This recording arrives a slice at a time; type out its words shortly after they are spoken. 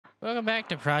Welcome back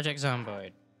to Project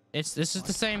Zomboid. This is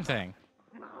the same thing.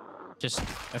 Just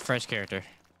a fresh character.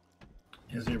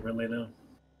 Is it really though?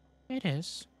 It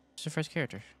is. Just a fresh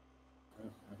character.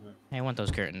 Hey, I want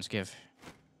those curtains, give.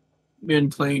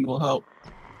 Being clean will help.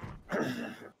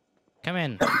 Come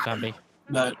in, zombie.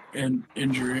 That and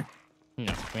injury.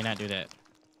 No, we not do that.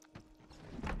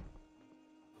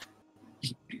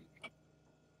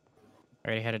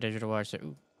 Already had a digital watch, so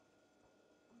ooh.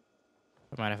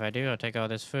 Don't mind if I do, I'll take all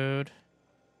this food.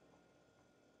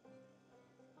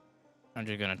 I'm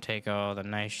just gonna take all the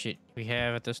nice shit we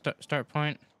have at the start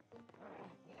point.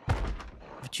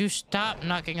 But you stop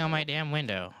knocking on my damn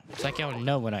window. It's like y'all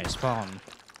know when I spawn.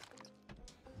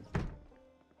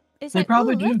 It's They like,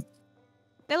 probably ooh, do.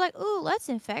 They're like, ooh, let's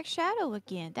infect Shadow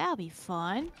again. That'll be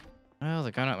fun. Well,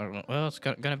 it's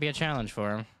gonna be a challenge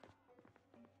for him.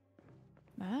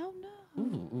 I don't know. Ooh, I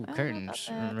don't know about curtains.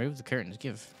 that. Remove the curtains,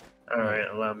 give. Alright,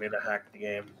 allow me to hack the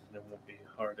game. It won't be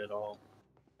hard at all.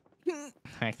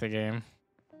 Hack the game.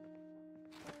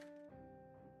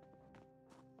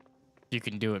 You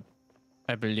can do it.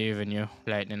 I believe in you.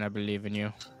 Lightning, I believe in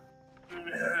you.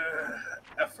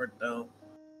 Effort though.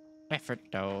 Effort,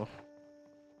 though.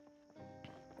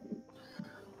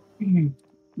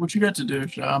 What you got to do,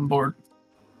 Sha? I'm bored.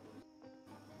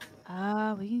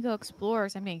 We can go explore,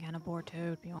 'cause I'm getting kind of bored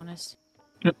too, to be honest.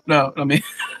 No, I mean,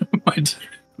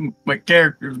 my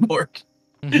character's bored.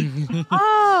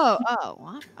 Oh,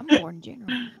 I'm bored in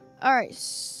general. All right,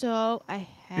 so I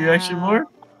have. You actually bored?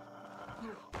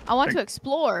 I want to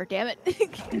explore. Damn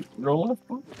it. Roll up.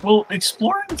 Well,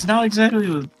 exploring is not exactly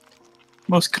the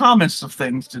most commonest of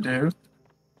things to do.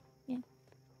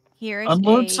 Here is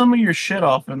Unload a, some of your shit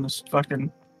off in this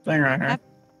fucking thing right here. I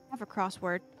have a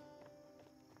crossword.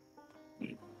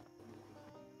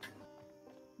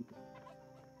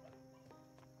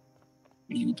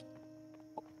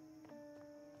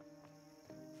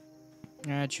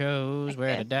 I chose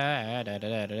where to die. Da, da,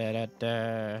 da, da, da,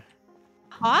 da.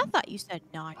 Oh, I thought you said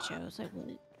nachos. I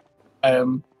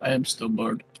would. I am still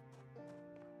bored.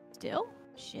 Still?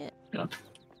 Shit. Yeah.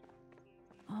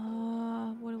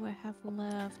 What do I have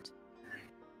left?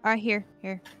 All right, here.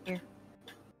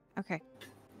 Okay.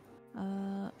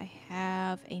 I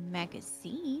have a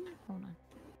magazine. Hold on.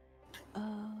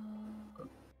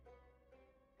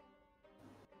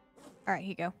 All right, here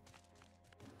you go.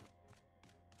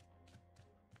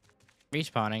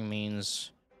 Respawning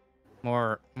means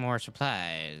more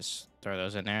supplies. Throw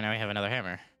those in there. Now we have another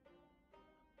hammer.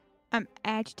 I'm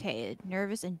agitated,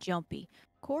 nervous, and jumpy.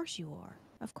 Of course you are.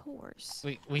 Of course.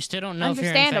 We still don't know if you're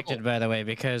Understandable. infected, by the way,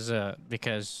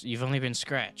 because you've only been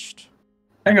scratched.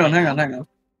 Hang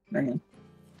on.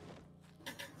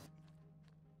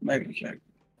 Make a check.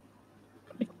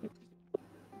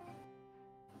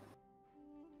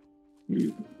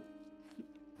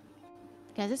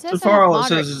 Guys, it says So I far, have all it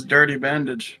moderate- says is dirty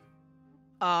bandage.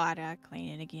 Oh, I gotta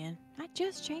clean it again. I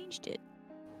just changed it.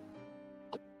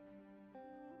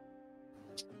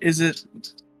 Is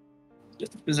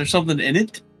there something in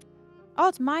it? Oh,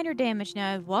 it's minor damage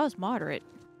now. It was moderate.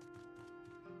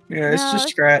 Yeah, it's No, just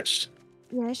scratched.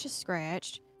 Yeah, it's just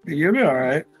scratched. You'll be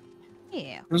alright.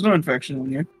 Yeah, There's no infection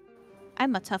in you.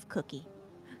 I'm a tough cookie.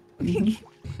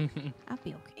 Mm-hmm. I'll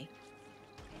be okay.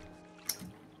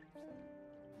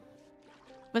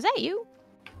 Was that you?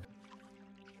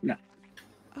 No.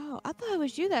 Oh, I thought it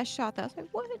was you that shot that. I was like,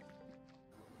 what?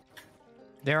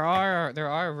 There are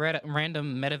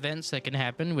random meta events that can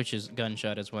happen, which is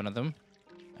gunshot is one of them.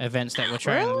 Events that will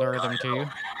try and lure them to you.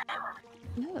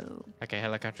 No. Okay,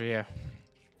 helicopter, yeah.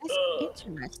 That's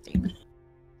interesting.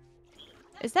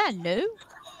 Is that new?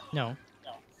 No.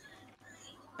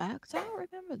 Because I don't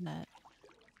remember that.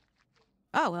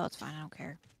 Oh, well, it's fine. I don't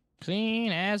care.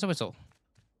 Clean as a whistle.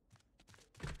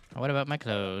 What about my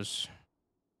clothes?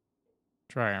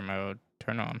 Dryer mode.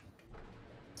 Turn on.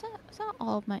 It's not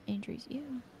all of my injuries. Yeah.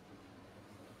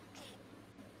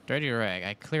 Dirty rag.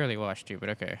 I clearly washed you, but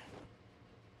okay.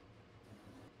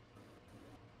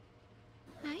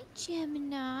 Hi,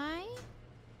 Gemini.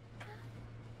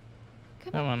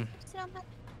 Come on. Sit on my...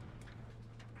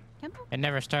 Come on. It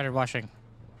never started washing.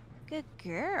 Good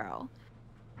girl.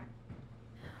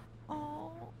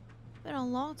 Oh, been a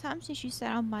long time since you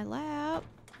sat on my lap.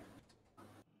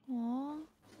 Aw.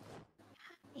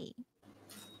 Hi.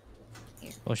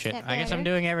 Here. Oh shit. That I guess I'm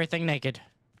better? doing everything naked.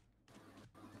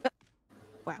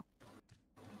 Wow.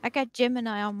 I got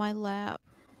Gemini on my lap.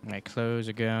 My clothes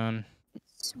are gone.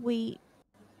 It's sweet.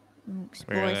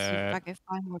 Explore, Where see if that? I can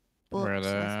find more books. Where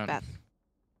That's that? about...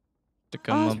 Stick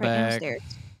Oh, on my it's right back. downstairs.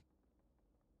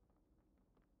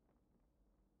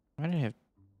 Why did I have...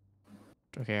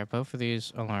 Okay, are both of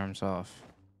these alarms off?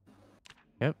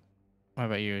 Yep. What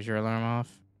about you? Is your alarm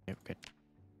off? Yep, good.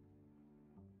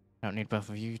 I don't need both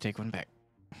of you. You take one back.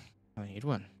 I only need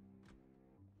one.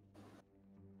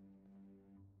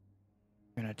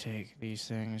 I'm gonna take these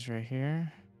things right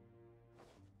here.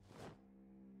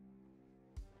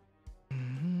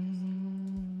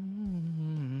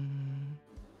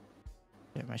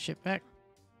 Get my ship back.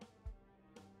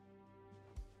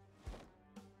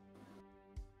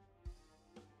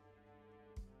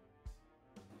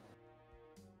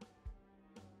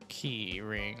 Key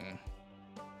ring.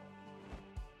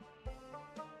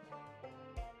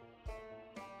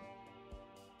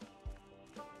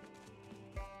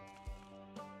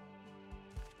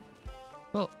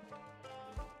 Well,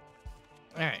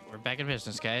 all right, we're back in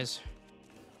business, guys.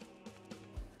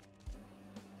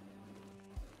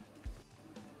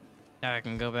 Now I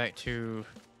can go back to...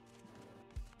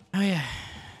 Oh,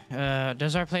 yeah.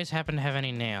 Does our place happen to have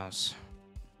any nails?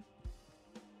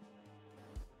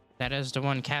 That is the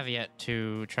one caveat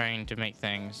to trying to make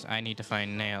things. I need to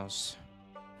find nails.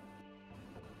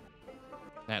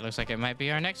 That looks like it might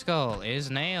be our next goal, is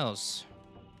nails.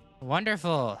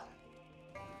 Wonderful.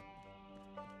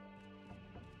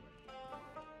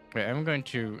 Wait, I'm going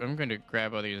to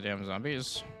grab all these damn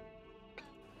zombies.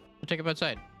 We'll take them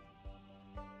outside.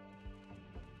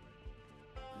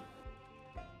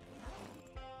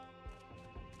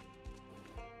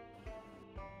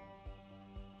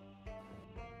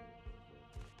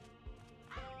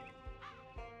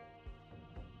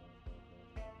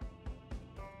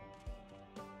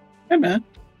 Hey, man.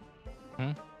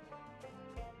 Hmm?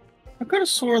 I could have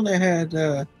swore they had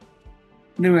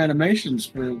new animations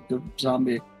for the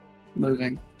zombie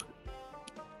moving.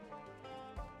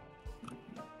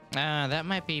 That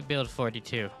might be build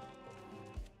 42.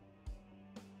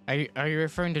 Are you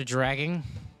referring to dragging?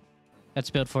 That's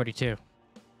build 42.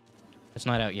 It's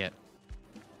not out yet.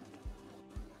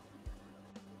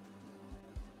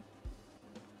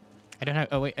 I don't have...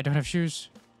 Oh, wait. I don't have shoes.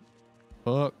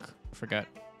 Fuck. Forgot.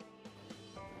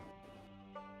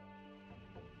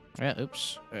 Yeah,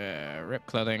 oops. Rip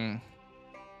clothing.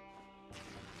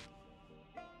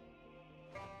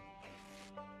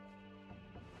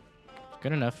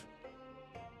 Good enough.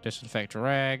 Disinfect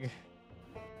rag.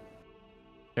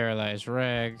 Sterilize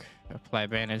rag. Apply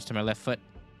bandage to my left foot.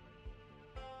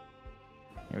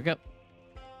 Here we go.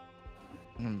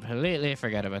 Completely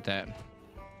forgot about that.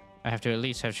 I have to at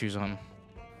least have shoes on.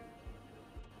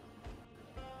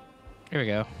 Here we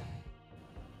go.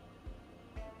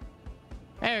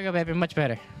 There we go, baby. Much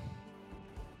better.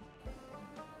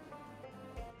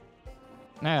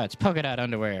 Now it's polka dot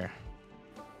underwear.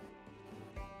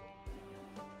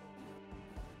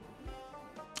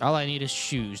 All I need is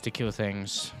shoes to kill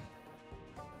things.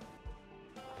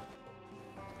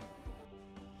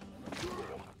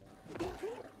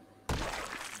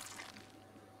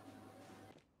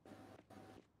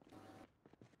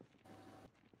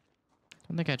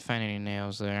 Don't think I'd find any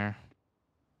nails there.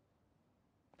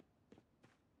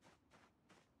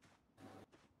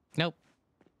 Nope.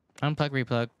 Unplug,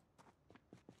 replug.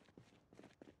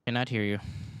 Cannot hear you.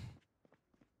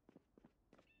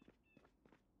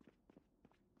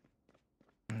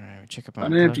 Alright, check up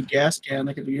on An empty gas can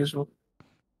that could be useful.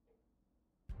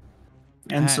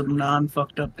 And some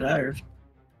non-fucked up tires.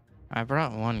 I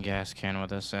brought one gas can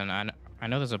with us, and I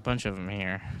know there's a bunch of them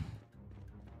here.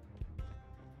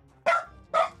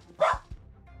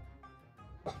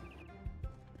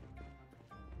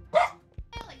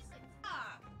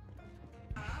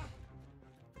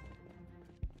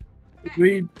 Did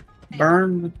we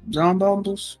burn the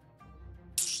zombies?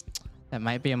 That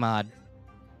might be a mod.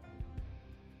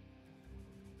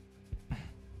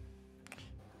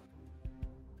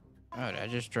 Oh, did I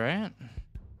just dry it?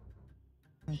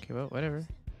 Okay, well, whatever.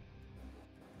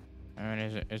 I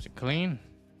mean, is it clean?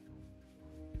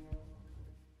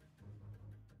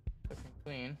 Looking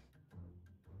clean.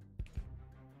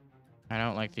 I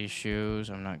don't like these shoes.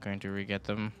 I'm not going to re-get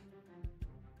them.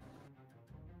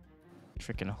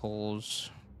 Freaking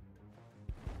holes.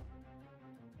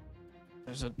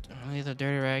 There's only the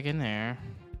dirty rag in there.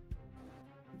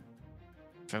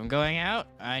 If I'm going out,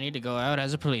 I need to go out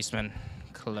as a policeman.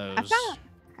 Clothes.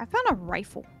 I found a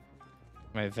rifle.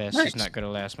 My vest is not going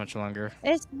to last much longer.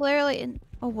 It's literally in...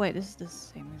 Oh, wait. This is the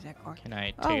same exact car. Can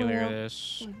I tailor well,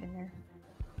 this? we've been there.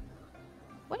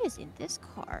 What is in this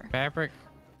car? Fabric,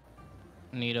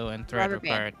 needle, and thread Rubber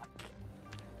band. required.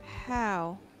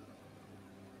 How?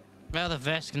 Well, the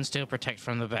vest can still protect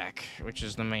from the back, which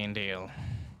is the main deal.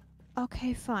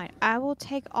 Okay, fine. I will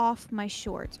take off my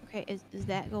shorts. Okay, is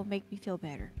that gonna make me feel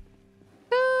better?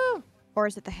 Woo! Or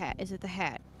is it the hat? Is it the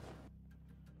hat?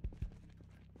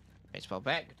 Baseball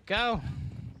bat, good to go.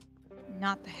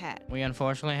 not the hat. We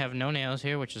unfortunately have no nails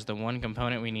here, which is the one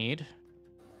component we need.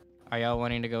 Are y'all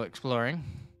wanting to go exploring?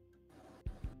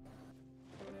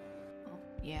 Oh,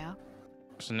 yeah.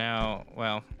 So now,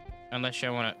 well, unless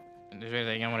y'all want to... Is there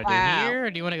anything I want to Wow. do here,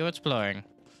 or do you want to go exploring?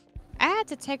 I had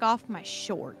to take off my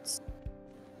shorts.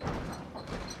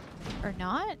 Or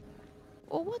not?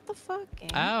 Well, what the fuck, game?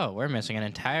 Oh, we're missing an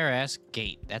entire ass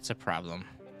gate. That's a problem.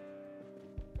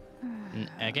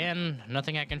 Again,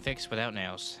 nothing I can fix without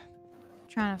nails.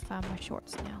 Trying to find my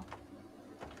shorts now.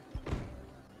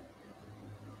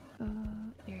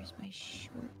 There's my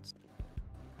shorts.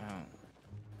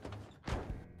 Oh.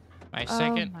 My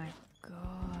second... Oh my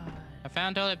god. I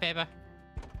found toilet paper.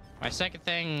 My second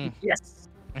thing... Yes.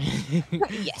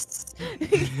 Yes.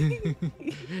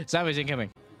 Zombies incoming.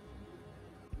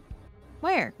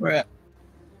 Where? We're at.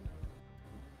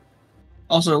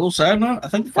 Also, a little side note, I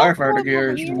think the Don't firefighter come gear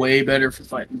over is here. way better for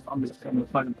fighting zombies than the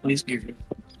fucking police gear.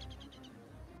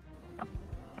 How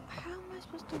am I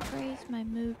supposed to raise my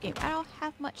move game? I don't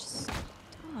have much stuff.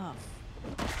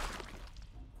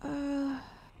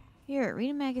 Here,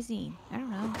 read a magazine. I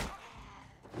don't know.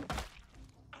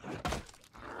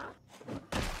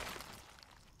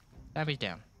 Zombies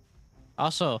down.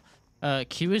 Also,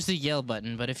 Q is the yell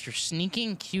button, but if you're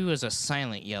sneaking, Q is a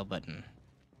silent yell button.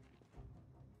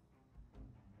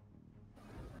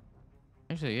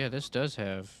 Actually, yeah, this does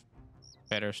have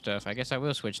better stuff. I guess I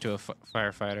will switch to a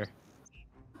firefighter.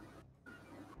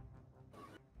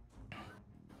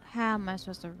 How am I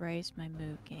supposed to raise my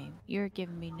move game? You're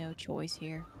giving me no choice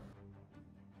here.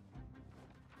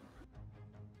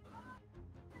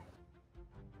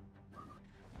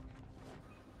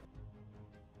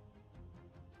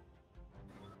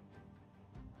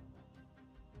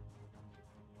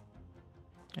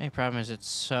 Only problem is it's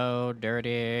so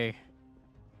dirty.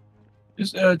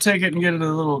 Just take it and get it a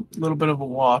little bit of a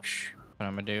wash. What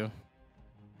I'm gonna do?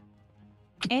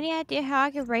 Any idea how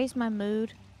I could raise my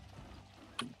mood?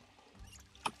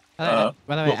 By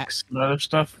the way, Books and other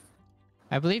stuff.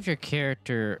 I believe your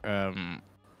character,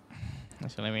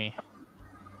 so let me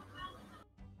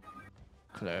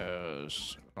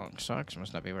close. Long socks,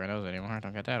 must not be wearing those anymore. I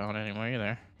don't got that on anymore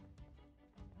either.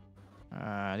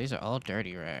 These are all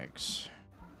dirty rags.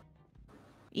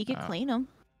 You could Oh. clean them.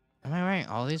 Am I wearing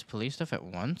all these police stuff at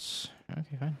once?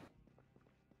 Okay, fine.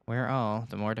 Wear all.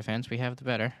 The more defense we have, the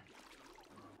better.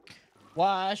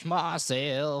 Wash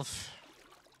myself.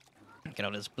 Get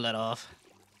all this blood off.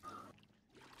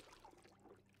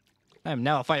 I am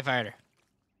now a firefighter.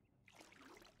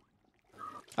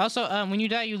 Also, when you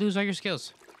die, you lose all your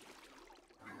skills.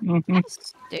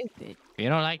 That's stupid. If you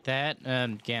don't like that,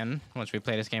 again, once we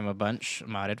play this game a bunch,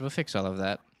 modded will fix all of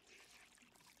that.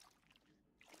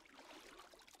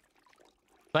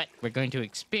 But we're going to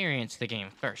experience the game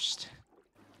first.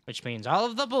 Which means all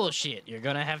of the bullshit you're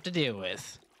gonna have to deal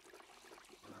with.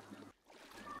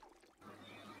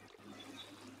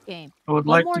 Game. I would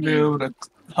What like more to do be you- able to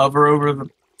hover over the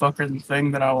fucking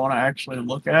thing that I want to actually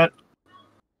look at.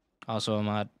 Also a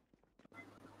mod.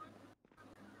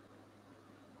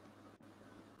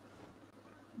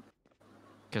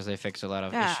 Because they fix a lot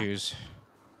of Ah. issues.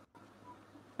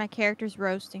 My character's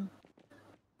roasting.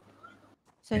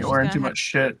 So You're she's wearing gonna too have- much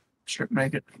shit. Strip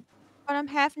naked. But I'm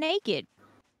half naked.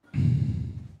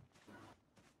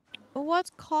 But what's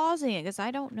causing it? Because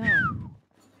I don't know.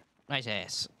 Nice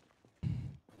ass.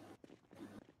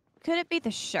 Could it be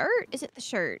the shirt? Is it the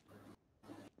shirt?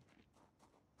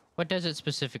 What does it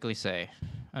specifically say?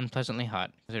 Unpleasantly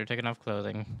hot. They're taking off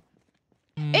clothing.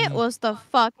 It was the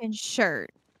fucking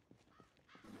shirt.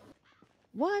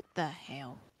 What the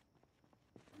hell?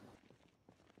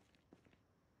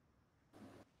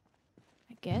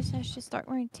 I guess I should start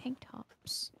wearing tank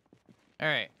tops.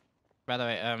 Alright. By the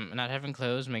way, not having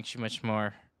clothes makes you much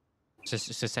more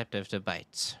susceptible to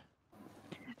bites.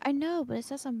 I know, but it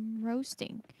says I'm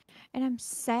roasting. And I'm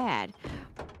sad.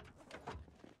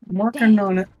 I'm working Damn.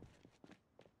 on it.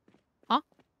 Huh?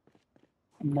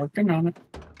 I'm working on it.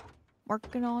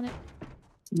 Working on it.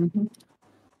 Mm-hmm.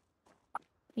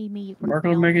 Me, I'm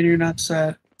working on making you not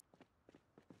sad.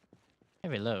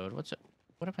 Heavy load? What's it?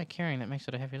 What am I carrying that makes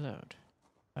it a heavy load?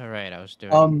 Alright, I was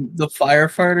doing... The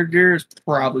firefighter gear is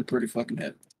probably pretty fucking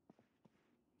heavy.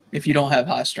 If you don't have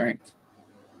high strength.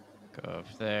 Go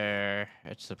up there.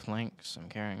 It's the planks. I'm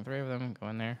carrying 3 of them. Go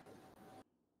in there.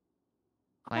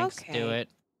 Planks do Okay. it.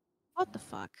 What the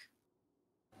fuck?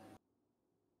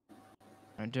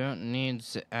 I don't need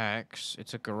the axe.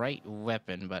 It's a great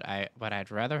weapon, but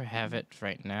I'd rather have it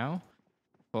right now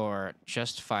for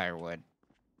just firewood.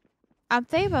 I'm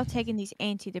thinking about taking these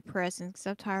antidepressants because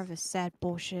I'm tired of this sad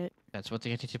bullshit. That's what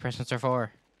the antidepressants are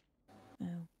for.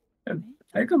 Oh.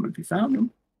 Take them if you found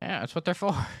them. Yeah, that's what they're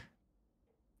for.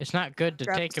 It's not good to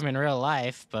take Drugs. them in real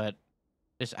life, but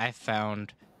this I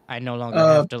found. I no longer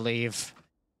Uh, have to leave.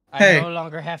 I hey. no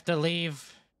longer have to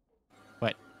leave.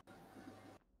 What?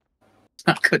 It's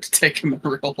not good to take them in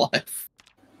real life.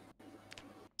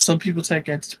 Some people take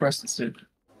antidepressants too.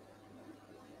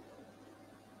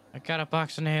 I got a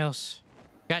box of nails.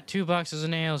 Got 2 boxes of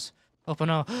nails. Open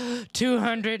all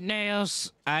 200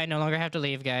 nails. I no longer have to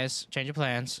leave, guys. Change your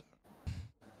plans.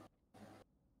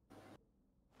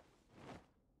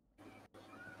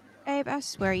 Abe, I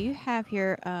swear you have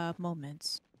your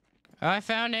moments. Oh, I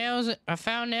found nails. I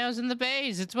found nails in the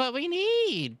base. It's what we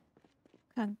need.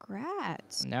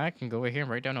 Congrats. Now I can go over here and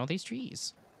break down all these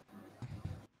trees.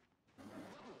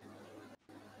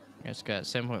 It's got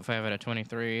 7.5 out of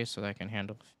 23, so that can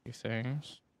handle a few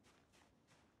things.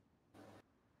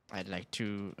 I'd like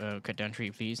to cut down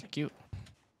tree, please. Thank you.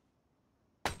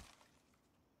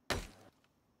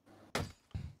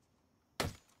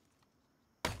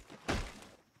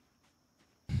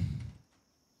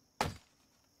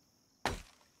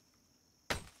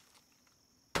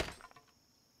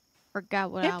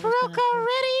 Forgot what It I was broke gonna do.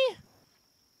 already?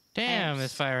 Damn,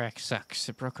 this Oops. fire axe sucks.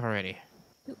 It broke already.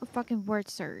 Do a fucking word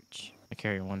search. I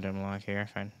carry 1 dim log here.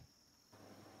 Fine.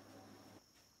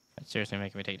 That's seriously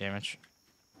making me take damage.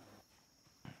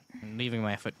 I'm leaving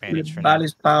my foot bandage for now.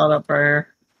 Body's piled up right here.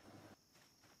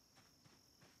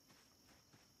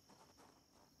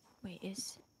 Wait,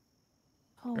 is...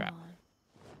 Hold Drop. on.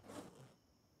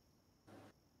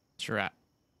 Drop.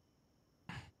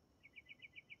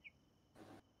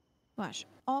 Watch.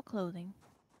 All clothing.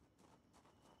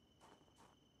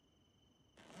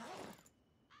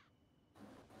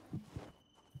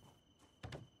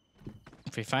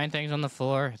 If we find things on the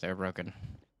floor, they're broken.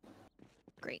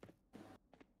 Great.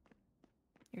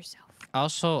 Yourself.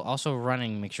 Also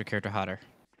running makes your character hotter.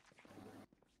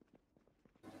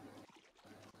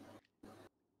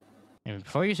 And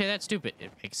before you say that's stupid,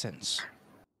 it makes sense.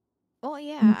 Oh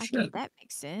yeah, Oh, I shit. get that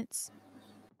makes sense.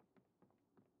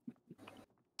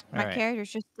 My Alright.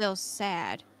 character's just still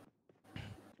sad.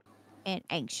 And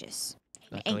anxious.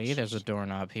 Luckily, there's a Anxious.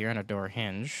 doorknob here and a door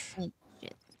hinge.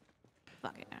 Anxious.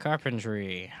 Fuck it.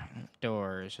 Carpentry.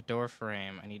 Doors. A door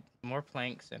frame. I need more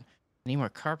planks and I need more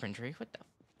carpentry. What the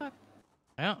fuck?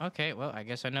 Well, okay. Well, I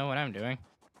guess I know what I'm doing.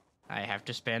 I have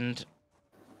to spend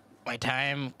my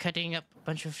time cutting up a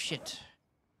bunch of shit.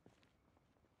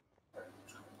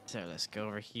 So let's go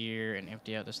over here and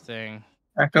empty out this thing.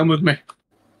 Come with me.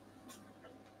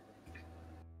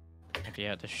 Empty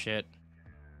out the shit.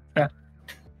 Yeah.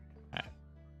 Alright.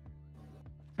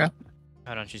 Yeah.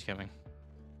 Hold on, she's coming.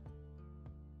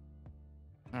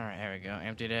 Alright, there we go.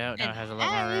 Emptied out. Now it has a lot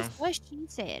more room. That's what she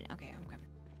said. Okay, I'm coming.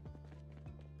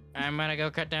 I'm gonna go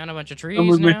cut down a bunch of Come trees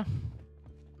with me. now.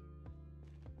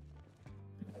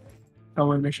 Come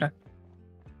with me, Shaq.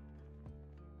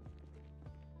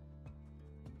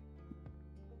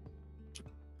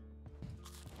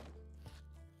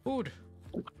 Food.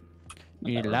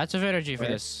 You need lots of energy for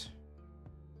Where? this.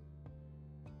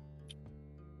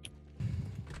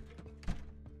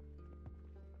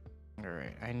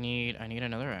 Alright, I need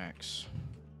another axe.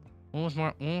 One with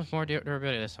more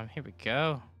durability this time. Here we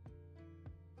go.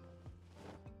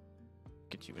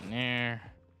 Get you in there.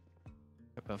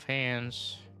 Both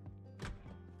hands.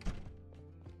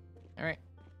 Alright.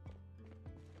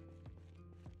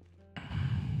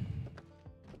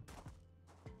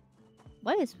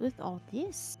 What is with all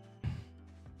this?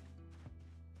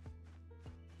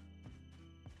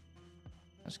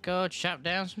 Let's go chop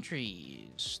down some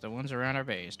trees. The ones around our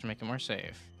base to make it more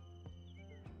safe.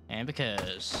 And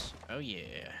because, oh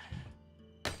yeah.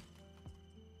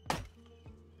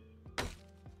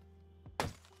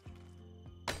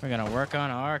 We're gonna work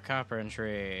on our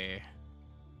carpentry.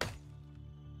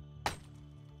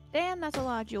 Damn, that's a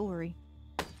lot of jewelry.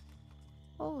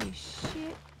 Holy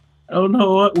shit. I don't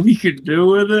know what we could do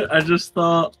with it. I just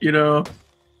thought, you know,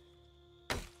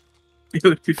 it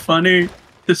would be funny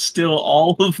to steal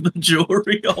all of the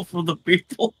jewelry off of the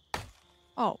people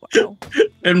Oh, wow.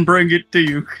 and bring it to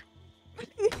you.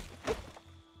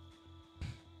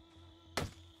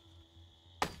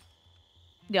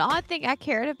 The only thing I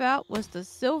cared about was the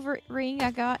silver ring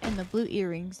I got and the blue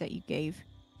earrings that you gave.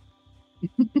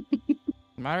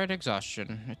 Moderate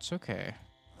exhaustion. It's okay.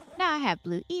 Now I have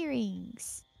blue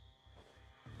earrings.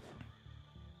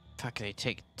 Fuck, they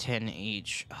take 10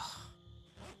 each. Ugh.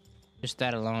 Just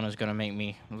that alone is gonna make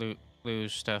me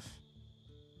lose stuff.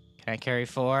 Can I carry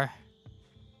 4?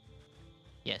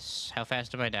 Yes. How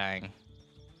fast am I dying?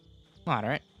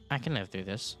 Moderate. I can live through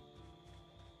this.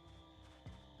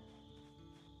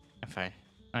 I'm fine.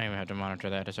 I don't even have to monitor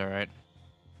that. It's alright.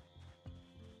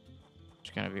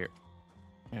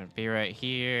 It's gonna be right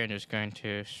here, and just going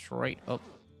to straight up.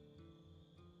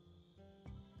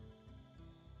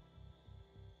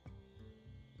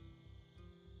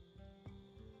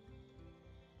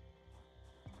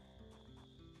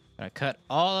 Gonna cut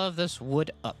all of this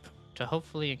wood up to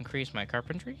hopefully increase my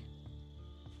carpentry.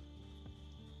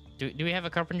 Do we have a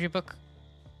carpentry book?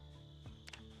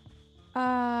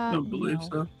 I don't believe no.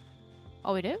 so.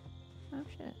 Oh, we do? Oh,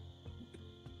 shit.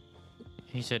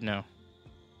 He said no.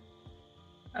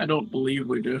 I don't believe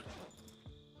we do.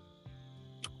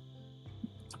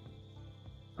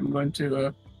 I'm going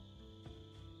to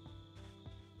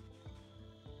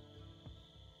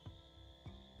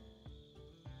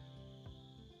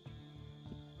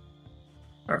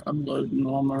start unloading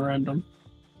all my random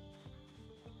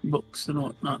books and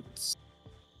whatnot.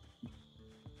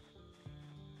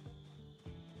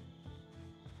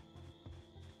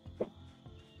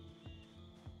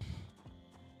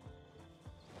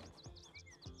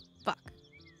 Fuck.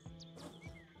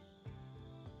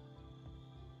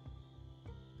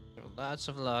 There are lots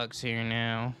of logs here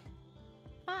now.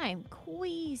 I'm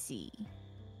queasy.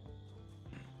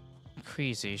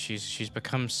 Crazy. She's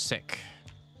become sick.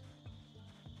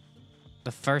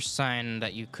 The first sign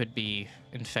that you could be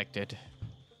infected.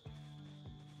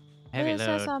 Heavy It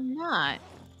says load. I'm not.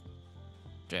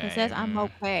 It says I'm Damn.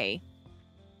 okay.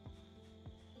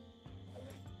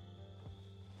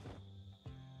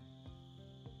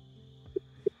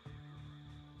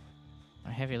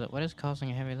 A heavy load. What is causing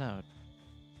a heavy load?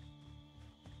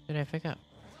 What did I pick up?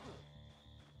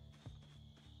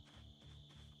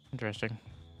 Interesting.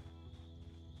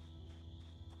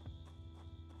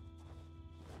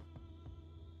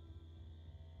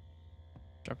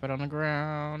 Drop it on the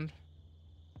ground.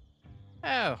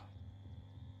 Oh.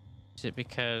 Is it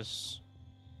because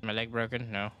my leg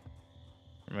broken? No.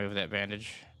 Remove that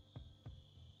bandage.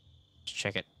 Let's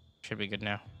check it. Should be good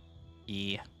now.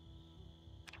 Yeah.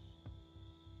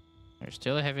 There's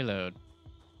still a heavy load.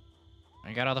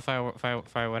 I got all the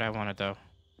firewood I wanted though.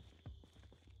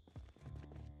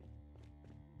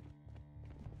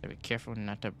 Gotta be careful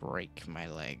not to break my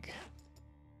leg.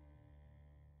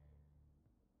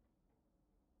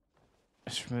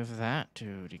 Let's remove that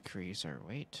to decrease our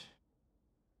weight.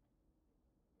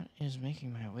 What is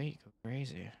making my weight go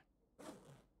crazy?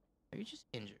 Are you just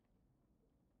injured?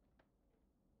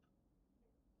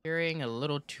 Carrying a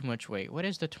little too much weight. What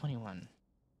is the 21?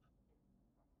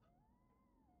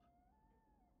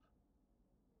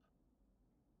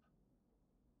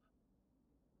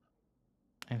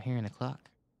 I'm hearing the clock.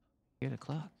 Hear the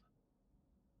clock.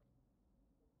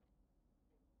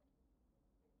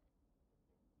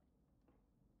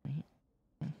 Wait.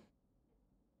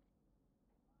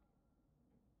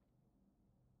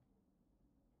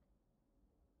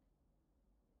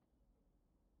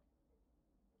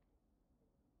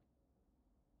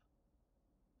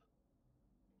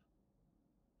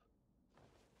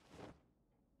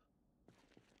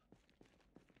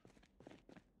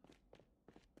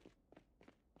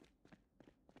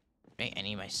 Wait, I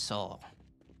need my saw. Do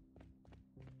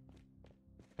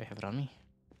I have it on me?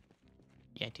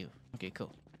 Yeah, I do. Okay,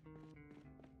 cool.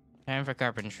 Time for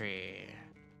carpentry.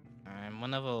 I'm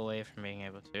one level away from being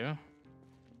able to.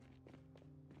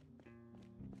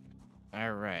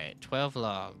 Alright, 12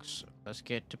 logs. Let's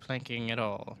get to planking it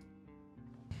all.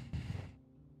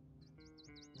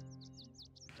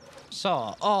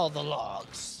 Saw all the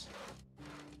logs.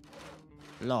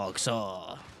 Log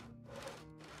saw.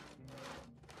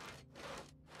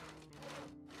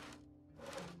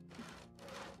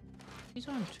 He's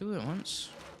on two at once.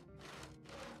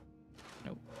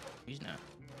 Nope, he's not.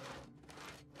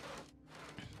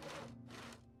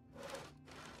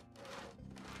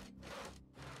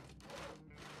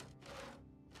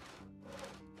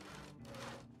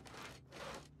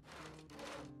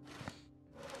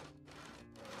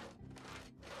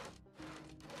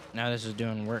 Now this is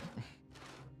doing work.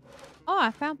 Oh,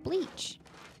 I found bleach.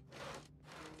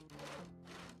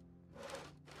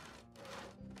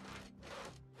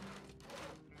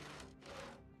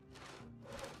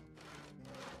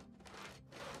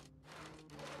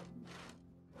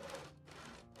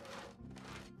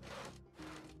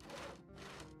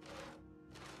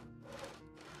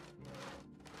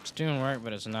 It's doing work,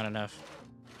 but it's not enough.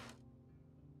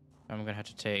 I'm gonna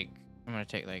take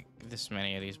like this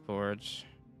many of these boards.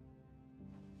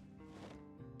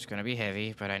 It's gonna be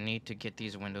heavy, but I need to get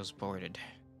these windows boarded.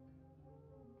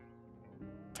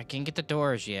 I can't get the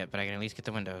doors yet, but I can at least get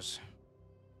the windows.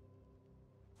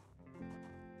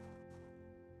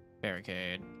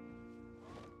 Barricade.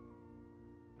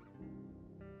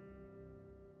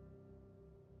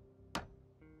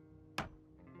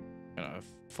 Gonna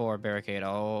 4 barricade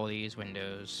all these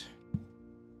windows.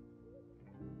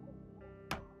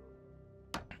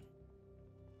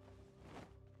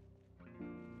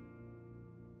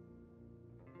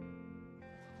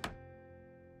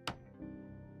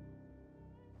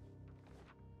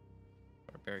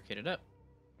 Barricade it up.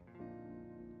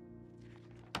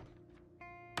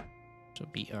 This will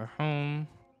be our home.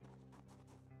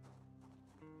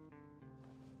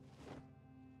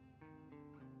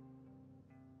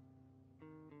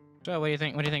 So, what do you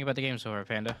think? What do you think about the game so far,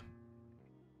 Panda?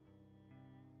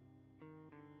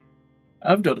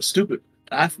 I've done a stupid.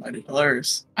 I find it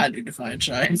hilarious. I need to find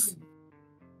Shines.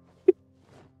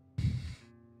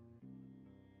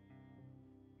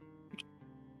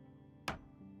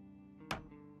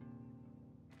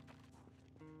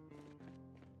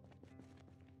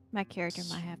 My character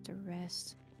might have to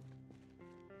rest.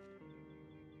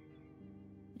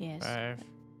 Yes. 5.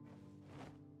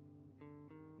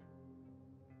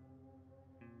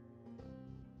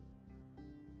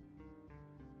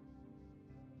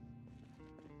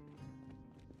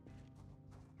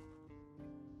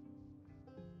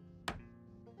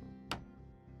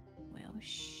 Well,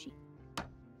 shit.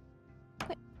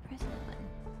 Quit pressing the button.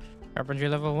 Carpentry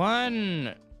level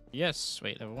 1. Yes.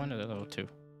 Wait, level 1 or level 2?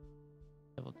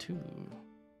 Level 2.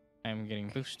 I'm getting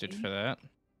boosted for that.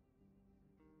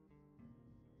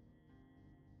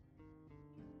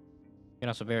 You can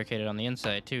also barricade it on the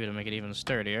inside too to make it even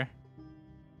sturdier.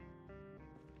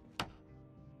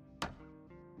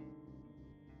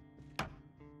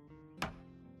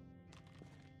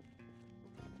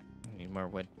 I need more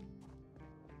wood.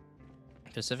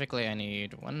 Specifically, I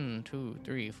need 1, 2,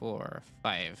 3, 4,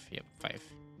 5. Yep, 5.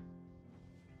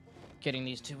 Getting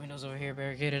these 2 windows over here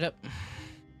barricaded up.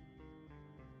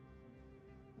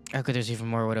 Oh, good, there's even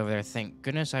more wood over there. Thank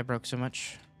goodness I broke so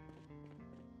much.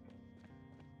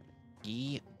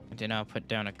 Yeah. Then I'll put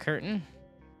down a curtain.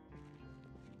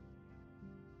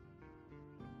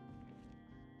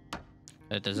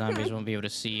 That the zombies won't be able to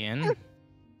see in.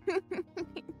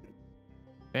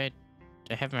 Right.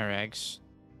 I have my rags.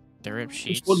 The rip Which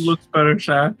sheets. one looks better,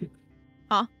 Shaq?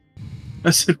 Huh?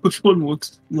 I said, which one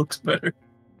looks better?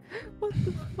 What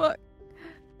the fuck?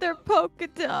 They're polka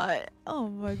dot. Oh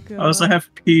my god. I also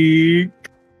have pig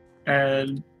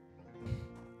and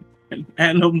an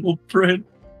animal print.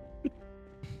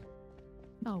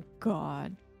 Oh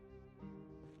god.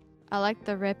 I like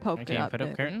the red polka Okay, dot put up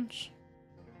better. curtains.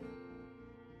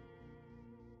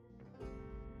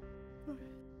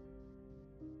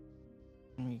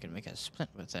 You can make a splint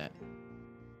with that.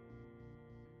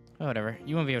 Oh, whatever.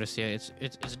 You won't be able to see it.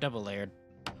 It's double layered.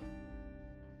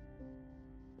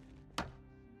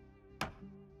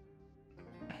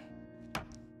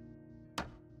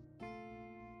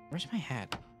 Where's my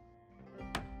hat?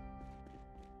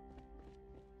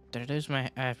 Did I lose my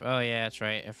hat? Oh yeah, that's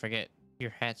right. I forget.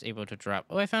 Your hat's able to drop.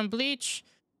 Oh, I found bleach.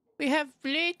 We have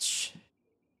bleach.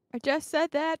 I just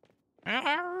said that.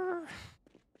 Arr!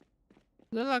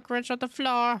 Look, wrench on the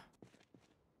floor.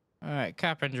 All right,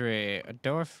 carpentry, a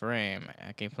door frame.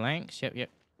 Okay, planks. Yep.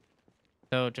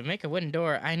 So to make a wooden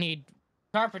door, I need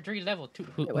carpentry level 2.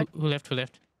 Who left? Who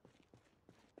left?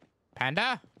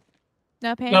 Panda?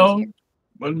 No, Panda's No, here.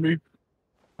 wasn't me.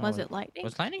 Was Oh, it lightning?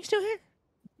 Was Lightning still here?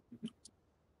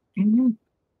 Mm-hmm.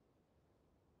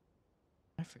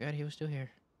 I forgot he was still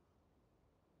here.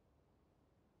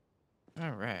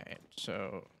 All right.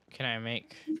 So can I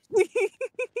make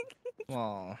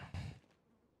wall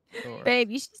door? Babe,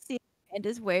 you should see what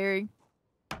Panda's wearing.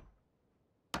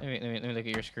 Let me look at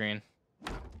your screen.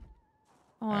 Hold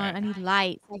on, Alright. I need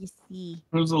lights. I can see.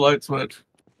 Where's the light switch?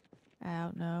 I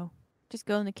don't know. Just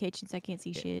go in the kitchen so I can't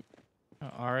see shit. Oh,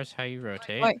 R is how you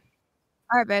rotate. Alright.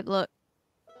 Alright, babe, look.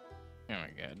 Oh my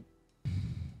god.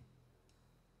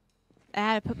 I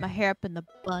had to put my hair up in the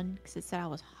bun because it said I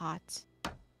was hot.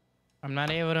 I'm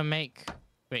not able to make.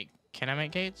 Wait, can I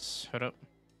make gates? Hold up.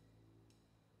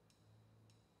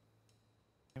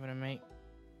 Able to make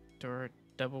door,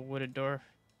 double wooded door.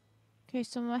 Okay,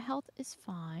 so my health is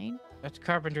fine. That's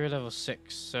carpentry level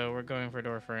 6, so we're going for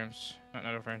door frames. Not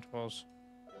door frames, walls.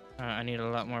 I need a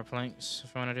lot more planks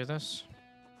if I want to do this.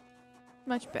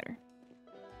 Much better.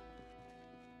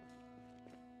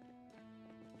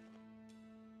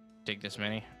 Dig this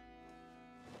many.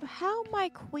 How am I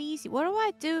queasy? What do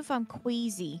I do if I'm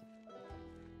queasy?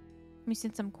 I mean,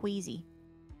 since I'm queasy.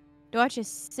 Do I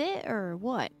just sit or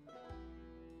what?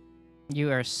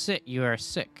 You are sick. You are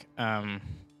sick. I'm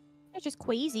just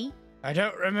queasy. I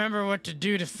don't remember what to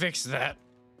do to fix that.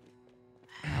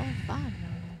 Oh, fine.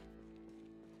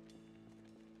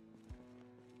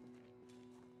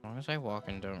 As long as I walk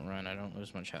and don't run, I don't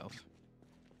lose much health.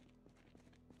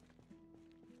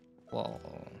 wall.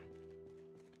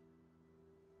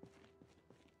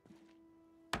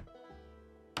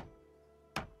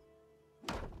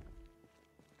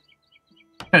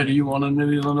 Hey, do you want a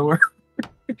new underwear?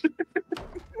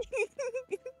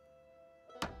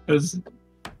 Because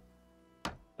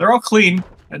they're all clean.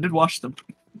 I did wash them.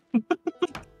 I'm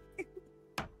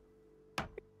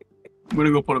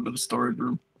gonna go put them in the storage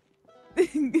room.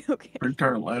 Okay. Or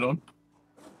turn a light on.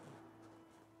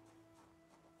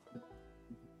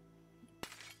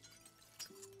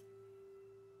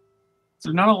 Is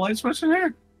there not a light switch in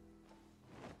here?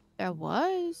 There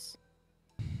was.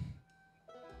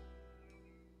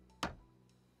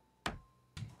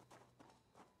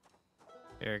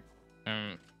 Here,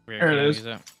 There it can you is. use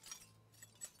that?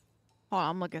 Hold on,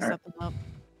 I'm looking Alright. something up.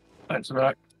 That's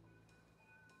back.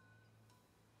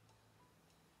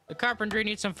 The carpentry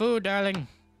needs some food, darling.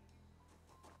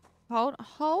 Hold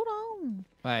on.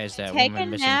 Why is that Take a woman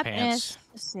missing nap pants? and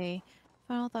let's see.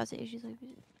 Final thoughts and issues like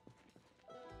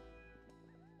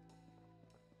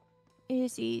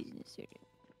is easy.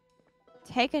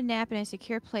 Take a nap in a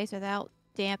secure place without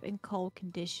damp and cold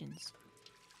conditions.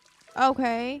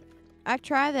 Okay. I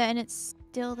tried that and it's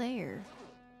still there.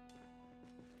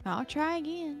 I'll try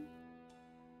again.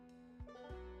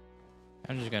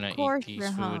 I'm just gonna Of course eat you're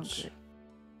these foods. hungry.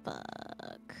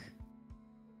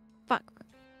 Fuck.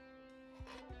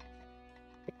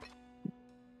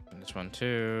 And this one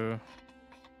too.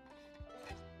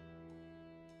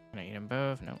 Can I eat them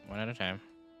both? No, one at a time.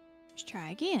 Let's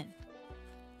try again.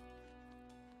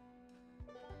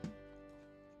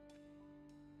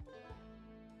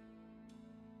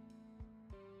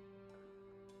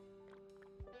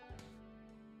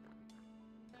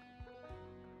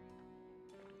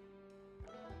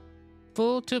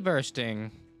 Full to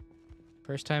bursting.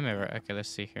 First time ever. Okay, let's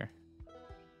see here.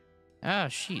 Ah,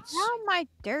 sheets. How am I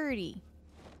dirty?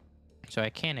 So I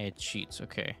can add sheets.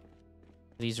 Okay.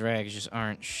 These rags just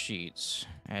aren't sheets.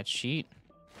 Add sheet.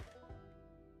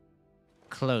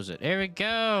 Close it. There we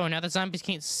go. Now the zombies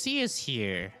can't see us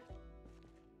here.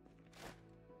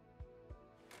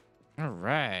 All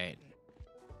right.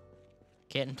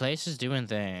 Getting places, doing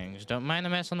things. Don't mind the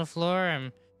mess on the floor.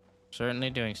 I'm certainly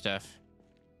doing stuff.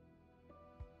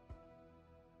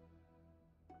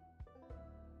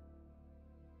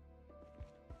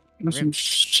 There's some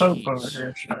soap over Jeez.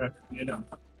 here, so you know.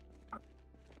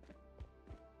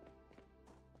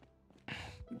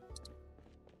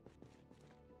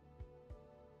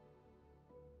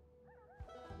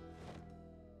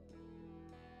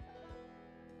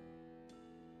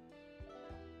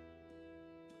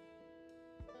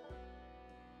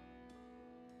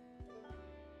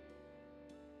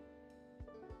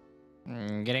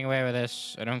 Getting away with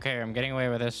this. I don't care. I'm getting away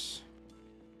with this.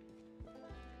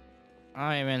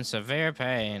 I am in severe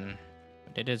pain.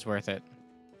 But it is worth it.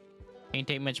 Can't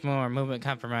take much more. Movement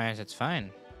compromise. It's fine.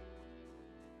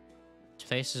 His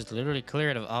face is literally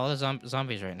cleared of all the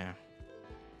zombies right now.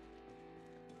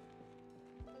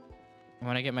 I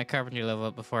want to get my carpentry level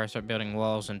up before I start building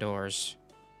walls and doors.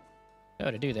 So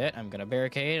to do that, I'm going to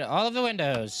barricade all of the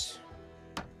windows.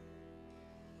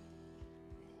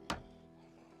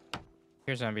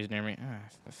 Here's zombies near me. Ah,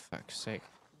 for fuck's sake.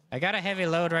 I got a heavy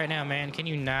load right now, man. Can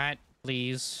you not,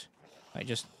 please? I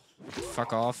just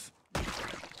fuck off.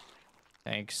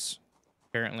 Thanks.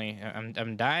 Apparently,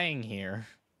 I'm dying here.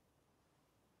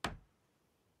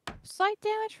 Slight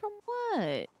damage from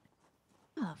what?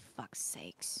 Oh, fuck's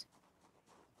sakes.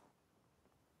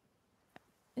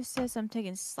 It says I'm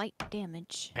taking slight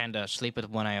damage. Panda, sleep with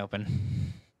one eye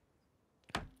open.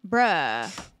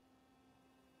 Bruh.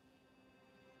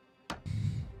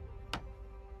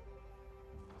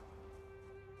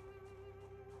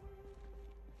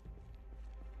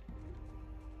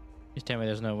 Just tell me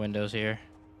there's no windows here.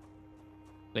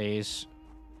 Please.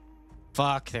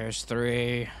 Fuck, there's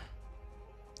 3.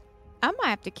 I might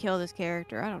have to kill this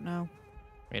character. I don't know.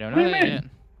 We don't What do know you that mean? yet.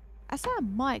 I saw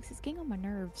Mike's. It's getting on my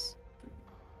nerves.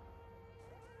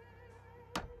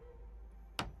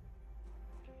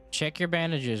 Check your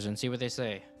bandages and see what they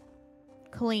say.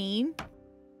 Clean.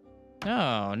 No.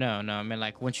 I mean,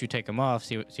 like once you take them off,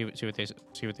 see what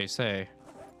they say.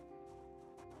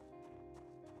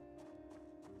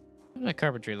 How's that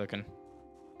carpentry looking?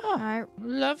 Oh, Alright.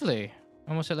 lovely.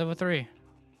 Almost at level 3.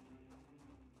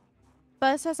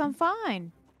 But it says I'm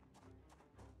fine.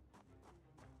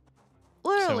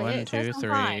 Literally, So 1, it says 2, I'm 3,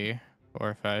 fine.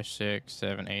 4, 5, 6,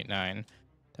 7, 8, 9.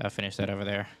 I'll finish that over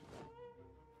there.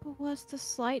 But what's the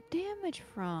slight damage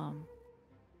from?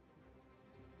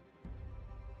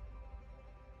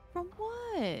 From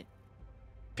what?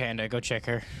 Panda, go check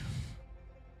her.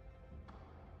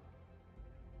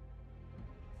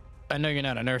 I know you're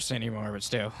not a nurse anymore, but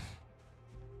still.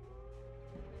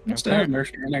 What's that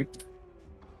nurse training?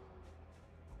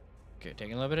 Okay,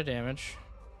 taking a little bit of damage.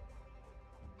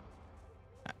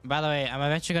 By the way, I'm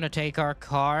eventually gonna take our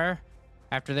car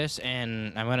after this,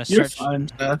 and I'm gonna You're search. fine,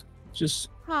 Steph. Just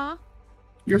Huh?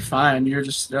 you're fine. You're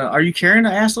just. Are you carrying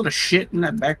an assload of shit in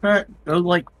that backpack? Go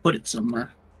like put it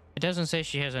somewhere. It doesn't say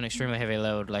she has an extremely heavy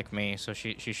load like me, so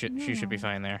she should be No.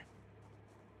 fine there.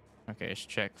 Okay, let's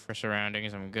check for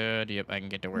surroundings. I'm good. Yep, I can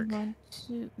get to I'm work. going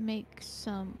to make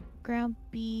some ground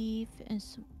beef and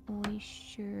some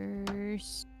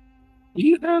oysters. Do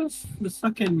you have the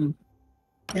fucking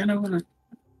piano in it?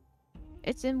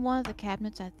 It's in one of the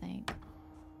cabinets, I think.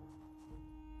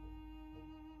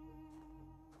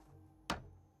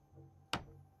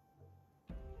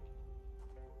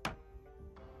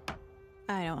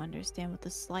 I don't understand what the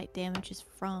slight damage is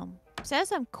from. It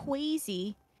says I'm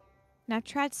queasy, and I've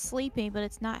tried sleeping, but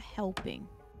it's not helping.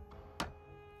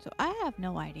 So I have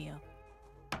no idea.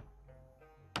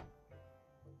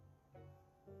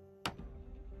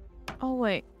 Oh,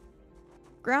 wait.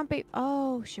 Ground beef.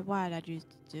 Oh, shit. Why did I do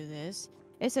this?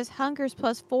 It says hunger's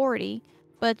plus 40,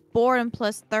 but boredom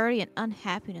plus 30 and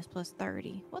unhappiness plus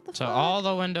 30. What the So fuck? all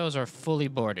the windows are fully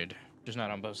boarded, just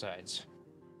not on both sides.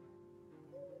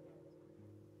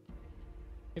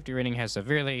 50 rating has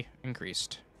severely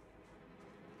increased.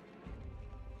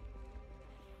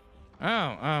 Oh,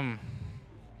 I'm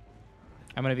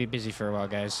gonna be busy for a while,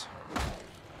 guys.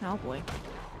 Oh, boy.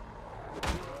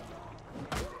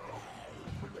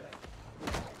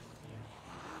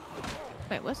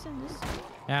 Wait, what's in this?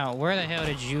 Now, where the hell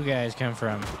did you guys come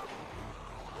from?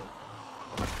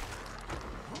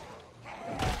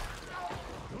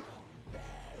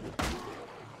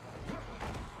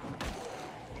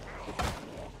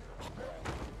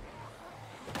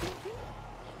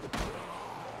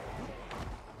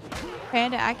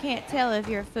 Panda, I can't tell if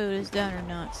your food is done or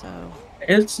not, so...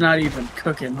 It's not even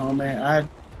cooking, homie.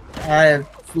 I've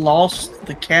lost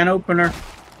the can opener.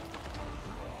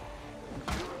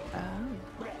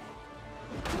 Oh.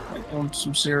 Like on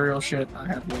some cereal shit. I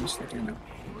have lost the can opener.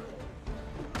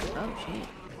 Oh, shit.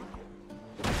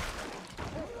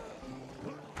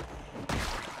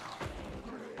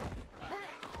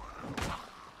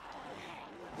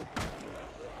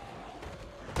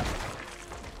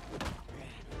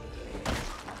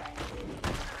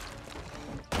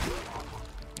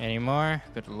 Any more?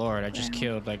 Good lord, I just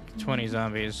killed like 20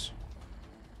 zombies.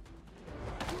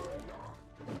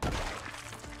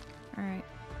 Alright.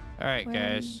 Alright, Where-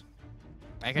 guys.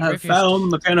 I can I rip your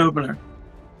found the can opener.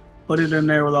 Put it in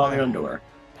there with all the underwear.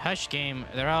 Hush game,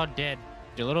 they're all dead.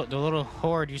 The little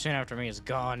horde you sent after me is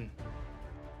gone.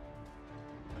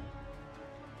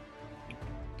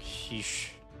 Sheesh.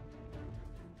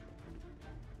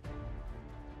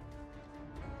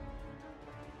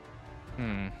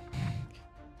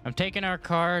 I'm taking our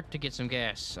car to get some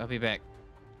gas. I'll be back.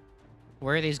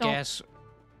 Where are these Don't-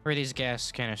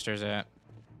 gas canisters at?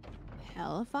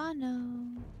 Hell if I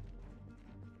know.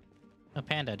 Oh,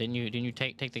 Panda, didn't you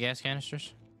take the gas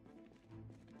canisters?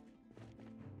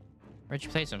 Where'd you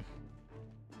place them?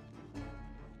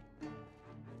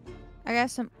 I got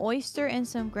some oyster and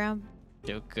some ground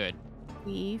Do good.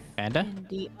 beef Panda? in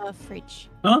the fridge.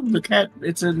 Oh, the cat.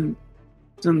 It's in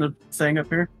the thing up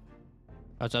here.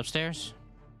 Oh, it's upstairs?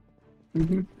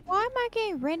 Mm-hmm. Why am I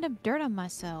getting random dirt on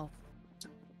myself?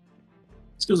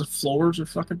 It's because the floors are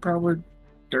fucking probably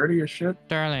dirty as shit.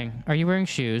 Darling, are you wearing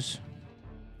shoes?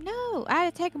 No, I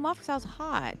had to take them off because I was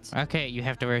hot. Okay, you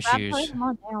have to wear I'm shoes. putting them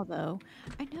on now, though.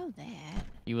 I know that.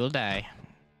 You will die.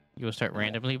 You will start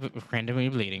randomly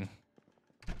bleeding.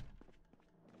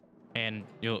 And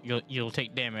you'll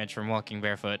take damage from walking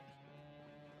barefoot.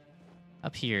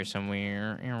 Up here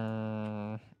somewhere.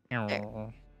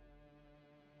 There.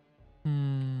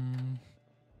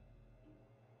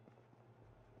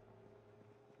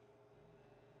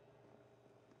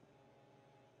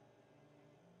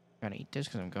 Gotta eat this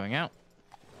because I'm going out.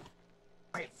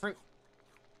 Wait, fruit.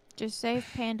 Just save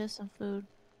Panda some food.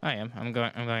 I am. I'm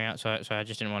going out, so I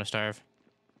just didn't want to starve.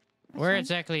 That's Where fine.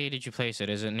 exactly did you place it?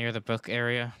 Is it near the book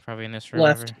area? Probably in this room.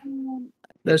 Left. over-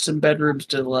 There's some bedrooms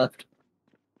to the left.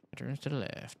 Bedrooms to the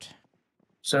left.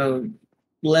 So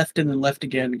left and then left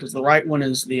again, because the right one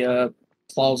is the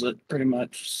closet, pretty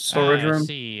much. Storage I room.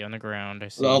 see on the ground. I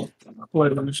see. Well,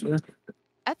 clothes there.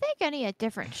 I think I need a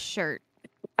different shirt.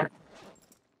 That's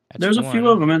There's a few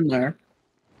one. of them in there.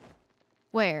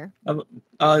 Where?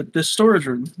 The storage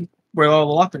room where all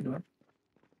the lockers are.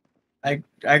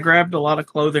 I grabbed a lot of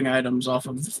clothing items off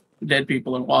of dead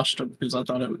people and washed them because I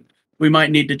thought we might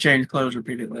need to change clothes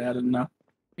repeatedly. I didn't know.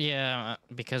 Yeah,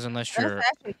 because That's actually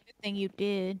a good thing you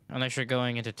did. unless you're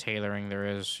going into tailoring,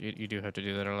 you do have to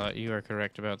do that a lot. You are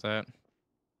correct about that.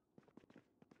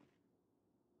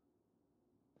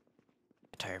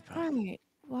 Tire pump. Right.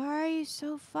 Why are you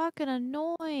so fucking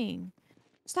annoying?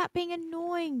 Stop being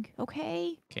annoying,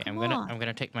 okay? Okay, Come I'm on.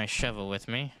 gonna take my shovel with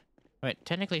me. Wait,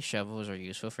 technically shovels are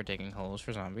useful for digging holes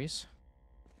for zombies.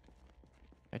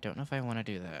 I don't know if I want to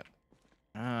do that.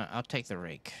 I'll take the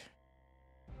rake.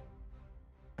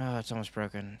 Oh, it's almost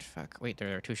broken. Fuck. Wait,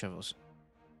 there are two shovels.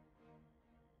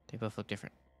 They both look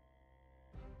different.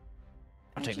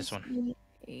 I'll take this one.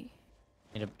 I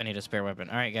need a spare weapon.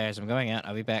 All right, guys, I'm going out.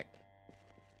 I'll be back.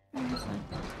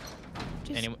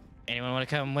 Anyone want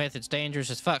to come with? It's dangerous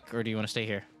as fuck, or do you want to stay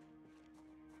here?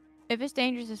 If it's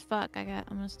dangerous as fuck, I'm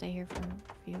gonna stay here for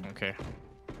a few. Okay.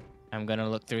 I'm gonna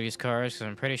look through these cars because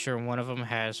I'm pretty sure one of them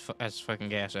has fucking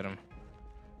gas in them.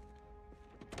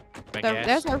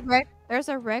 There's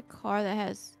a red car that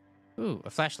has. Ooh, a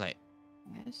flashlight.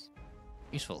 Yes.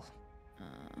 Useful.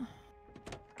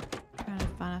 Trying to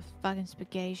find a fucking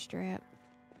spaghetti strap.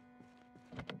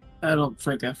 I don't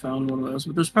think I found one of those,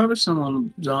 but there's probably some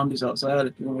on zombies outside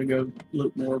if you want to go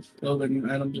loot more clothing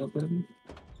items up there.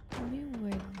 Let me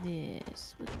wear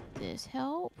this. Would this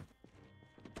help?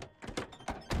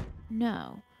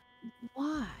 No.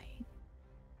 Why?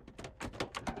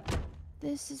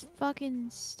 This is fucking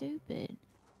stupid.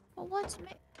 Well,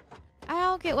 I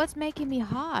don't get what's making me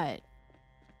hot.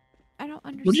 I don't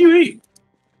understand. What'd you eat?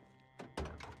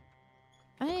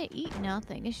 I didn't eat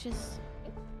nothing. It's just.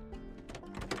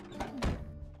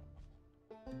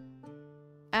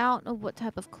 I don't know what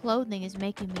type of clothing is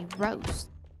making me roast.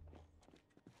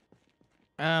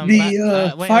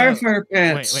 Firefighter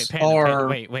pants are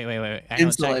wait. I know exactly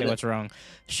insulated. what's wrong.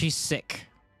 She's sick.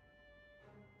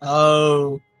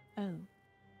 Oh. Oh.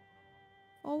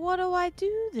 Well, what do I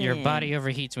do then? Your body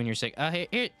overheats when you're sick.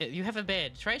 Here, you have a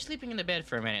bed. Try sleeping in the bed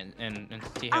for a minute and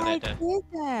see how that does. I did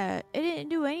that. It didn't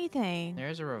do anything.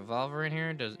 There's a revolver in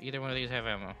here. Does either one of these have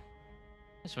ammo?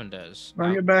 This one does.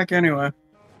 Bring it back anyway.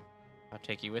 I'll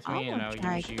take you with me and I'll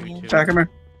use you to Jack, come here.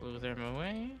 blow them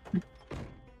away.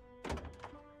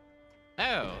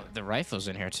 Oh, the rifle's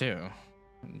in here too.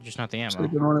 Just not the ammo.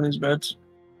 Sleep in one of these beds.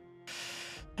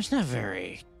 That's not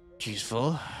very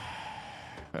useful.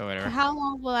 Oh, whatever. How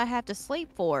long will I have to sleep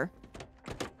for?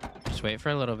 Just wait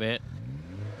for a little bit.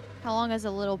 How long is a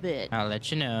little bit? I'll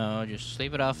let you know. Just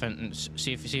sleep it off and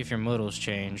see if your modals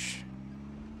change.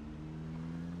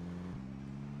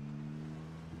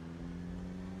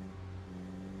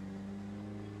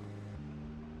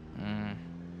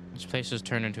 This place has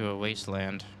turned into a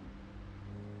wasteland.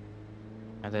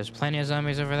 Now, there's plenty of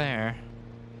zombies over there.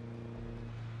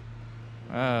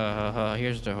 Oh,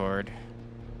 here's the horde.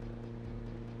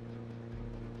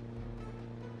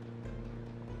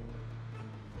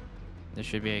 There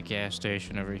should be a gas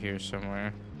station over here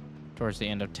somewhere. Towards the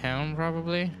end of town,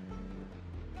 probably.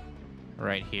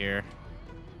 Right here.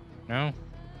 No?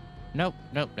 Nope,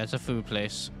 that's a food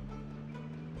place.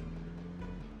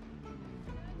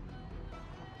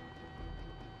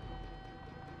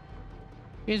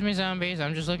 Excuse me, zombies.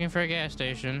 I'm just looking for a gas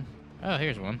station. Oh,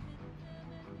 here's one.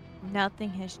 Nothing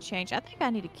has changed. I think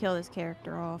I need to kill this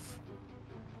character off.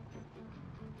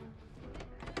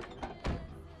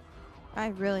 I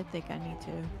really think I need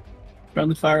to. Around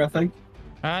the fire, I think.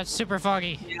 It's super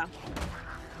foggy. Yeah. Huh?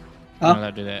 I'm not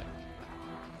allowed to do that.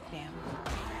 Damn.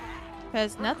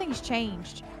 Because nothing's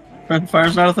changed. Around the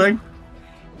fire's not a thing?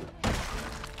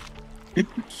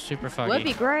 Super foggy. Would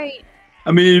be great.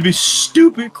 I mean, it'd be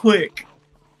stupid quick.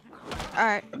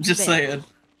 Alright. I'm just saying.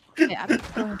 Yeah,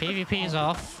 PvP is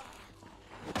off.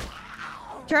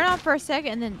 turn on for a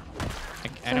second and then. I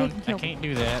can't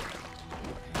do that.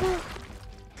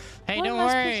 Hey, What don't am I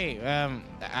worry.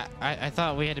 I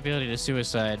thought we had the ability to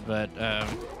suicide, but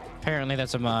apparently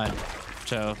that's a mod.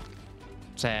 So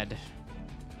sad.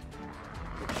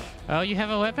 Oh, you have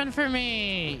a weapon for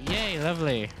me! Yay,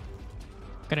 lovely.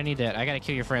 Gonna need that. I gotta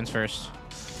kill your friends first.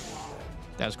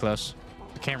 That was close.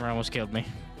 The camera almost killed me.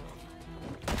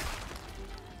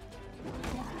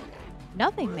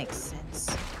 Nothing makes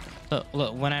sense.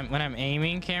 Look. When I'm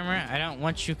aiming, camera, I don't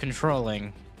want you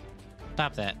controlling.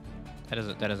 Stop that.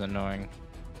 That is annoying.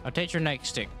 I'll take your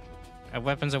nightstick. A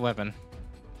weapon's a weapon.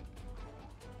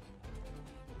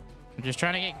 I'm just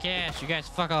trying to get gas. You guys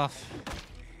fuck off.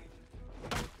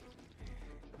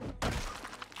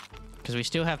 Because we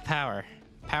still have power.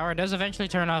 Power does eventually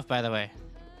turn off, by the way.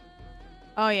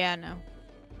 Oh yeah, no.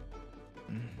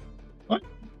 What?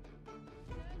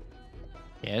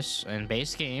 Yes, in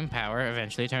base game, power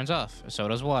eventually turns off. So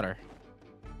does water.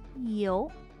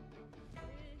 Yo.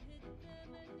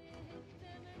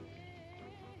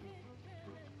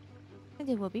 And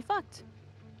then we'll be fucked.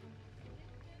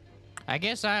 I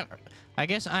guess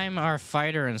I'm our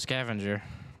fighter and scavenger.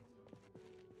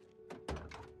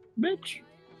 Bitch.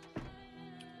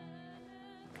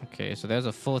 Okay, so there's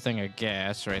a full thing of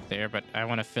gas right there, but I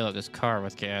want to fill up this car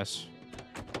with gas.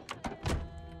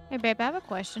 Hey, babe, I have a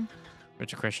question.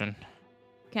 What's your question?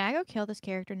 Can I go kill this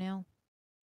character now?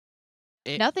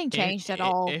 Nothing changed at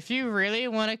all. If you really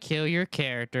want to kill your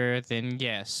character, then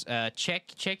yes.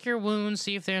 Check your wounds,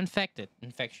 see if they're infected.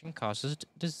 Infection causes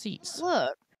disease.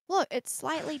 Look, it's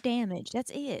slightly damaged.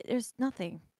 That's it. There's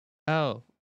nothing. Oh,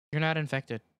 you're not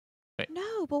infected. Wait.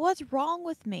 No, but what's wrong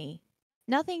with me?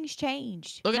 Nothing's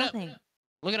changed. Look it Nothing. up.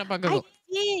 Look it up on Google.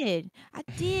 I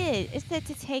did. It said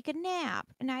to take a nap,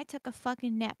 and I took a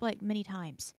fucking nap like many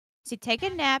times. So take a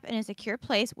nap in a secure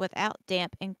place without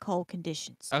damp and cold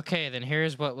conditions. Okay, then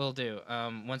here's what we'll do.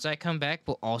 Once I come back,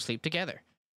 we'll all sleep together.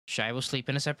 Shy will sleep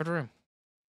in a separate room.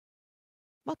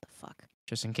 What the fuck?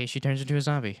 Just in case she turns into a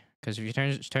zombie. Because if she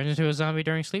turns into a zombie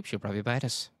during sleep, she'll probably bite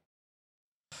us.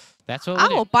 That's what I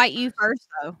we'll will do. bite you first,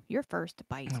 though. You're first to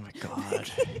bite. Oh my god.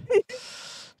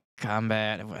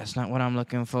 Combat. That's not what I'm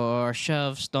looking for.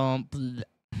 Shove, stomp.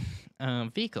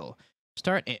 Vehicle.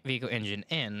 Start vehicle engine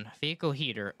N. Vehicle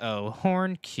heater O.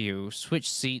 Horn Q. Switch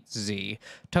seat Z.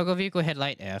 Toggle vehicle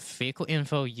headlight F. Vehicle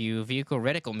info U. Vehicle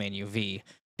reticle menu V.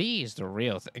 V is the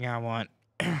real thing I want.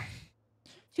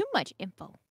 Too much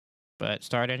info. But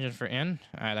start engine for N.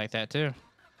 I like that too.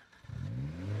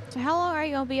 So how long are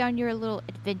you gonna be on your little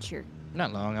adventure?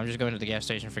 Not long. I'm just going to the gas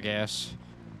station for gas,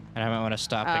 and I might want to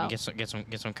stop and Oh.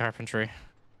 get some carpentry.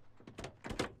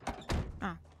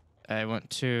 Ah. I want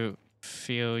to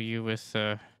fill you with.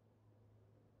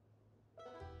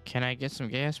 Can I get some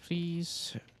gas,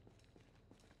 please?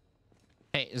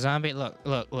 Hey, zombie! Look!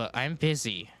 I'm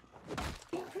busy.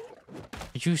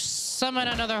 Did you summon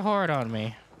another horde on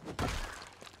me?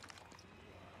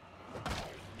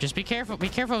 Just be careful. Be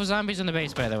careful of zombies in the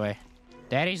base, by the way.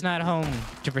 Daddy's not home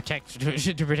to protect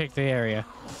the area.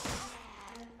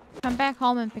 Come back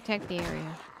home and protect the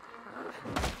area.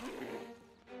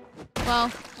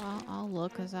 Well, I'll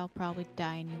look, because I'll probably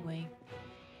die anyway.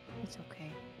 It's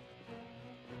okay.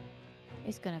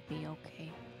 It's gonna be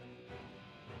okay.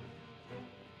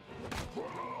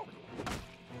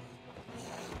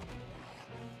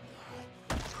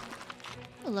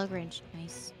 The lug wrench,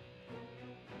 nice.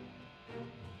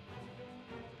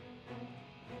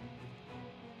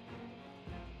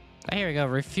 Oh, here we go.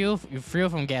 Refuel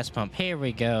from gas pump. Here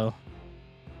we go.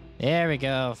 There we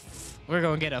go. We're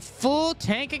gonna get a full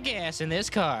tank of gas in this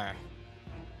car.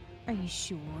 Are you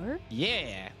sure?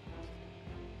 Yeah.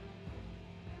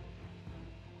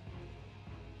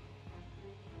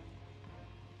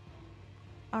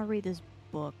 I'll read this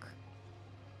book.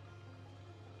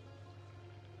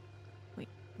 Wait,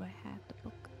 do I have the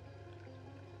book?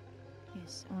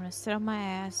 Yes, I want to sit on my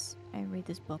ass and read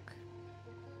this book.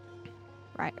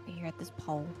 Right here at this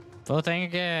pole. Full tank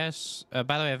of gas. By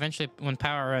the way, eventually, when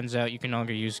power runs out, you can no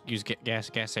longer use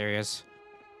gas areas.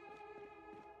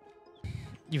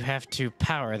 You have to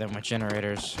power them with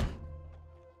generators.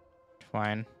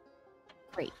 Fine.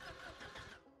 Great.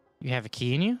 You have a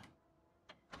key in you?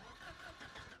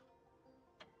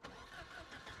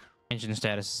 Engine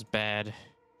status is bad.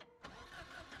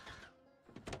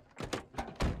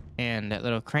 And that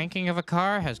little cranking of a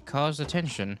car has caused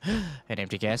attention. An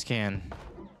empty gas can.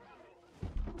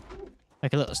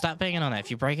 Like a little. Stop banging on that.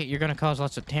 If you break it, you're gonna cause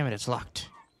lots of. Damn it! It's locked.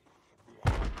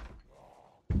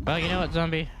 Well, you know what,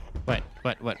 zombie? What?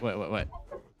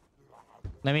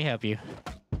 Let me help you.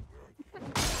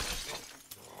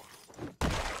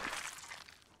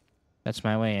 That's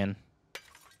my way in.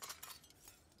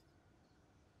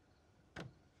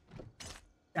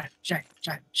 Jack.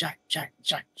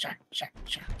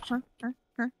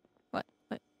 What?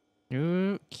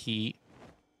 New key.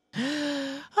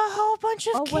 A whole bunch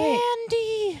of Oh, wait.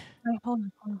 candy Wait, hold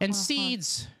on, and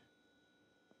seeds.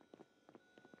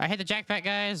 I hit the jackpot,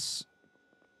 guys.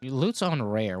 Your loot's on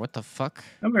rare. What the fuck?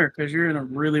 Come here, because you're in a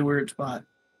really weird spot.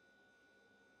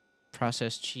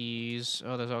 Processed cheese.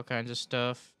 Oh, there's all kinds of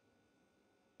stuff.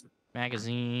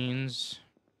 Magazines.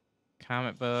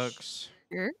 Comic books.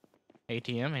 Sure.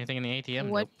 ATM. Anything in the ATM?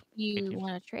 What Nope. do you ATM.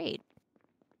 want to trade?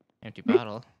 Empty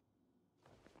bottle.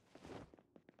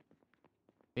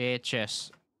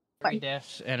 VHS. 3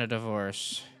 deaths and a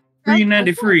divorce.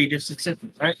 $3.93, just accept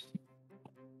it, right?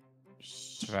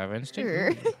 Survival instinct.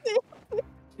 Sure.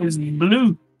 It's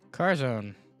blue. Car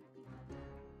zone.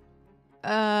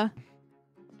 Well,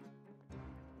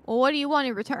 what do you want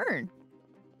in return?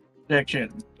 Jack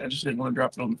shit. I just didn't want to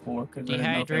drop it on the floor because I didn't know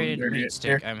if it was Dehydrated dirty. meat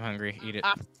stick. I'm hungry. Eat it.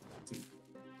 Ah.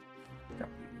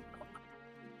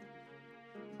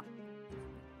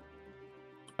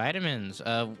 Vitamins.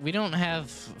 We don't have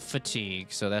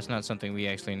fatigue, so that's not something we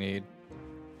actually need.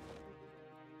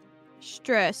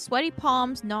 Stress, sweaty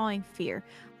palms, gnawing fear.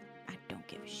 I don't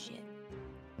give a shit.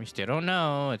 We still don't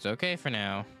know. It's okay for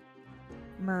now.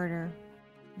 Murder.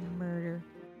 Murder.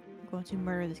 I'm going to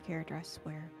murder this character, I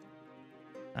swear.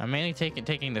 I'm mainly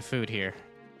taking the food here.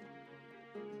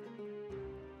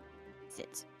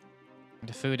 Sit.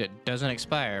 The food that doesn't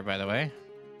expire, by the way.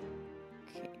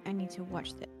 Okay, I need to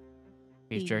watch that.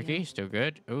 Beef Yeah. jerky, still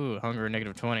good. Ooh, hunger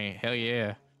 -20. Hell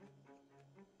yeah.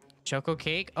 Choco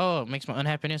cake. Oh, it makes my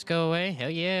unhappiness go away. Hell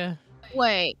yeah.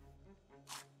 Wait.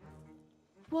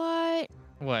 What?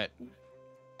 What?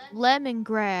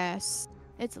 Lemongrass.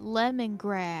 It's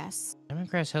lemongrass.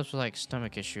 Lemongrass helps with like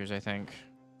stomach issues, I think.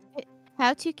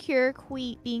 How to cure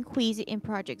being queasy in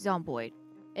Project Zomboid.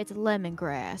 It's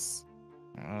lemongrass.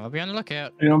 I'll be on the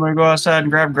lookout. You want me to go outside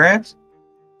and grab grass?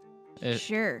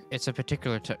 Sure. It's a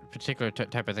particular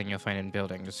type of thing you'll find in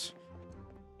buildings.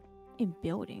 In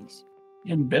buildings.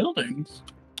 In buildings?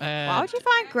 Why would you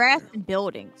find grass in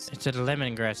buildings? It's a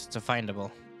lemongrass. It's a findable.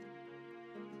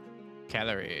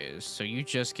 Calories. So you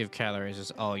just give calories is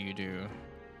all you do.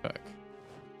 Fuck.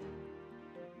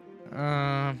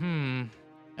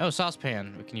 Oh,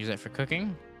 saucepan. We can use that for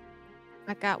cooking.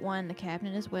 I got one in the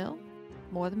cabinet as well.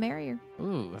 More the merrier.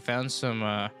 Ooh, I found some,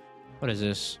 what is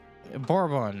this?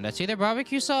 Bourbon. That's either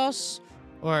barbecue sauce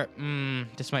or,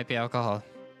 this might be alcohol.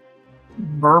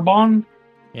 Bourbon?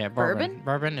 Yeah, Bourbon?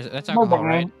 Bourbon? That's alcohol,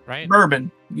 Bourbon. right?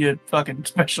 Bourbon. You fucking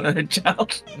special ed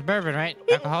child. Bourbon, right?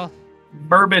 Alcohol?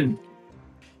 Bourbon.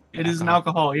 It is an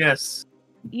alcohol, yes.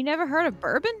 You never heard of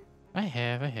bourbon? I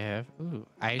have. Ooh,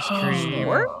 ice Oh. cream.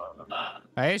 Sure.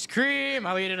 Ice cream!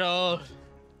 I'll eat it all.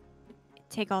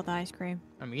 Take all the ice cream.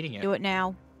 I'm eating it. Do it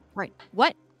now. Right.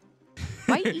 What?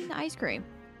 Why are you eating the ice cream?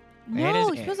 It No, is-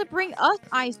 you're supposed to bring us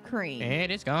ice cream.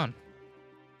 And it's gone.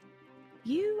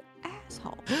 You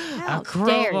asshole. A How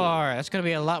dare you. crowbar. That's gonna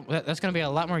be a lot. That's gonna be a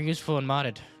lot more useful and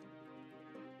modded.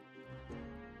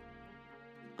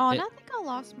 Oh, It- and I think I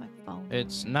lost my phone.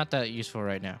 It's not that useful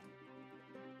right now.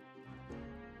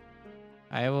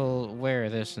 I will wear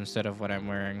this instead of what I'm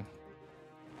wearing.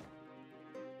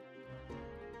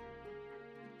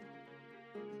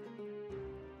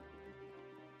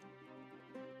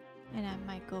 And I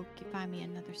might go find me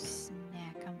another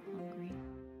snack. I'm hungry.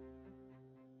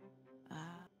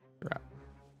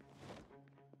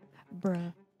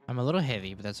 Bruh. I'm a little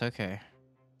heavy, but that's okay.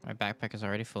 My backpack is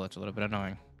already full. It's a little bit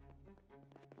annoying.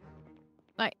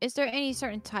 Like, is there any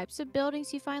certain types of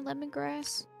buildings you find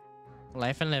lemongrass?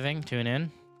 Life and living. Tune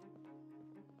in.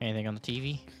 Anything on the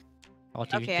TV? All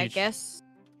TV. Okay, I guess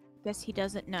he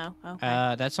doesn't know.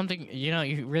 Okay. That's something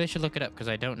you really should look it up because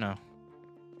I don't know.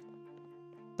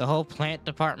 The whole plant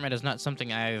department is not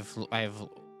something I've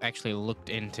actually looked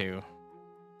into.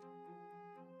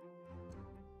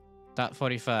 Dot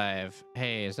 45.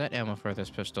 Hey, is that ammo for this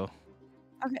pistol?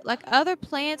 Okay, like other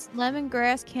plants,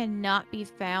 lemongrass cannot be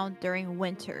found during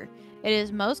winter. It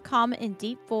is most common in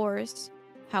deep forests.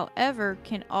 However,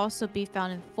 can also be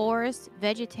found in forests,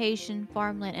 vegetation,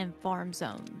 farmland, and farm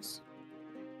zones.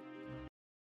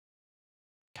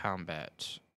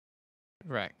 Combat.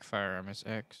 Rack firearm is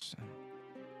X.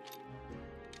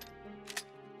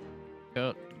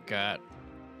 Oh, God.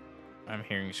 I'm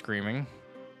hearing screaming.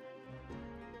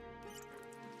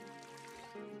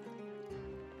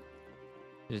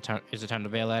 Is it time to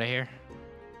bail out of here?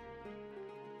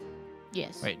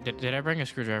 Yes. Wait, did I bring a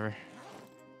screwdriver?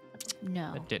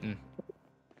 No. I didn't.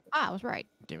 Ah, I was right.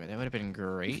 Damn it, that would have been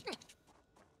great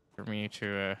for me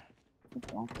to,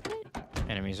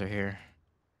 enemies are here.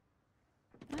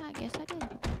 Ah, I guess I did.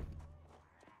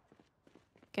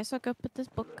 Guess I'll go put this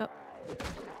book up.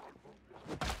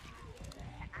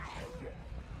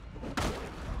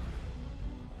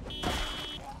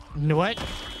 What?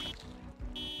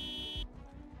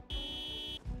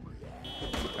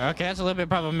 Okay, that's a little bit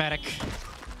problematic.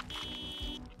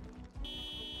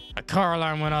 A car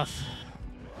alarm went off.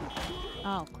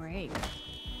 Oh, great.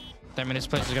 That means this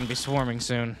place is gonna be swarming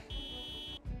soon.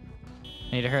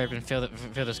 I need to hurry up and fill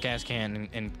this gas can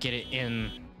and get it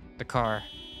in the car.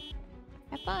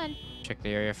 Have fun. Check the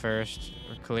area first.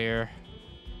 We're clear.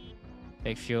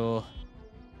 Take fuel.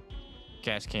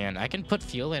 Gas can. I can put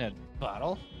fuel in a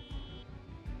bottle.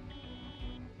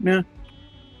 Yeah.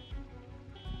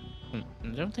 I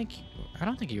don't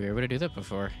think you were able to do that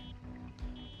before.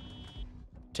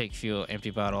 Take fuel,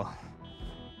 empty bottle.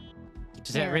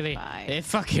 Does that really? Verified. It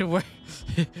fucking works.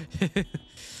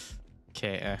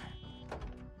 Okay.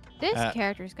 This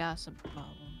character's got some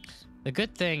problems. The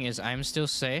good thing is I'm still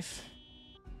safe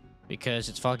because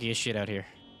it's foggy as shit out here.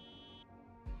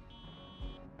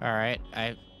 All right,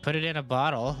 Put it in a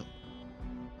bottle.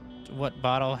 What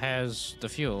bottle has the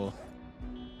fuel?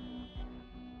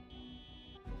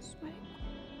 Sweaty.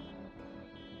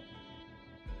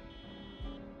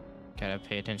 Gotta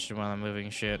pay attention while I'm moving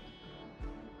shit.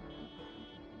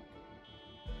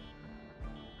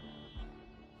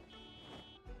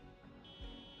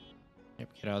 Yep,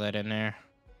 get all that in there.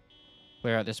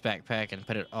 Clear out this backpack and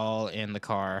put it all in the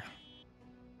car.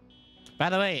 By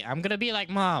the way, I'm gonna be like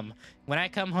Mom. When I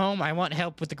come home, I want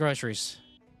help with the groceries.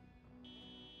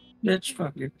 Bitch,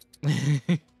 fuck you.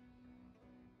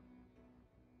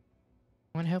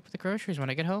 Want help with the groceries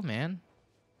when I get home, man.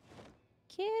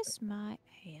 Kiss my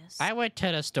ass. I went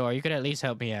to the store. You could at least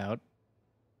help me out.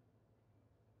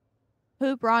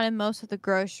 Who brought in most of the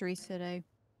groceries today?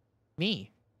 Me.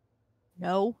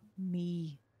 No,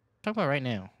 me. Talk about right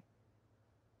now.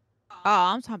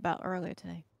 Oh, I'm talking about earlier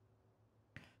today.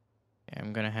 Yeah,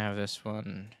 I'm gonna have this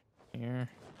one here.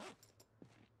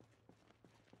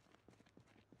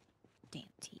 Damn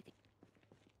TV.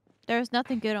 There's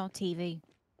nothing good on TV.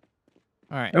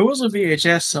 All right. There was a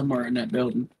VHS somewhere in that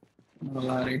building. I'm not gonna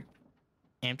lie to you.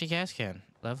 Empty gas can.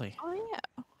 Lovely. Oh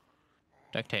yeah.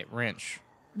 Duct tape. Wrench.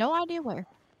 No idea where.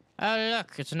 Oh,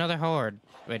 look. It's another horde.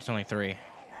 Wait, it's only 3.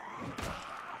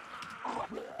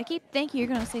 I keep thinking you're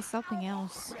gonna say something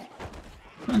else.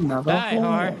 Another Die, hole.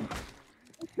 whore.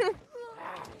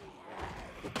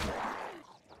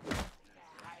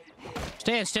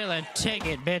 Stand still and take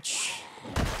it, bitch.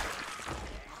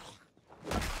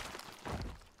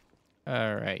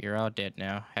 All right, you're all dead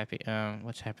now. Happy.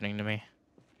 What's happening to me?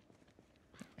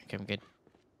 Okay, I'm good.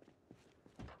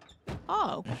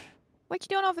 Oh. What you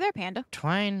doing over there, Panda?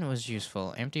 Twine was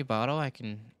useful. Empty bottle. I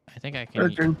think I can.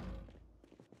 Searching.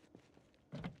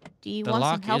 Do you The want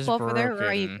some lock help is over there, or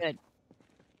are you broken.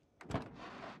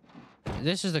 good?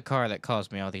 This is the car that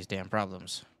caused me all these damn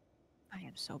problems. I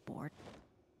am so bored.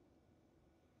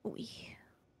 Ooh.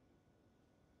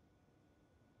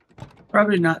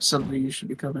 Probably not something you should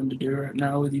be coming to do right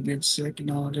now with you being sick and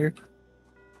all there.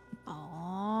 Aww.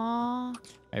 All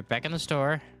right, back in the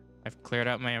store. I've cleared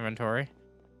out my inventory.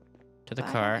 To the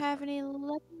I car. don't have any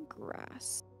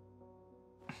lemongrass.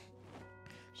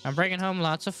 I'm bringing home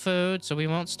lots of food, so we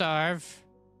won't starve.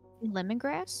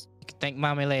 Lemongrass? You can thank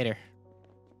mommy later.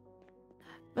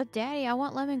 But Daddy, I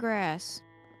want lemongrass.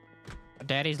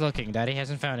 Daddy's looking. Daddy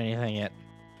hasn't found anything yet.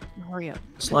 Hurry up.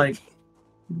 It's like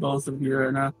both of you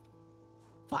right now.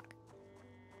 Fuck.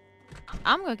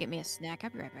 I'm gonna get me a snack. I'll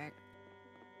be right back.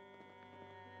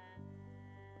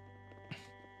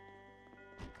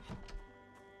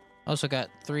 Also got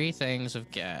 3 things of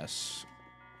gas.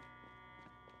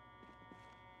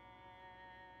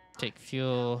 Take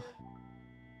fuel.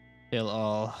 Fill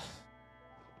all.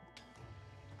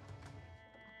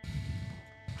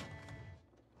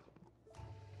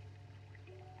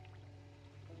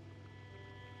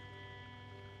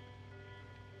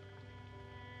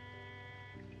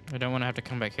 I don't want to have to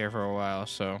come back here for a while,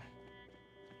 so.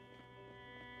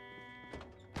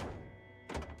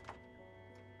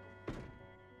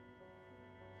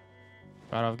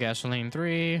 Bottle of gasoline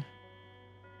 3.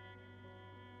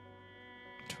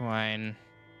 Twine.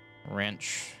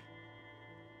 Wrench.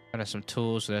 Got some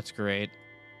tools, so that's great.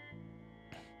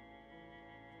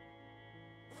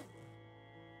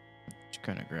 Just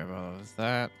gonna grab all of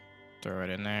that. Throw it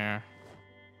in there.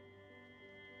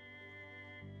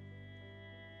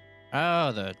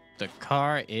 Oh, the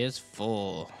car is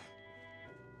full.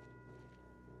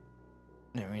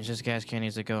 That means this gas can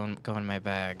needs to go in my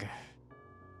bag.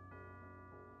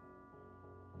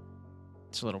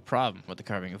 It's a little problem with the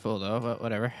car being full, though, but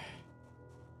whatever.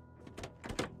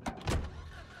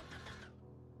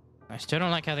 I still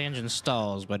don't like how the engine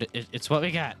stalls, but it's what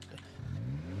we got.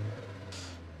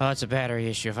 Oh, it's a battery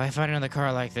issue. If I find another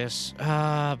car like this,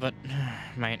 but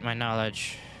my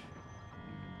knowledge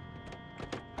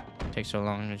takes so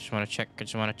long. I just want to check. I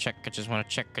just want to check. I just want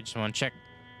to check. I just want to check.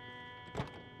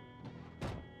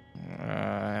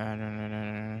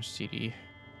 No. CD.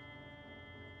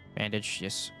 Bandage,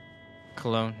 yes.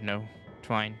 Cologne, no.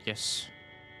 Twine, yes.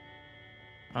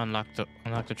 Unlock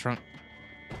the trunk.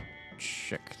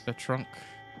 Check the trunk.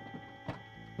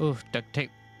 Ooh, duct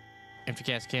tape. Empty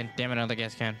gas can. Damn it, another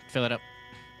gas can. Fill it up.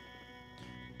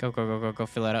 Go,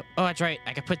 fill it up. Oh, that's right.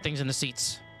 I can put things in the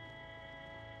seats.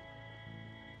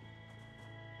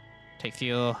 Take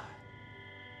fuel.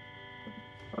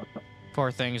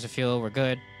 4 things of fuel. We're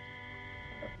good.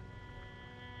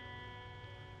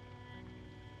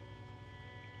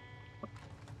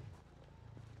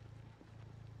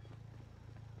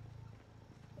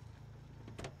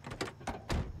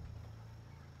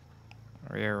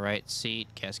 Rear right seat,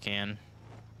 gas can.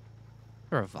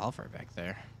 A revolver back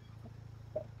there.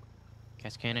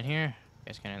 Gas can in here.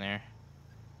 Gas can in there.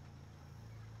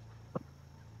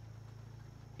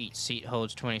 Each seat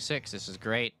holds 26. This is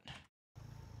great.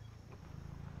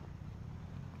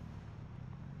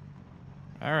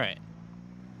 All right.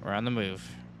 We're on the move.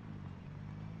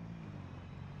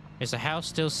 Is the house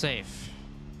still safe?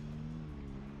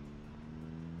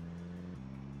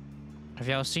 Have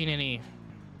y'all seen any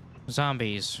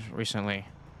zombies recently?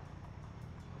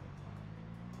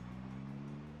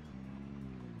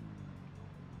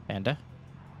 Panda?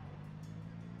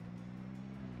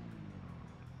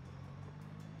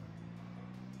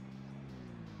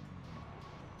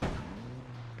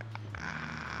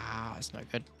 Ah, that's not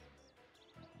good.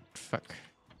 Fuck.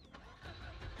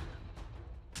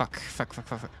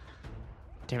 Fuck.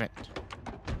 Damn it.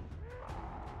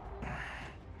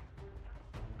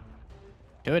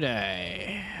 Did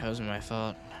I? That wasn't my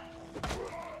fault.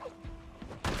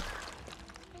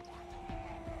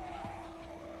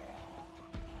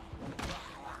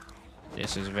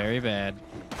 This is very bad.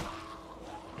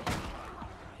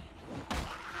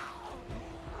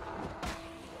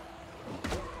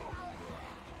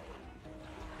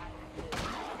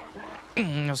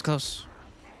 That was close.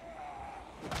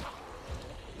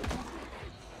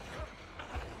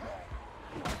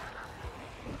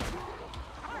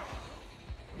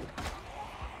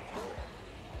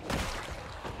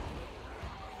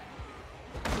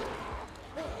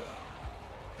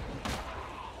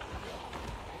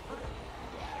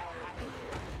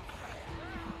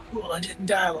 Well, I didn't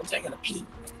die while taking a pee.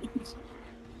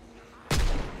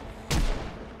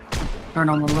 Turn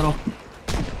on the little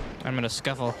I'm gonna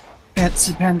scuffle.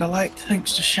 fancy panda light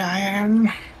thanks to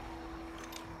Cheyenne.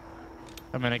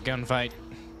 I'm in a gunfight.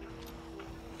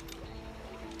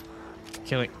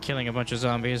 Killing a bunch of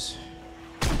zombies.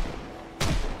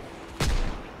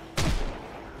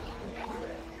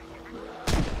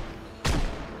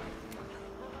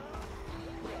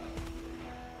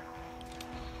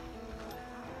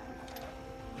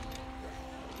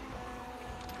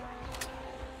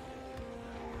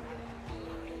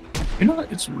 You know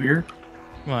what? It's weird.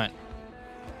 What?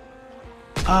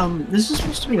 This is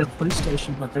supposed to be a police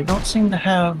station, but they don't seem to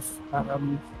have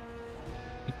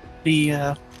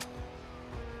the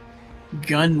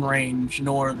gun range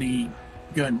nor the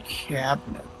gun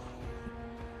cabinet.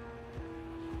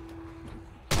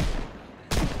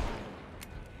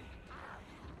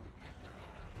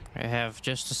 I have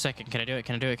just a second. Can I do it?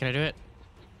 Can I do it? Can I do it?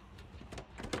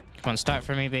 Come on, start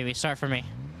for me, baby. Start for me.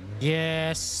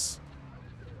 Yes.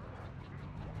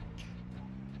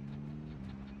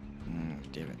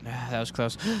 Damn it. That was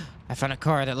close. I found a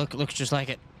car that looks just like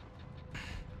it.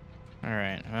 All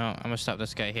right. Well, I'm gonna stop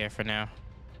this guy here for now.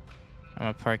 I'm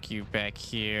gonna park you back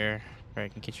here, where I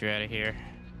can get you out of here.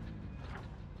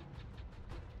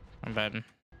 I'm button.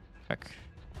 Fuck.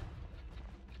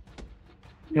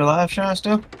 You alive, Sean,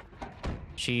 still?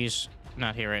 She's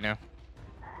not here right now.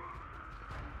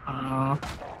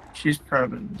 She's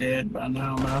probably dead by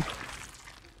now, though.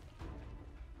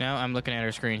 No, I'm looking at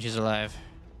her screen. She's alive.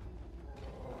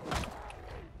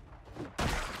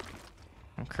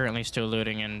 I'm currently still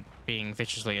looting and being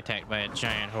viciously attacked by a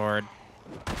giant horde.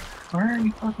 Where are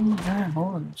you fucking giant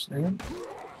hordes, dude?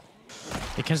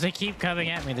 Because they keep coming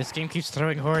at me. This game keeps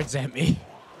throwing hordes at me.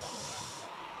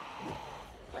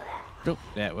 Oop,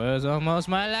 that was almost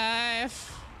my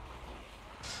life.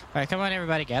 All right, come on,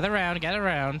 everybody, gather around, gather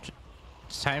around.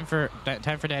 It's time for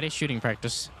Daddy's shooting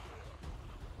practice.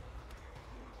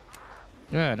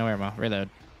 Oh, no ammo. Reload.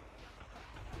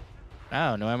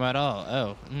 Oh, no ammo at all.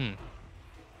 Oh,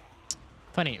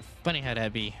 Funny how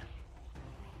that'd be.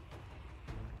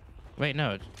 Wait,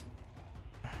 no.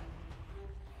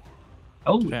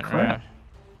 Holy crap.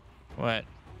 What?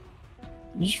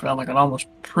 You just found like an almost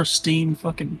pristine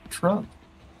fucking truck.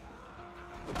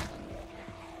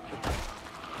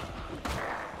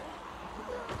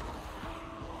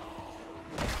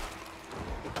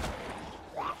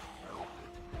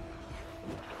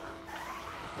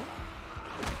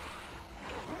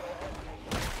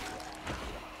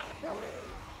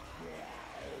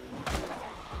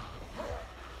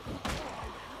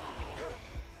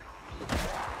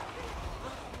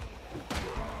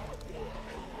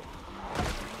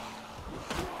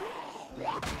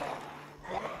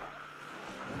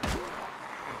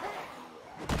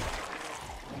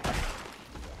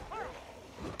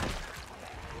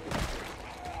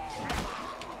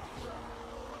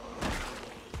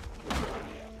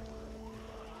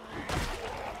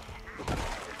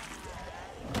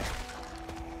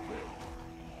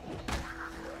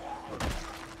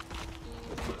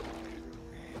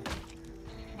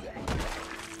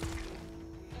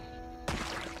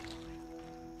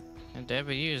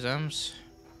 WZums.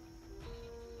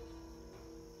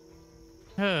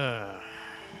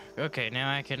 Okay, now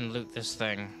I can loot this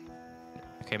thing.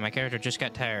 Okay, my character just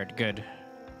got tired. Good.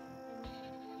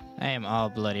 I am all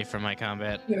bloody from my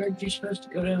combat. You're supposed to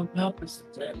go down and help us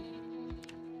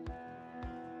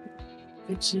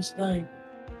fix this thing.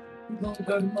 You gonna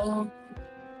go tomorrow?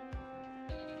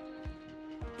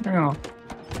 No.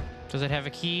 Does it have a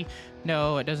key?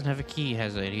 No, it doesn't have a key. It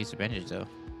has an adhesive bandage, though.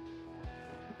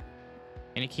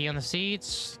 Any key on the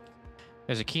seats?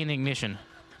 There's a key in the ignition.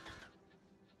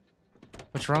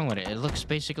 What's wrong with it? It looks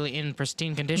basically in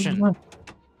pristine condition. You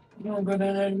don't go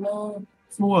down there tomorrow?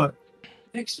 For what?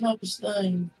 Fixing up this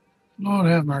thing. Lord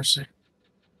have mercy.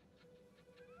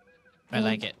 I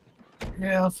like it.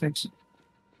 Yeah, I'll fix it.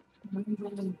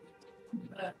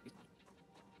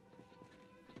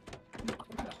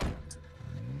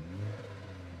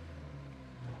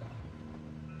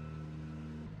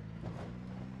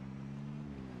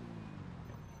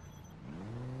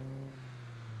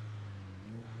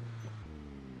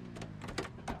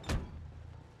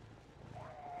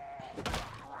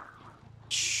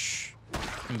 Shh.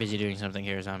 I'm busy doing something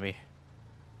here, zombie.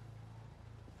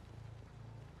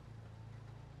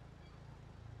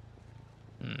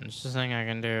 Is this thing I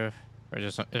can do? Or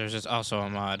just there's just also a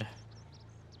mod.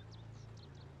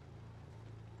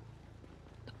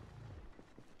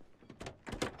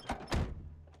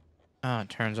 Oh, it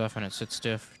turns off when it sits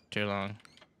still for too long.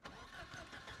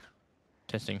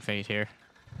 Testing fate here.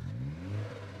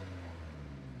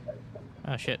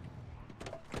 Oh shit.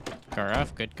 Car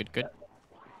off. Good, good, good.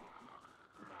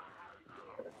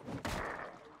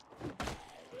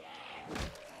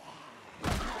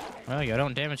 Well, you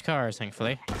don't damage cars,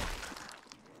 thankfully.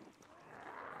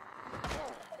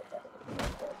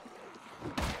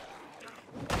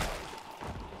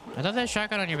 I love that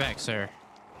shotgun on your back, sir.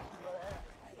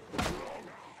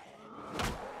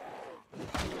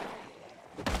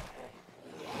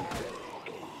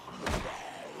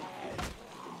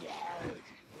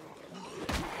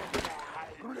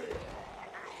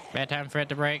 Bad time for it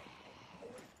to break.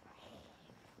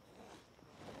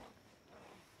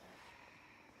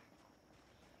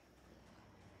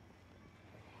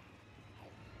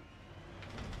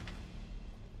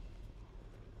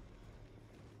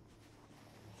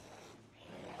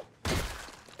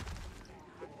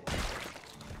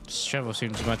 Shovel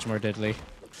seems much more deadly.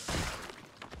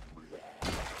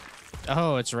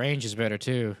 Oh, its range is better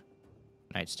too.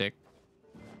 Nightstick.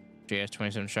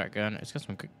 GS-27 shotgun. It's got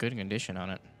some good condition on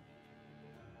it.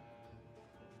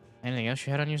 Anything else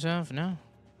you had on yourself? No?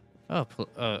 Oh,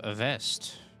 a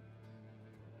vest.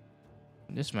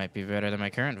 This might be better than my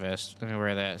current vest. Let me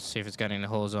wear that, see if it's got any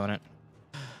holes on it.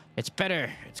 It's better!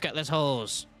 It's got less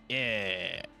holes!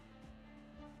 Yeah!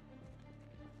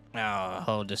 I'll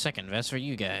hold the second vest for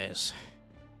you guys.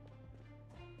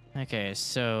 Okay,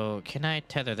 so can I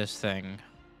tether this thing?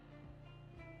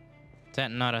 Is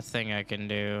that not a thing I can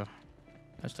do?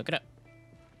 Let's look it up.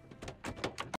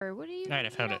 What are you Alright, I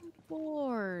found it.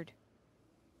 bored?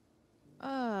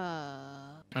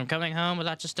 I'm coming home with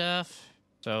lots of stuff,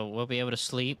 so we'll be able to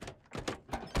sleep.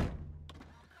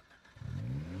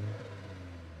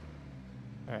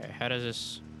 Alright, how does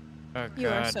this... Oh, God. You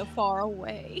are so far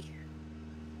away.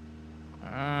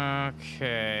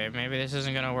 Okay, maybe this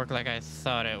isn't gonna work like I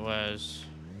thought it was.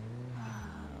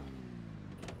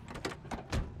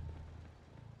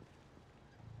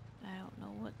 I don't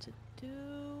know what to do.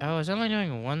 Oh, it's only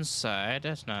doing one side.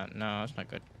 That's not... No, that's not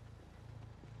good.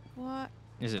 What?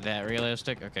 Is it that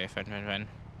realistic? Okay, fine, fine, fine.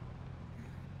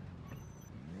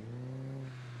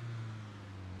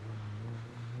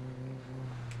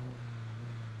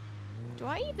 Do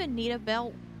I even need a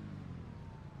belt?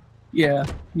 Yeah,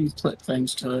 you clip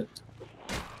things to it.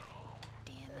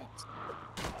 Damn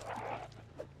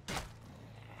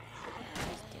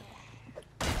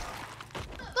it.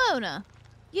 Luna!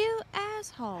 You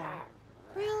asshole.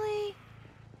 Really?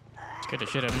 Let's get the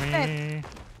shit out of me.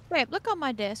 Babe, look on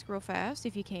my desk real fast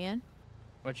if you can.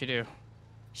 What'd you do?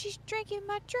 She's drinking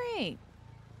my drink.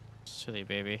 Silly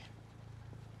baby.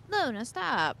 Luna,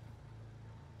 stop.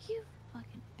 You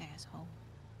fucking asshole.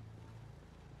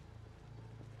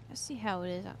 I see how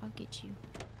it is. I'll get you.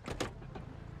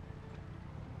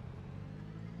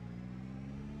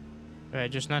 Do I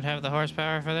just not have the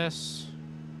horsepower for this?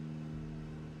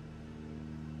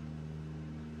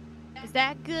 Is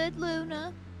that good,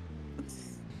 Luna?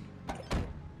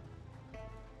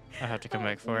 I'll have to come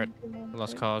back for it.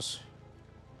 Lost cause.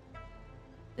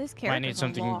 This character need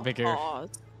something bigger.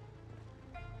 Cause.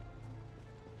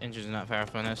 Engine's not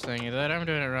powerful on this thing either. I'm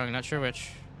doing it wrong. Not sure which.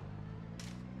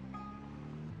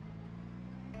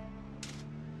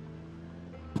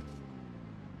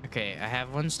 Okay, I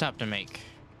have one stop to make.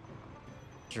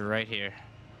 It's right here.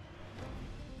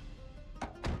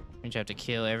 Means you have to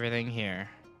kill everything here.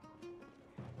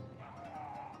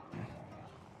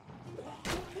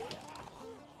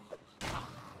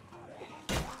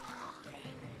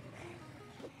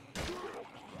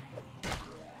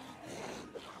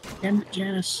 Damn it,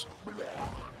 Janice.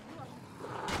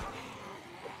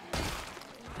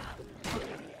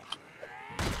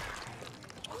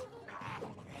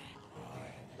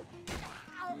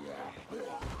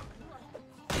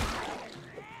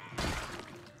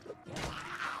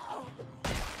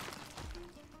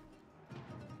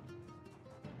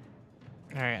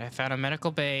 Alright, I found a medical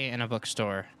bay and a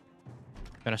bookstore.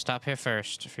 Gonna stop here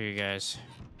first for you guys.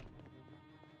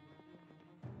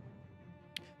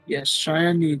 Yes,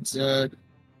 Cheyenne needs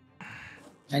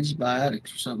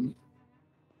antibiotics or something.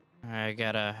 I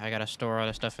gotta store all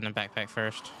the stuff in the backpack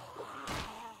first.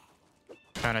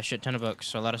 Found a shit ton of books,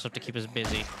 so a lot of stuff to keep us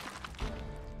busy.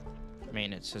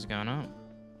 Maintenance has gone up.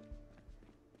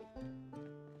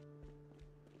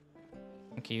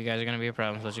 Okay, you guys are gonna be a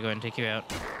problem, so let's go ahead and take you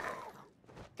out.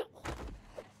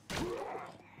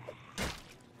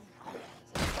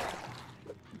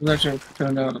 It actually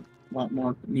turned out a lot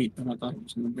more neat than I thought it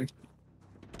was going to be.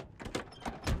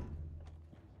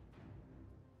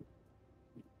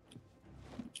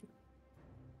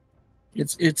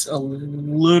 It's a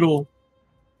little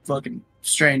fucking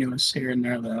strenuous here and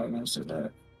there, though. Most of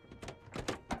that.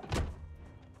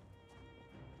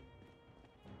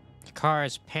 The car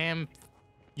is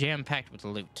jam-packed with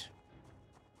loot.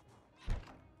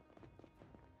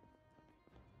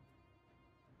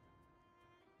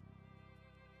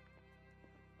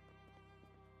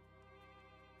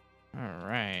 All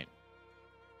right.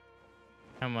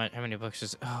 How many books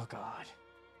is? Oh God.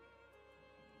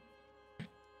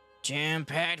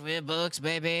 Jam-packed with books,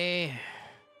 baby.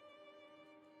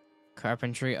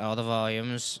 Carpentry, all the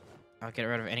volumes. I'll get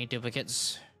rid of any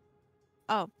duplicates.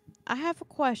 Oh, I have a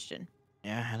question.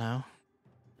 Yeah, hello.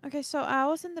 Okay, so I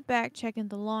was in the back checking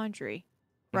the laundry,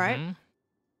 right? Mhm.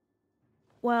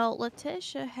 Well,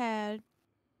 Letitia had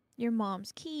your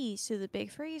mom's keys to the big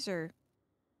freezer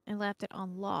and left it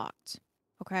unlocked.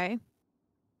 Okay?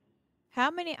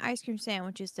 How many ice cream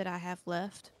sandwiches did I have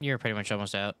left? You were pretty much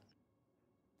almost out.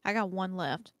 I got one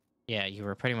left. Yeah, you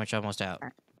were pretty much almost out.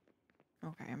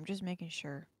 Okay, I'm just making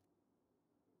sure.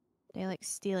 They like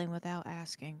stealing without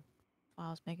asking. Well, I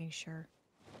was making sure.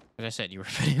 As I said, you were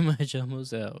pretty much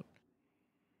almost out.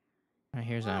 I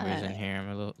hear zombies in What? here. I'm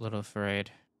a little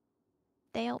afraid.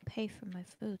 They don't pay for my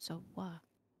food, so what?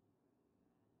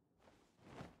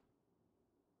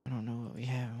 I don't know what we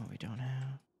have and what we don't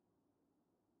have.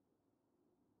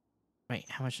 Wait,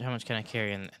 how much can I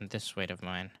carry in this weight of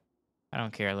mine? I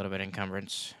don't care, a little bit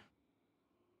encumbrance.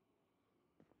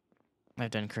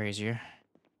 I've done crazier.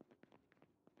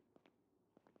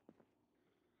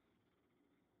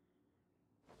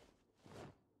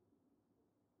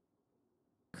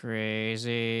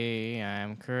 Crazy,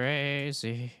 I'm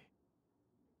crazy.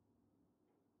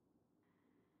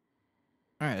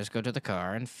 Alright, let's go to the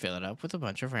car and fill it up with a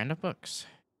bunch of random books.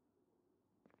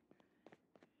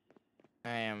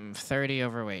 I am 30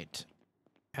 overweight.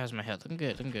 How's my health? I'm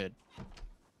good, I'm good.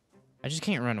 I just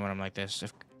can't run when I'm like this.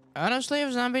 Honestly,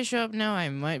 if zombies show up now, I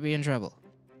might be in trouble.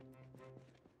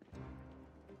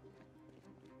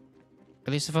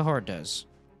 At least if a horde does.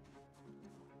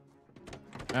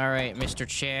 Alright, Mr.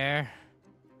 Chair.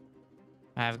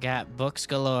 I've got books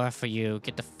galore for you.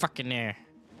 Get the fuck in there.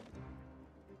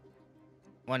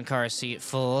 One car seat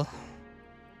full.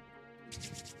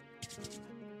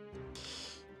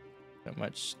 So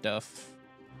much stuff.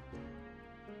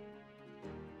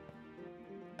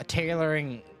 A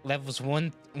tailoring levels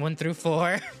 1 through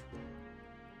 4.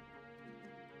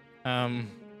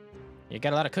 You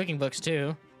got a lot of cooking books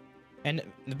too. And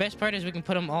the best part is we can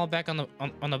put them all back on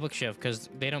the bookshelf because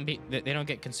they don't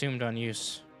get consumed on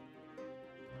use.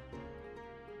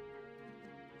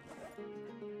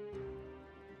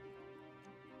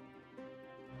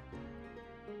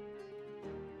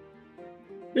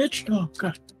 Bitch! Oh,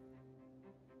 God.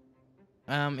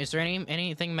 Is there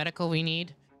anything medical we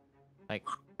need? Like,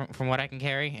 from what I can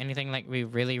carry? Anything like we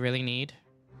really, really need?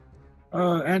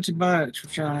 Antibiotics for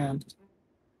Cheyenne.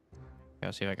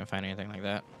 I'll see if I can find anything like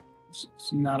that.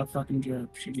 It's not a fucking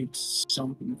joke. She needs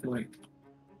something for like.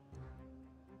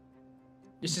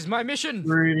 This is my mission!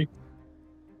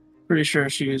 Pretty sure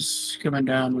she's coming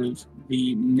down with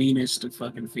the meanest of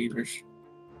fucking fevers.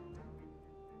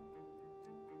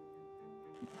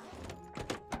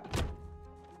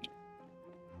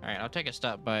 Alright, I'll take a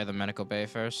stop by the medical bay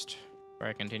first, before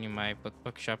I continue my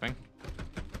book shopping.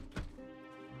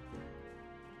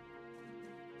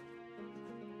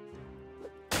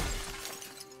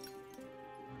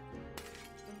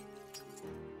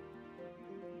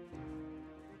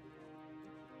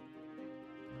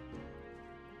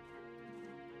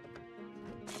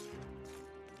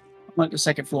 like the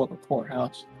second floor of a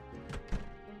courthouse.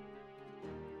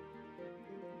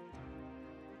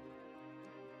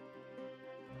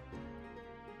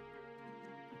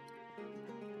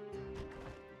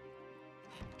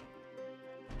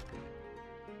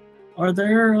 Are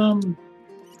there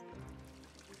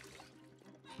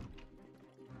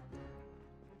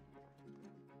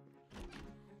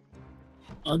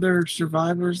other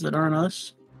survivors that aren't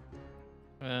us?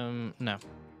 No.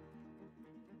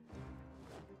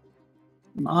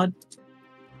 Odd.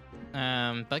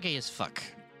 Buggy as fuck.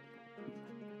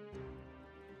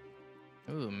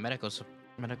 Ooh, medical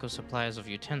supplies of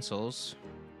utensils,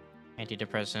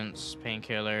 antidepressants,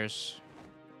 painkillers,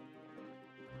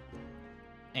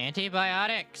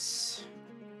 antibiotics.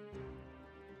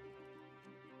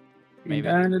 You Maybe.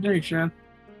 dying today, Sean?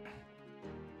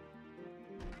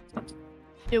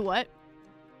 Do what?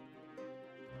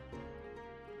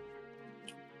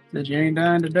 Said you ain't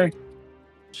dying today.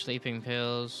 Sleeping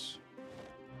pills.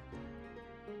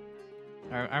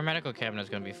 Our medical cabinet's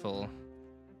gonna be full.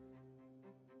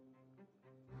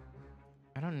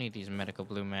 I don't need these medical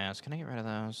blue masks. Can I get rid of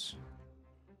those?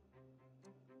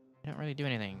 They don't really do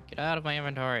anything. Get out of my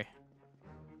inventory.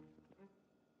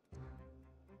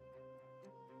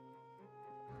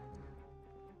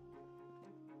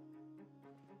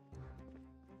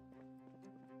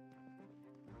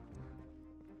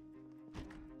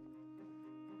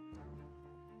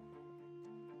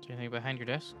 Is there anything behind your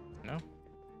desk? No?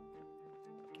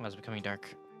 Well, it's becoming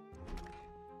dark.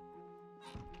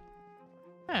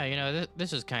 Yeah, you know,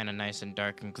 this is kind of nice and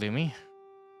dark and gloomy.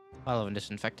 All of them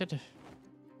disinfected.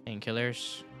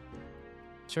 Painkillers.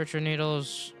 Searcher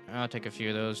needles. I'll take a few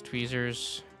of those.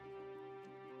 Tweezers.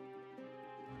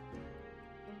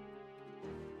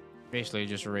 Basically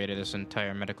just raided this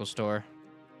entire medical store.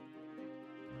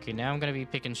 Okay, now I'm gonna be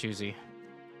pick and choosy.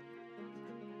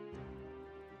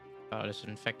 Oh,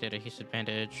 disinfected adhesive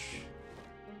bandage.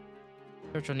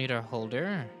 Searcher needle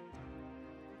holder.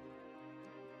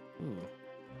 Ooh.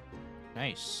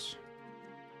 Nice.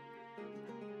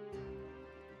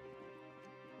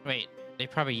 Wait, they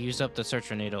probably used up the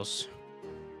searcher needles.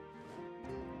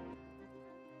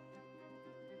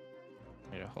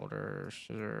 Needle holder,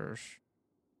 scissors.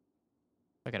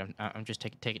 Look at him. I'm just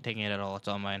taking it at all. It's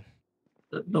all mine.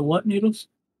 The what needles?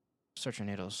 Searcher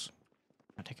needles.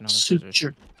 I'm taking all the scissors.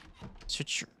 Suture.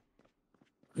 Suture.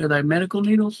 Are they medical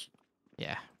needles?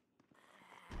 Yeah.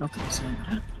 Okay, so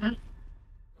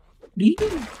do you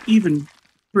even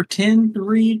pretend to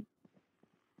read?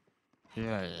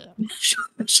 Yeah.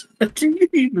 Do you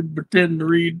even pretend to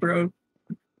read, bro?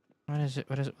 What is it?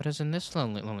 What is in this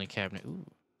lonely cabinet? Ooh.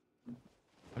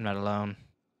 I'm not alone.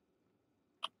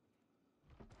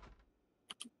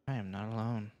 I am not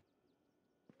alone.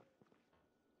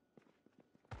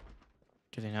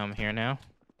 Do they know I'm here now?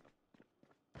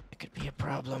 It could be a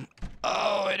problem.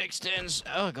 Oh, it extends.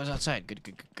 Oh, it goes outside. Good,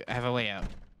 good, good, good. I have a way out.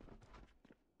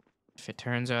 If it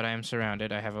turns out I am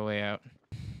surrounded, I have a way out.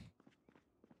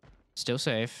 Still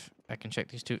safe. I can check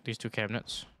these two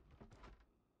cabinets.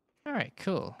 All right,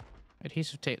 cool.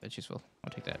 Adhesive tape. That's useful.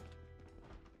 I'll take that.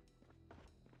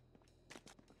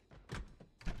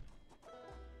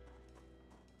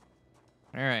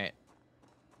 All right.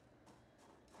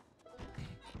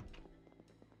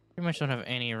 Pretty much don't have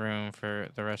any room for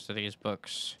the rest of these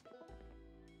books.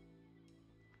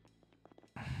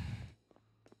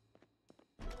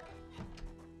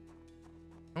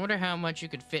 I wonder how much you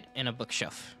could fit in a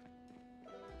bookshelf.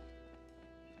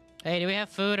 Hey, do we have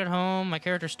food at home? My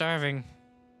character's starving.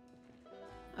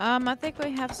 I think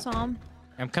we have some.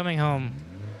 I'm coming home.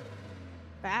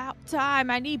 About time.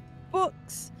 I need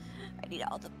books. I need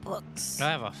all the books.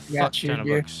 I have a Yeah, fuck ton of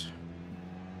yeah. books.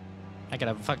 I got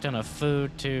a fuck ton of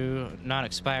food too,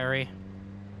 non-expiry.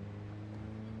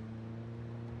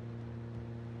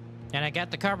 And I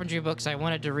got the carpentry books I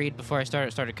wanted to read before I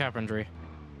started carpentry.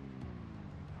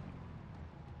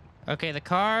 Okay, the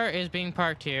car is being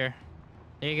parked here.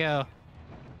 There you go.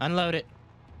 Unload it.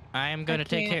 I'm gonna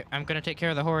take care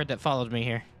of the horde that followed me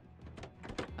here.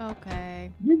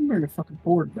 Okay. You didn't bring a fucking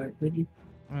board back, did you?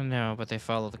 Oh, no, but they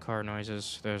follow the car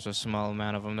noises. There's a small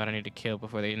amount of them that I need to kill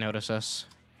before they notice us.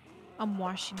 I'm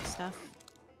washing stuff.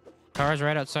 Car's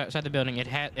right outside the building. It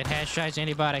has Shy's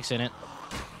antibiotics in it.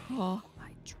 Oh,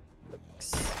 my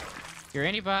drugs. Your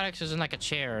antibiotics is in like a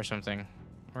chair or something.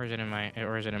 Or is it in my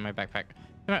backpack?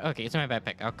 Okay, it's in my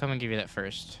backpack. I'll come and give you that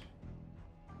first.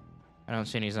 I don't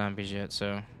see any zombies yet,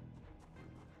 so. I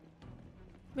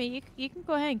mean, you can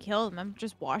go ahead and kill them. I'm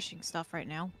just washing stuff right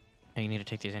now. Hey, you need to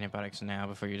take these antibiotics now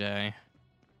before you die.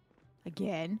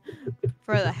 Again.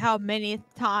 For the how many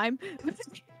time?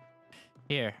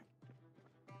 Here.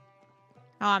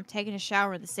 Oh, I'm taking a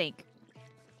shower in the sink.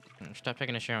 Stop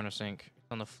taking a shower in the sink.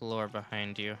 It's on the floor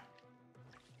behind you.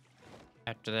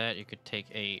 After that, you could take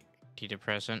a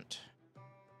antidepressant.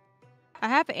 I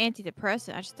have an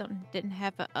antidepressant. I just didn't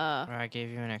have a Or I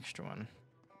gave you an extra one.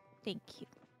 Thank you.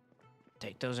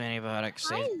 Take those antibiotics.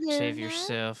 Hi, Save Luna.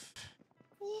 yourself.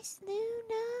 Miss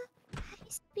Luna. Hi,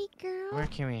 sweet girl. Where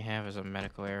can we have as a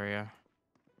medical area?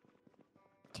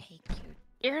 Take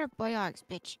your antibiotics,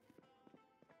 bitch.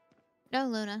 No,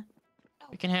 Luna.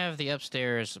 We can have the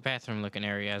upstairs bathroom-looking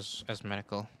area as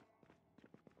medical.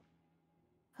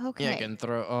 Okay. Yeah, I can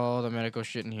throw all the medical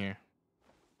shit in here.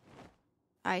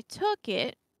 I took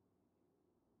it.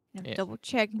 I'm Yeah. double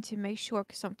checking to make sure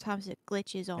because sometimes it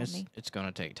glitches on me. It's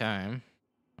gonna take time.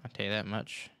 I'll tell you that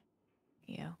much.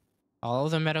 Yeah. All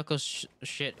of the medical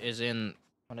shit is in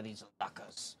one of these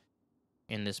lockers.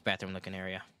 In this bathroom-looking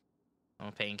area.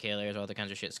 All painkillers, all the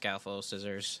kinds of shit. Scalpel,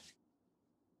 scissors.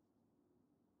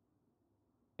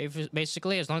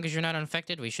 Basically, as long as you're not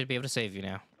infected, we should be able to save you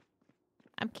now.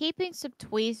 I'm keeping some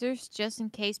tweezers just in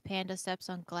case Panda steps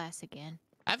on glass again.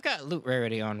 I've got loot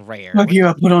rarity on rare. Fuck you,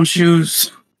 I put on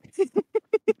shoes.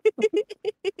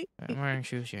 I'm wearing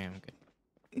shoes. Yeah, I'm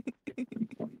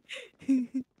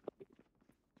good.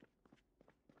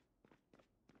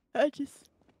 I just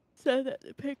said that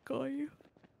to pick on you.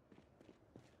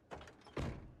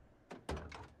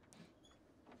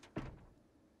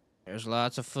 There's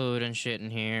lots of food and shit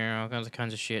in here. All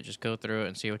kinds of shit. Just go through it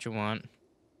and see what you want.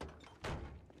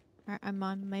 Alright, I'm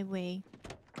on my way.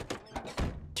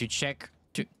 To check...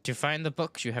 To find the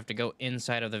books, you have to go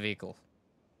inside of the vehicle.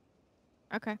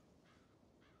 Okay.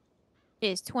 It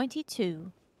is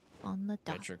 22 on the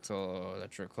dot.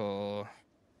 Electrical.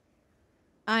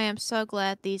 I am so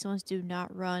glad these ones do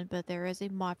not run, but there is a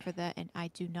mod for that, and I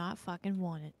do not fucking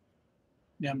want it.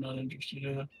 Yeah, I'm not interested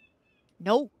in it.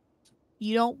 Nope.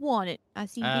 You don't want it. I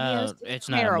see videos. It's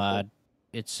terrible. not a mod.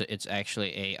 It's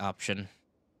actually a option.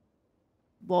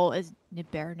 Well, it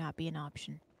better not be an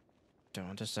option. Don't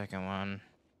want the second one.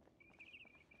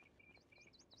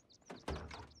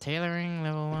 Tailoring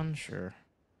level 1, sure.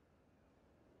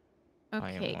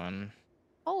 Okay. Volume 1.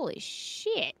 Holy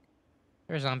shit.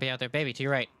 There's a zombie out there, baby. To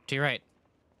your right. To your right.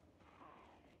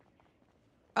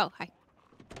 Oh, hi.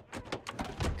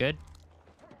 Good.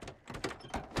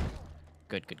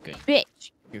 Good.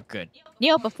 Bitch. You're good.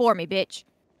 Kneel before me, bitch.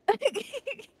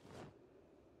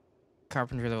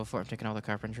 Carpentry level 4. I'm taking all the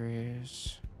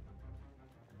carpentries.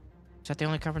 Is that the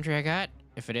only carpentry I got?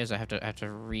 If it is, I have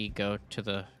to re-go to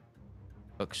the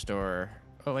bookstore.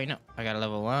 Oh wait, no. I got a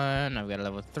level 1. I've got a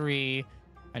level 3.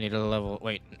 I need a level.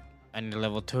 Wait. I need a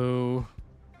level 2.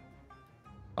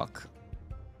 Fuck.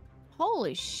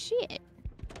 Holy shit.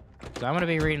 So I'm gonna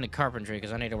be reading the carpentry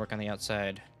because I need to work on the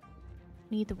outside.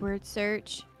 Need the word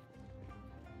search.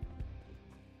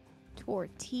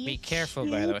 Tortilla. Be careful,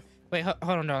 by the way. Wait, hold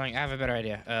on, darling. I have a better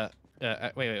idea.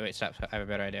 Wait. Stop. I have a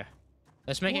better idea.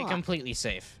 Let's make it What? completely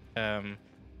safe. Okay.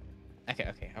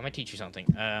 I'm gonna teach you something.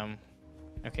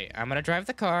 Okay. I'm gonna drive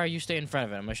the car. You stay in front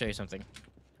of it. I'm gonna show you something.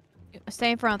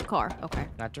 Stay in front of the car. Okay.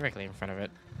 Not directly in front of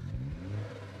it.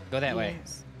 Go that way.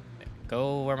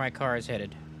 Go where my car is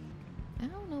headed. I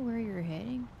don't know where you're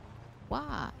heading.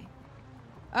 Why?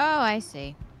 Oh, I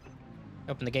see.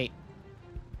 Open the gate.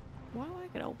 Why do I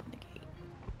gotta open the gate?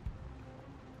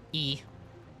 E.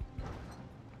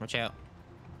 Watch out.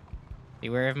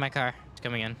 Beware of my car. It's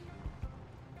coming in.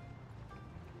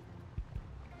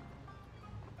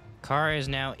 Car is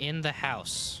now in the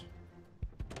house.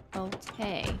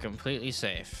 Okay. Completely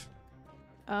safe.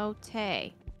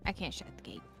 Okay. I can't shut the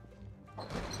gate.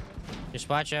 Just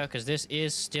watch out, because this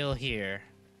is still here.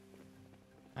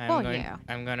 Yeah.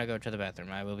 I'm gonna go to the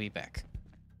bathroom. I will be back.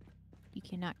 You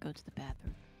cannot go to the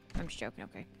bathroom. I'm just joking,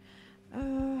 okay.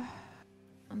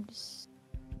 I'm just...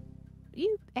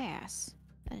 You ass.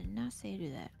 I did not say to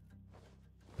do that.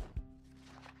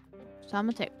 So I'm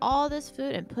gonna take all this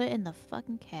food and put it in the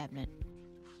fucking cabinet.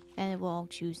 And we'll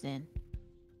choose then.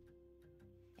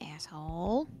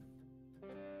 Asshole.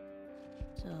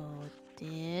 So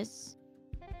this.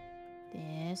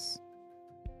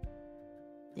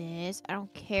 I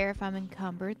don't care if I'm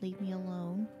encumbered. Leave me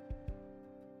alone.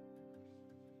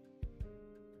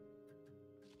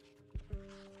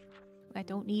 I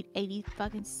don't need 80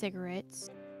 fucking cigarettes.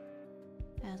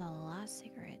 That's a lot of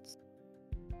cigarettes.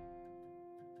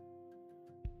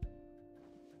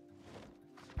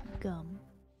 Gum.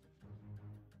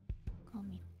 Call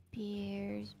me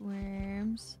bears,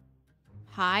 worms.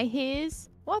 Hi his?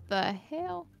 What the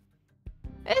hell?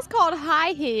 It's called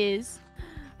Hi his.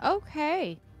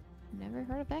 Okay. Never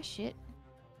heard of that shit.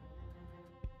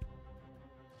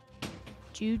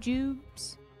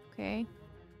 Jujubes. Okay.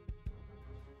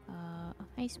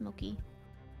 Hey, Smokey.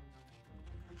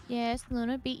 Yes,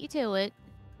 Luna beat you to it.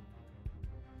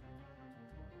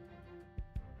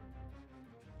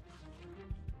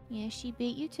 Yes, she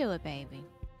beat you to it, baby.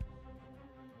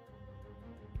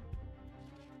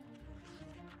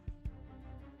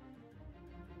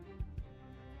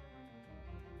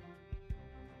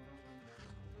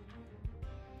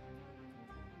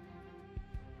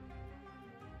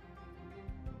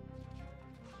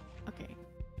 Okay.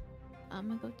 I'm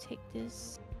gonna go take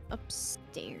this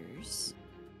upstairs.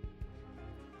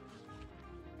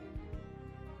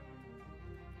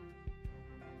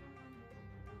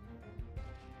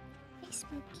 Hey,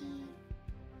 Smokey.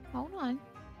 Hold on.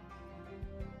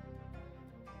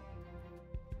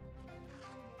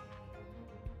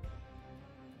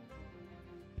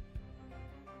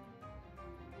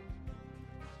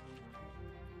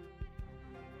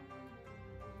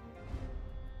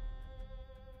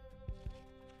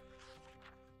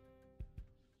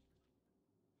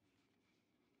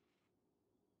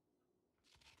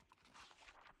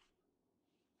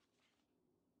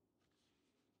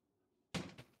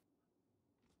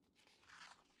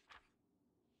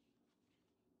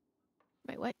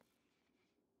 Wait, what?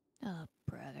 Oh,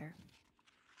 brother.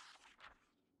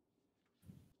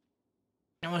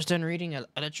 Almost done reading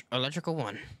Electrical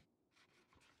 1.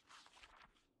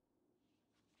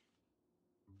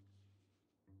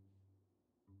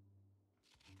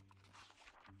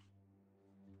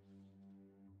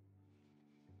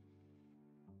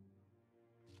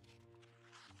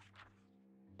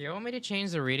 You want me to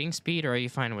change the reading speed, or are you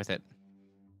fine with it?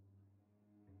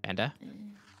 Panda?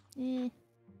 Eh.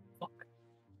 Fuck.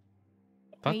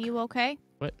 Are you okay?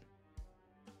 What?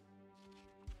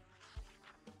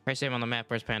 I see him on the map.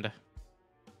 Where's Panda?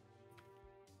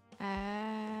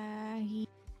 He's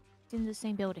in the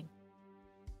same building.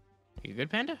 You good,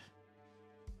 Panda?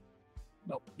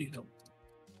 Nope, you don't.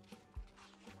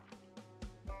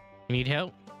 You need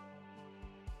help?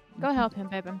 Go help him,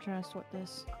 babe. I'm trying to sort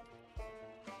this.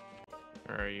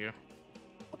 Where are you?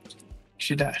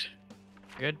 She died.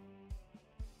 Good?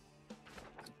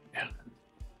 Yeah.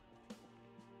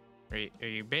 Are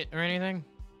you bit or anything?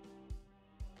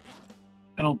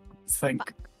 I don't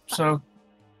think so.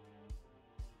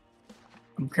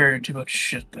 I'm carrying too much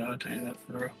shit, though. I'll tell you that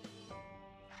for real.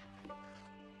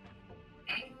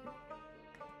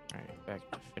 Alright,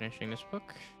 back to finishing this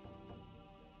book.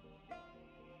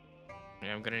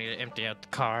 Yeah, I'm gonna need to empty out the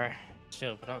car. It's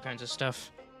filled with all kinds of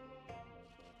stuff.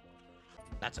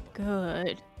 That's a book.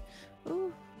 Good.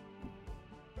 Ooh.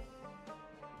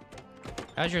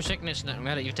 How's your sickness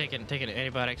now that you've taken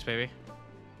antibiotics, baby?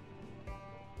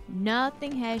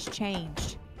 Nothing has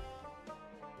changed.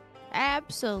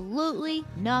 Absolutely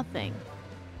nothing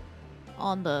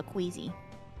on the queasy.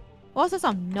 Also,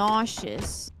 I'm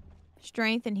nauseous.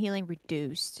 Strength and healing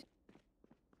reduced.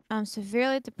 I'm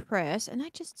severely depressed, and I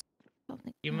just don't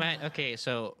think You might. Okay,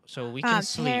 so we can I'm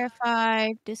sleep.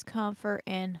 terrified, discomfort,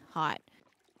 and hot.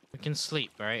 We can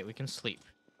sleep. All right, we can sleep.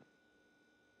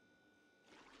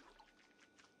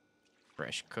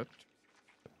 Fresh cooked.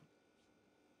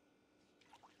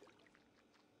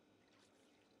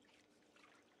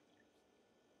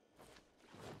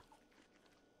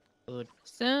 Good. As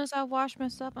soon as I wash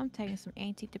myself, I'm taking some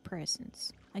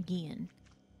antidepressants again.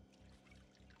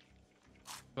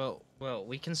 Well,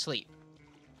 we can sleep.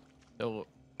 So,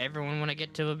 everyone want to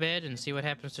get to a bed and see what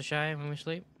happens to Shy when we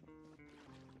sleep?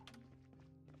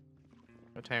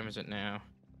 What time is it now?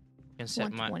 Can set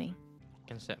 120.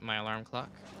 can set my alarm clock.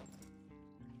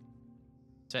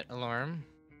 Set alarm.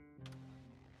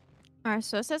 Alright,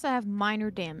 so it says I have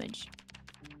minor damage.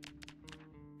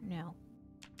 No.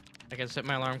 I can set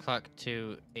my alarm clock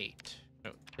to 8.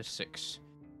 No, to 6.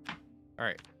 All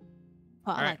right.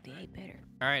 Oh, I Alright. like the 8 better.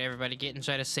 All right, everybody, get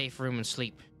inside a safe room and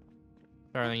sleep.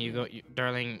 Darling, you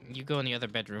go in the other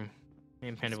bedroom. Me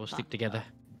and Panda will sleep together.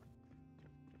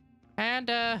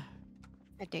 Panda,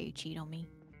 How dare you cheat on me?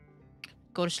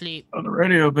 go to sleep. On the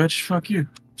radio, bitch. Fuck you.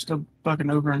 Still fucking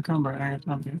over encumbered. I ain't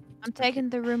got time for you. I'm taking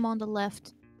the room on the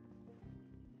left.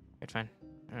 It's fine.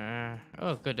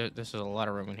 Oh, good. This is a lot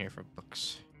of room in here for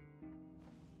books.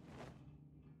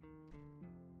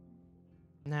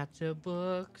 Lots of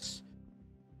books.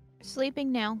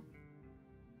 Sleeping now.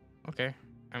 Okay,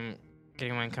 I'm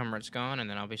getting my encumbrance gone, and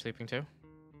then I'll be sleeping too.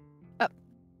 Could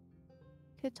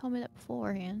have told me that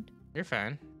beforehand. You're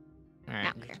fine. All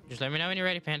right, Okay. just let me know when you're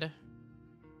ready, Panda.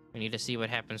 We need to see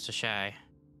what happens to Shy.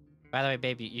 By the way,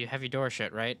 baby, you have your door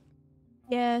shut, right?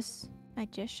 Yes, I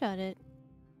just shut it.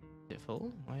 Is it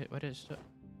full? What is? Okay,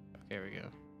 there we go.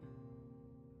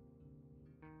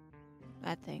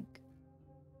 I think.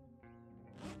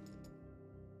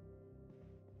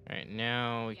 Alright,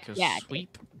 now we can Yeah, I did.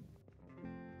 sweep.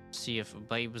 See if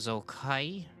Babe's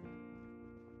okay.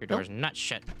 Your Nope. door's not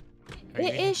shut. Are you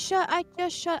It in here? is shut. I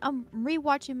just shut. I'm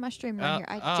rewatching my stream right here.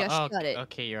 I just shut it.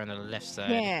 Okay, you're on the left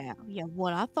side. Yeah, yeah,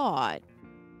 what I thought.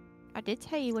 I did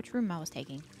tell you which room I was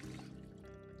taking.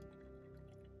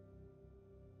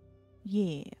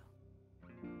 Yeah.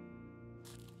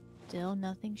 Still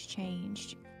nothing's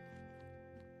changed.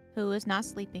 Who is not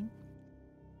sleeping?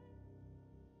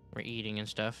 We're eating and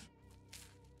stuff.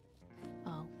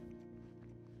 Oh.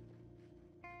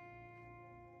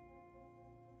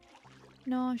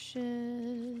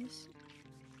 Nauseous.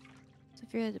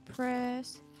 Severely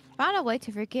depressed. Find a way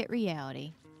to forget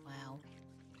reality. Wow.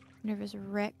 Nervous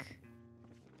wreck.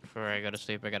 Before I go to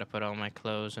sleep, I gotta put all my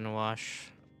clothes in the wash.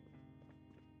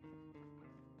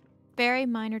 Very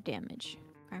minor damage.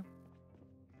 Okay.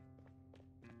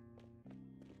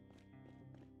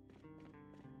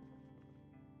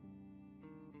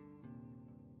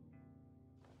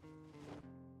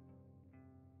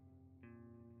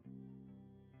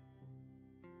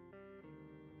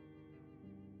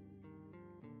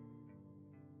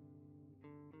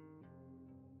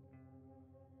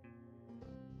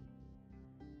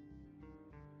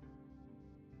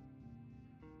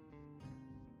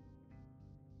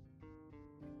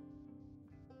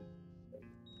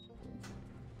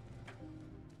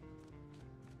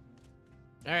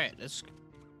 Alright,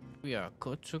 we are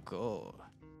good to go.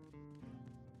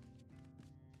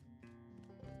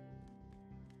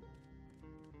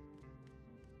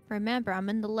 Remember, I'm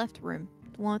in the left room.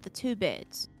 The one with the 2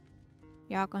 beds.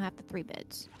 Y'all gonna have the 3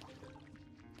 beds.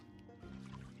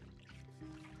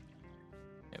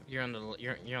 You're on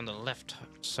the left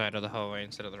side of the hallway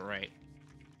instead of the right.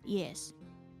 Yes.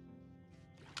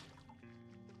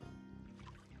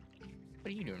 What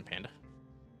are you doing, Panda?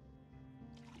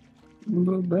 A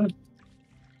little bit.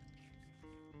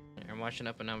 I'm washing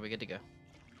up and now we're good to go.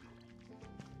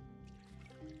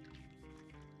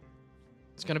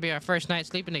 It's gonna be our first night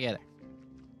sleeping together.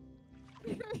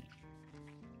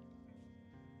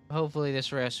 Hopefully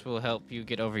this rest will help you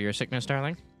get over your sickness,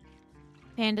 darling.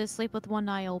 Pandas sleep with one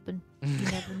eye open.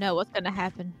 You never know what's gonna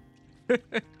happen.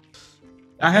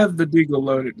 I have the deagle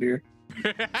loaded, dear.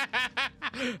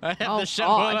 I have Oh, the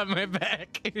shovel God. on my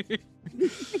back.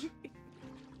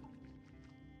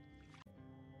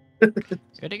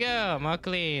 Good to go. I'm all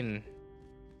clean.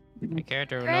 My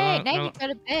character will Great, now no, you go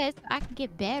to bed so I can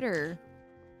get better.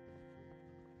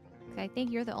 'Cause I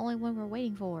think you're the only one we're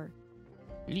waiting for.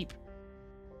 leap.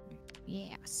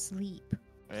 Yeah, sleep.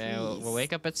 We'll Please.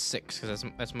 wake up at 6 because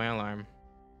that's my alarm.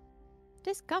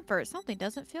 Discomfort. Something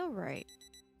doesn't feel right.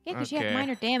 Yeah, because you have Okay.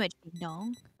 minor damage, ding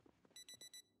dong.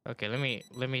 Okay,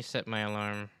 let me set my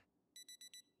alarm.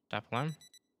 Stop alarm.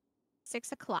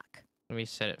 6 o'clock. Let me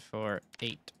set it for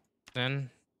 8.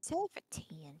 Then Set it for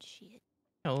 10. Shit.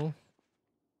 no.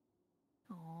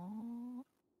 Aww.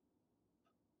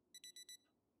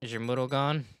 Is your muddle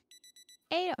gone?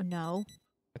 8. Oh, no.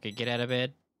 Okay, get out of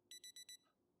bed.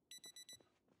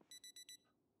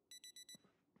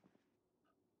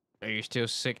 Are you still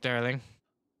sick, darling?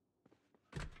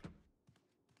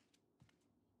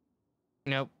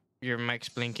 Nope. Your mic's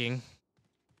blinking.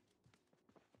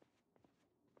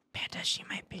 Panda, she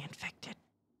might be infected.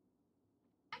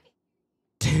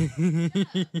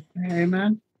 Hey,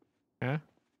 man. Huh?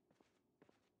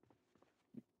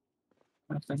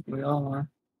 I think we all are.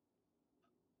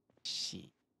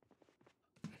 She.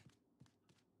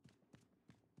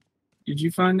 Did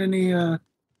you find any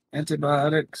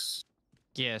antibiotics?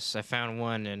 Yes, I found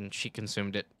one and she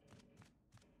consumed it.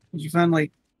 Did you find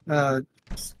like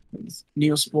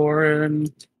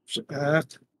Neosporin?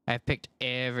 I picked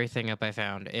everything up I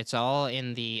found. It's all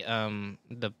in the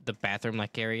bathroom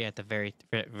like area at the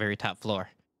very top floor.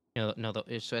 No,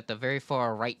 it's at the very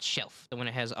far right shelf. The one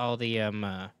that has all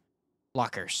the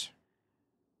lockers.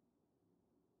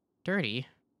 Dirty.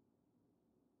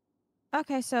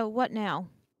 Okay, so what now?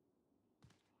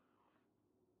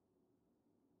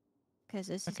 Because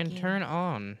this I is can turn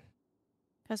on.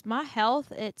 Because my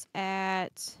health, it's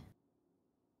at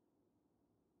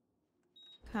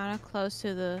kind of close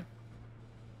to the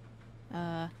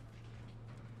a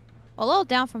little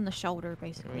down from the shoulder, I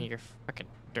mean, basically. you're fucking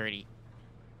dirty.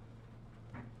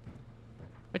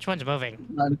 Which one's moving?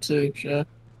 Mine too, sure.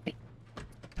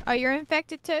 Oh, you're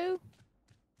infected too?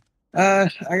 I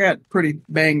got pretty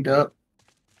banged up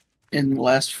in the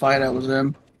last fight I was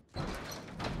in.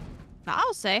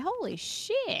 I'll say, holy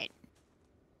shit.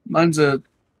 Mine's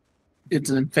it's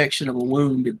an infection of a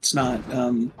wound. It's not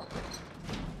Well,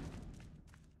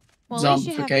 at least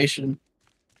you have, zombification.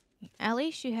 at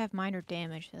least you have minor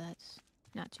damage, so that's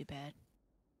not too bad.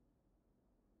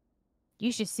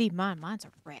 You should see mine. Mine's a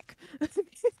wreck.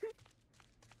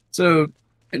 So,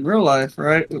 in real life,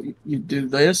 right, you do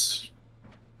this,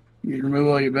 you remove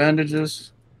all your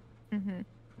bandages, Mm-hmm.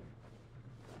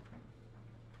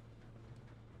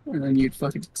 and then you'd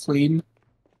fucking clean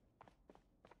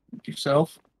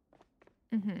yourself.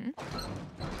 Mm-hmm.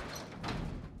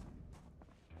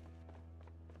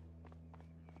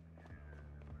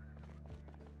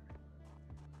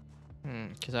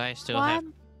 Because I still Well, have.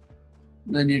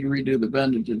 Then you'd redo the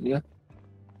bandages, yeah?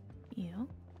 Yeah.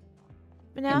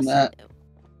 But now, And that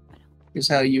is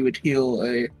how you would heal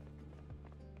a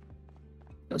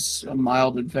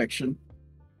mild infection.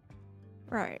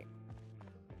 right.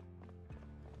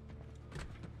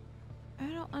 I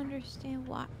don't understand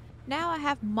why. Now I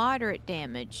have moderate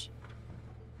damage.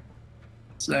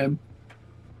 Same.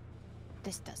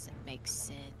 This doesn't make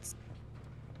sense.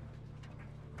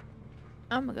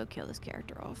 I'm gonna go kill this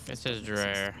character off. This is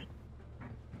rare.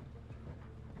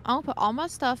 I'll put all my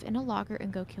stuff in a locker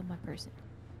and go kill my person.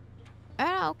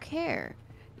 I don't care.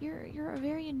 You're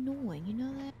very annoying. You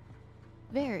know that?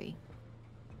 Very.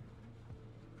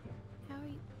 How are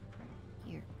you?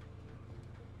 Here.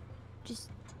 Just.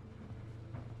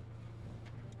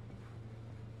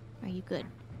 Are you good?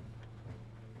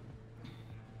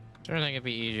 I think it'd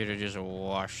be easier to just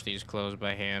wash these clothes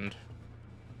by hand.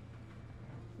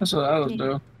 That's what I would Yeah.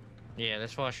 do. Yeah,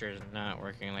 this washer is not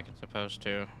working like it's supposed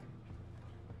to.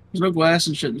 There's no glass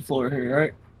and shit in the floor here,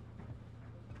 right?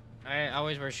 I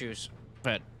always wear shoes,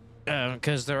 but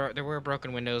because there were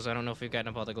broken windows. I don't know if we've gotten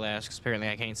up all the glass. Because apparently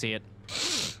I can't see it.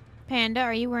 Panda,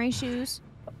 are you wearing shoes?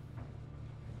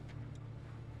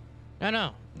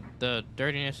 No. The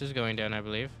dirtiness is going down, I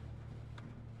believe.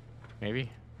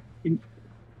 Maybe.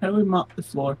 How do we mop the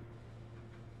floor?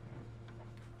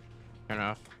 Turn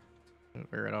off.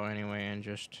 Wear it all anyway, and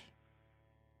just.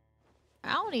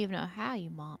 I don't even know how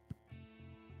you mop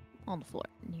on the floor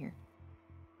in here.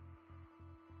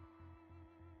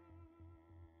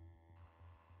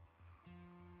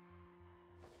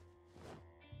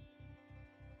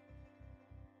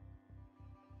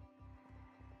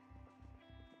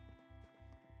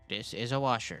 This is a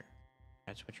washer.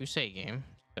 That's what you say, game.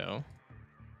 So.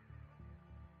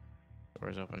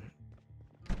 Door's open.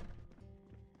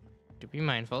 Do be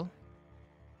mindful.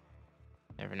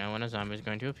 Never know when a zombie is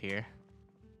going to appear.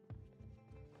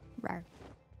 Rawr.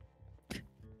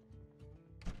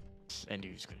 I knew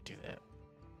he was going to do that.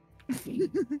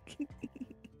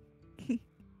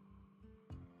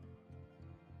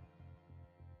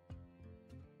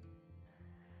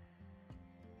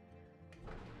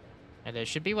 And there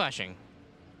should be washing.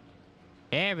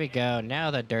 There we go.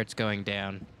 Now the dirt's going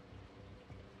down.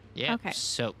 Yep, Okay.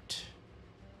 soaked.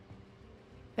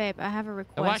 Babe, I have a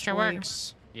request The washer for you.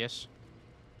 works. Yes.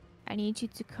 I need you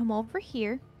to come over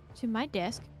here to my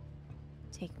desk,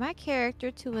 take my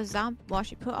character to a zombie,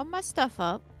 wash it, put all my stuff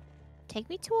up, take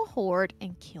me to a horde,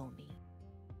 and kill me.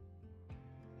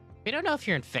 We don't know if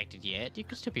you're infected yet. You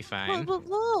could still be fine. Look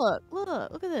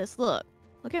at this, look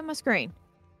at my screen.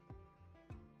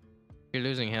 You're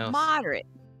losing health. Moderate.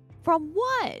 From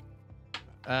what?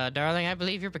 Darling, I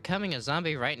believe you're becoming a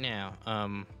zombie right now.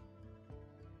 Am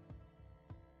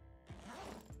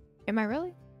I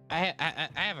really? I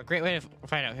have a great way to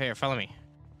find out. Here, follow me.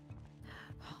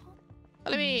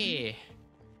 Follow me.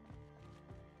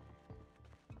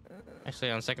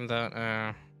 Actually, on second thought,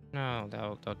 no,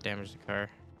 that'll damage the car.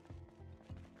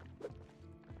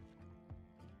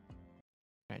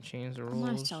 Can I change the I'm on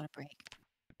a rules? soda break.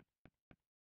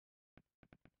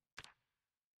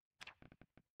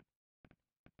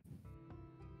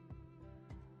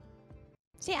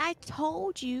 See, I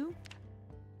told you.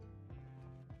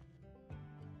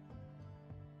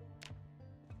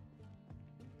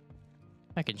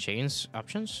 I can change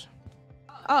options.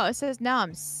 Oh, it says now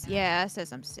yeah, it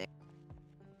says I'm sick.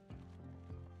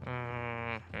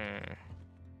 Hold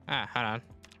on.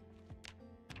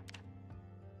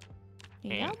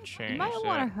 Yeah, Can't you change might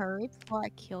want to that. hurry before I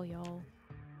kill y'all.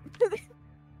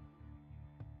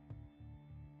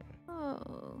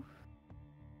 Oh.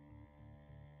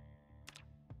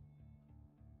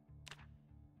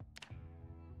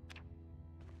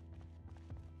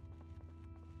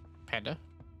 Panda.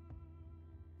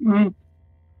 Mm.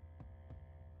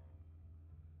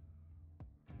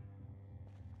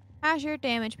 How's your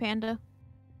damage, Panda?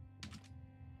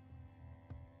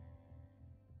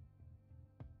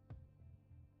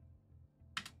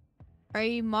 Are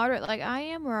you moderate like I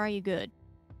am, or are you good?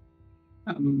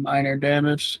 Minor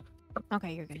damage.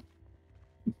 Okay, you're good.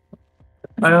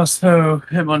 I also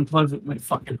am unpleasantly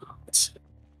fucking hot.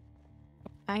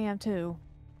 I am too.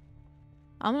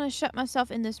 I'm gonna shut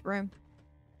myself in this room.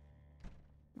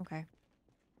 Okay.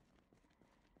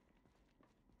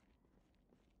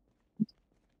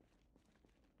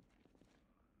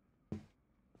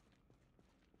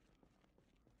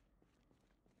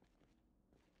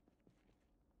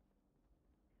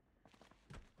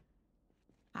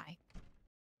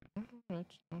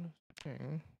 That's not a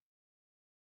thing.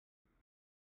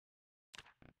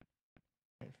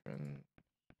 My friend.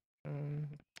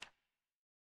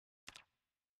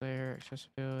 Player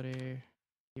accessibility.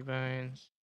 Keybinds.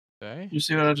 Okay. You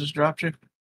see what I just dropped you?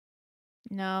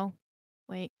 No.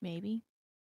 Wait, maybe.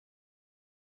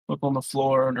 Look on the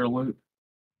floor under loot.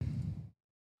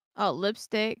 Oh,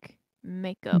 lipstick,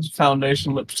 makeup.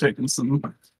 Foundation, lipstick, and some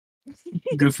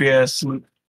goofy ass loot.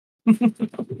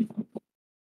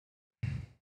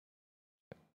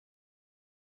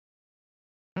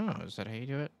 Oh, is that how you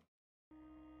do it?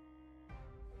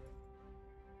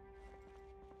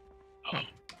 Huh.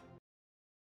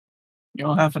 You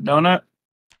don't have a donut?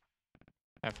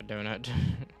 Half a donut.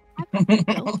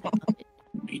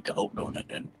 Need the whole donut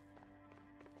then.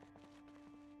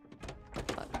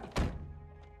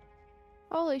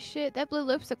 Holy shit, that blue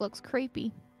lipstick looks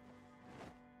creepy.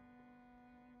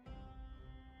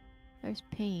 There's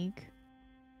pink.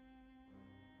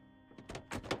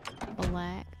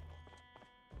 Black.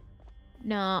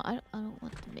 No, I don't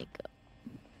want the makeup.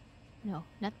 No,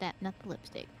 not that. Not the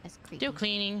lipstick. That's creepy. Still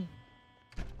cleaning.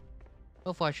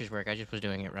 Both washers work. I just was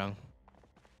doing it wrong.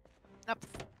 Up.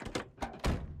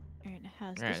 Alright,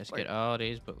 how's Alright, this let's work? get all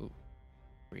these, but ooh,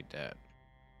 read that.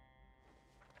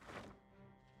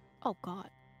 Oh god.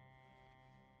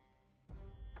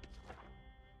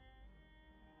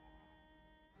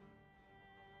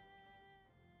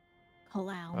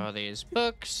 Clown. All these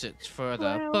books. It's for the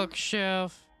Clown.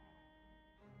 bookshelf.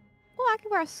 Oh, I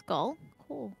can wear a skull.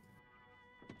 Cool.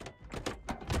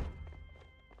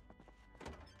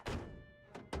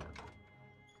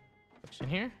 Books in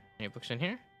here? Any books in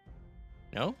here?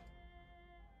 No?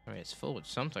 I mean, it's full with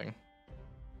something.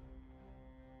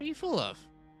 What are you full of?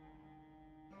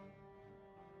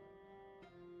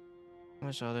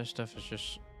 Most all this stuff is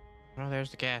just... Oh, there's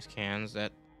the gas cans.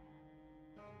 That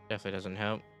definitely doesn't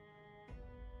help.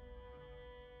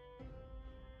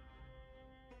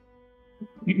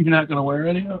 You're not gonna wear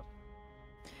any of it?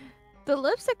 The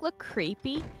lipstick looked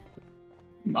creepy,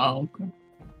 No. Okay.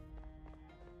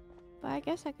 but I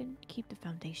guess I can keep the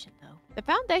foundation though. The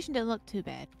foundation didn't look too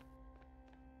bad.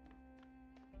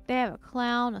 They have a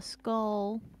clown, a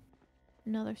skull,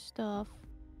 and other stuff.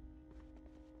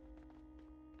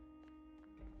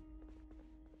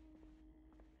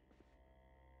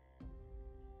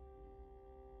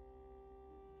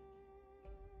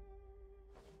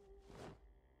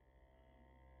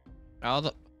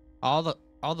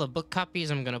 All the book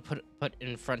copies I'm gonna put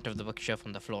in front of the bookshelf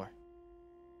on the floor.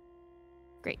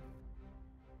 Great.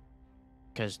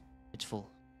 Because it's full.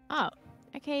 Oh,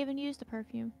 I can't even use the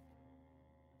perfume.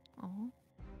 Oh.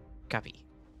 Copy.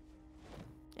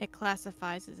 It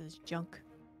classifies as junk.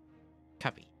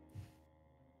 Copy.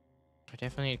 I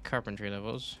definitely need carpentry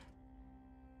levels.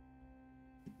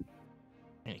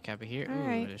 Any copy here? Ooh,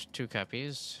 Alright. there's 2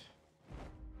 copies.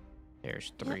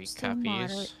 There's 3 still moderate.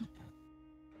 copies.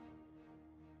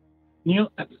 You know,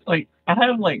 like I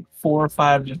have like 4 or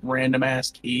 5 just random ass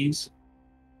keys.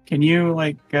 Can you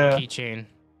like Keychain.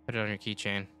 Put it on your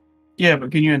keychain. yeah,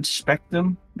 but can you inspect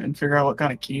them and figure out what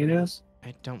kind of key it is?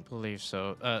 I don't believe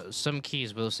so. Some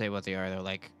keys will say what they are. They're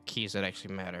like keys that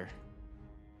actually matter.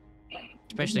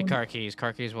 Especially car keys.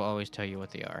 Car keys will always tell you what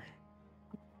they are.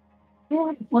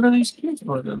 What are these keys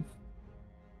for then?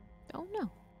 Don't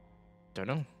know. Don't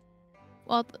know.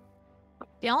 Well,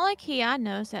 the only key I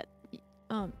know is that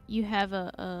you have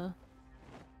a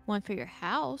one for your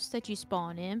house that you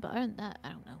spawn in, but other than that, I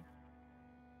don't know.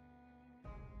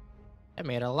 I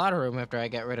made a lot of room after I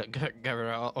got rid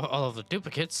of all of the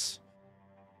duplicates.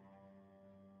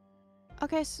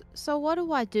 Okay, so what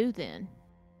do I do then?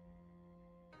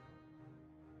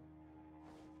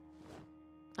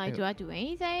 Like, do I do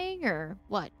anything or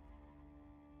what?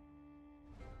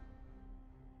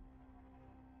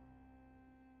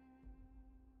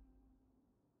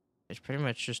 It's pretty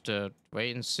much just a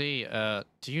wait and see.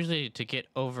 To get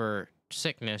over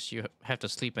sickness, you have to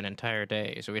sleep an entire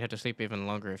day. So we'd have to sleep even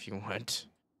longer if you want.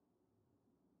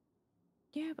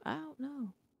 Yeah, but I don't know.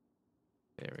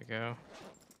 There we go.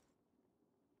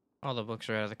 All the books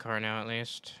are out of the car now, at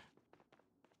least.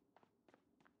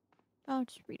 I'll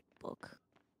just read a book.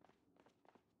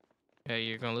 Yeah,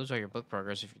 you're gonna lose all your book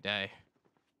progress if you die.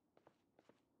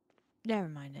 Never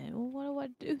mind it. Well, what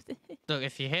do I do then? Look,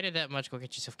 if you hate it that much, go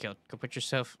get yourself killed. Go put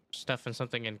yourself stuff in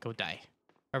something and go die.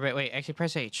 Or wait, actually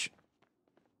press H.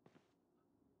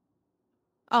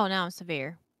 Oh, now I'm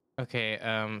severe. Okay,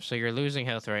 so you're losing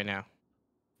health right now.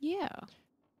 Yeah.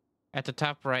 At the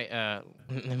top right,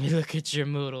 let me look at your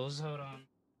moodles. Hold on.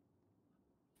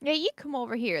 Yeah, you come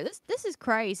over here. This is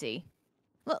crazy.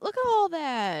 Look at all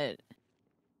that.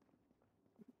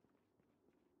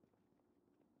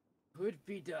 could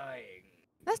be dying.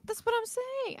 That's what I'm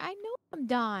saying. I know I'm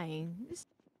dying. This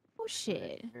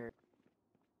bullshit.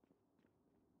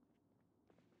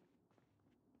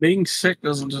 Being sick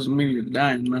doesn't just mean you're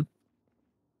dying, man.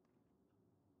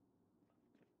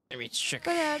 Let me check.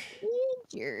 But I'm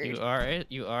injured.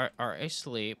 You are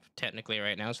asleep technically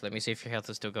right now. So let me see if your health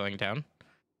is still going down.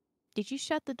 Did you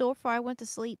shut the door before I went to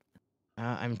sleep?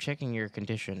 I'm checking your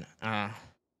condition.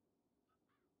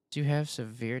 Do you have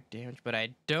severe damage? But I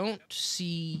don't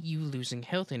see you losing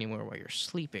health anymore while you're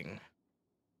sleeping.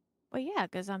 Well, yeah,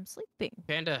 because I'm sleeping.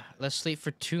 Panda, let's sleep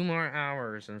for 2 more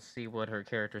hours and see what her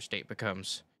character state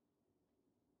becomes.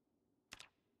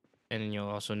 And then you'll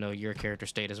also know your character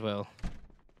state as well.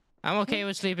 I'm okay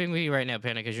with sleeping with you right now,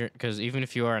 Panda, because even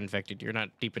if you are infected, you're not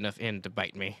deep enough in to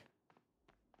bite me.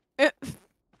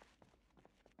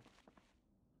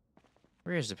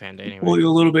 Where is the panda anyway? Pull you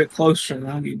a little bit closer, and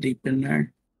I'll get deep in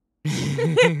there. All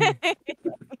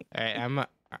right,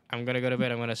 I'm gonna go to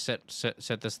bed. I'm gonna set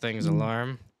this thing's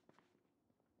alarm.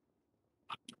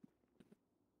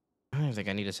 I don't think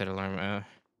I need to set alarm.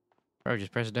 Bro,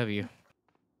 just press W.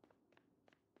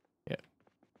 Yep.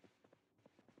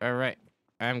 All right,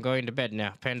 I'm going to bed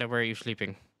now. Panda, where are you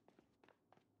sleeping?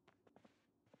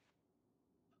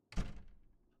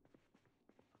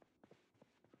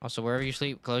 Also, wherever you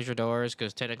sleep, close your doors,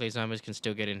 because technically zombies can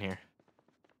still get in here.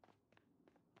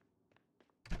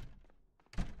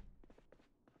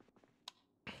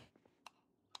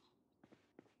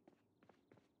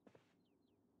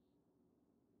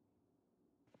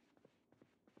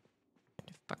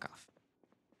 Fuck off.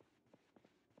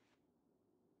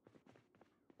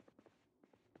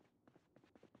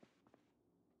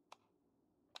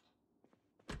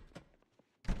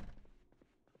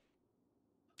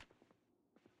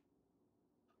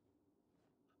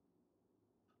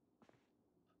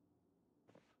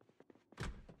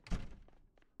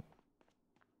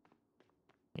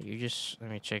 You just,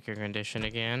 let me check your condition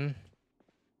again.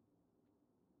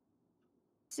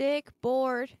 Sick,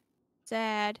 bored,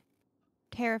 sad,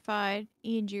 terrified,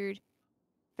 injured,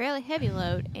 fairly heavy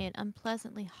load, and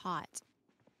unpleasantly hot.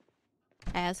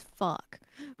 As fuck.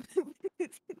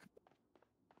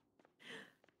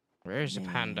 Where's the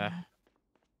panda? Man.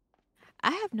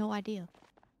 I have no idea.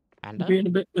 Panda? Being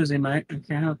a bit busy, mate. I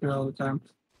can't help you all the time.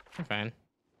 I'm fine.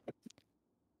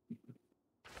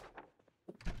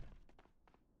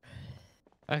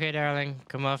 Okay, darling,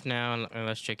 come off now and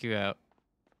let's check you out.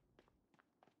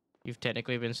 You've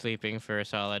technically been sleeping for a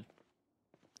solid.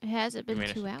 It hasn't been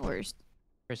Minutes. 2 hours.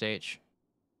 Press H.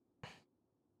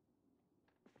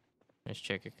 Let's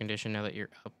check your condition now that you're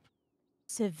up.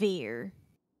 Severe.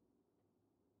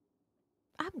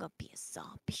 I'm gonna be a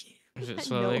zombie. Is it I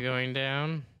slowly know. going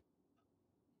down?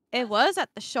 It was at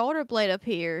the shoulder blade up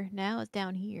here. Now it's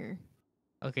down here.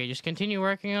 Okay, just continue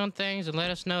working on things and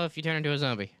let us know if you turn into a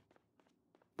zombie.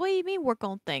 What do you mean work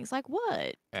on things? Like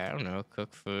what? I don't know,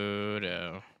 cook food.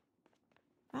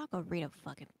 I'll go read a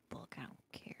fucking book. I don't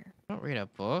care. Don't read a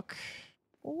book.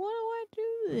 What do I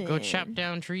do then? Go chop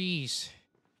down trees.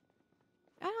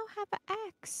 I don't have an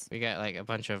axe. We got like a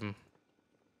bunch of them.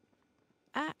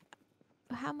 How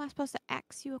am I supposed to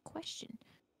ask you a question?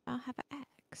 I don't have an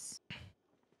axe.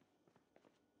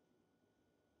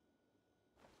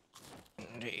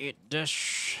 Eat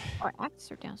dish. Or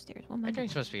axes are downstairs. What am I My doing?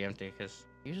 drink's supposed to be empty because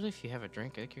usually if you have a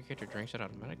drink, I think your character drinks it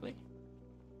automatically.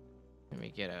 Let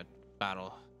me get a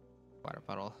bottle. Water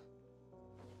bottle.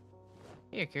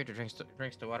 Yeah, your character drinks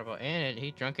the water bottle and he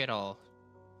drunk it all.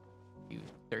 You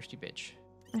thirsty bitch.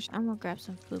 Actually, I'm gonna grab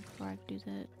some food before I do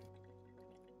that.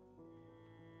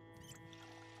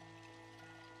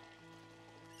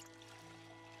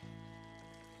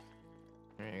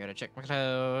 I gotta check my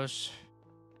clothes.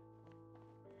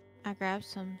 I grabbed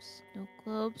some snow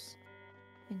globes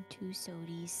and 2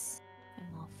 sodies.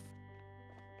 I'm off.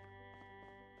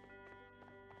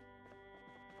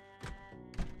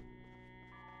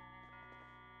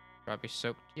 Probably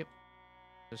soaked. Yep.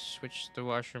 Just switch the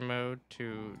washer mode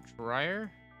to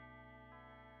dryer.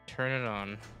 Turn it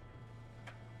on.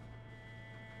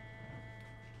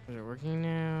 Is it working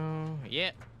now?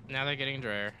 Yep. Now they're getting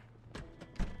drier.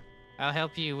 I'll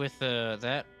help you with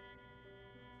that.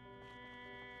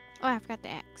 Oh, I forgot the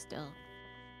axe still.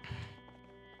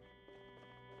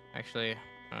 Actually,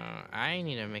 I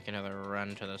need to make another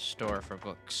run to the store for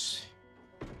books.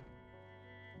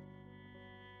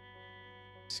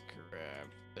 Let's grab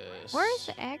this. Where's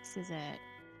the axes at?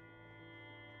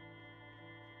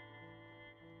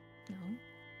 No.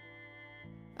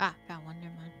 Ah, found one.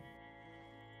 Never mind.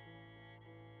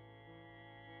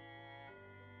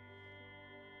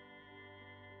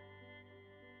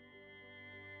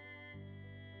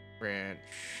 Branch.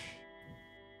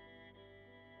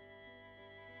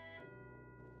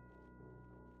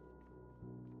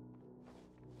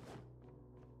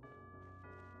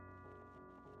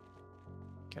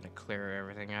 Gotta clear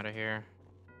everything out of here.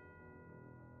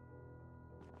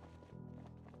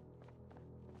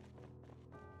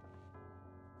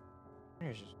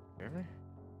 There's just a river.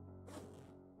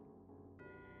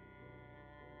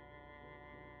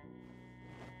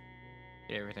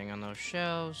 Get everything on those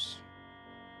shelves.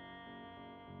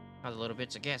 All the little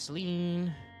bits of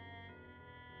gasoline.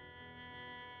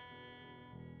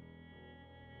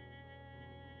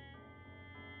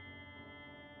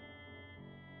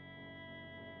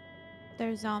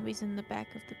 There's zombies in the back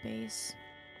of the base.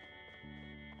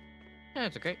 Yeah,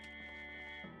 it's okay.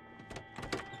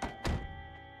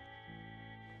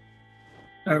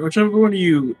 All right, whichever one of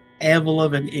you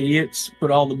ever-loving idiots put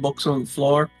all the books on the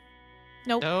floor.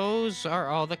 Nope. Those are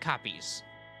all the copies.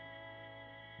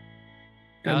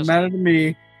 Doesn't matter to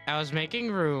me. I was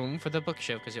making room for the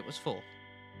bookshelf because it was full.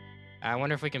 I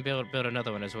wonder if we can build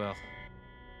another one as well.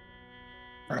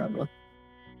 Probably.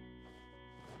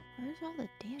 Where's all the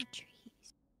damn trees?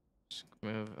 Just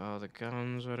move all the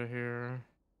guns out of here.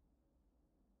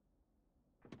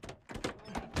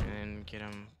 And get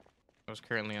them. I was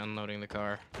currently unloading the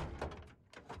car.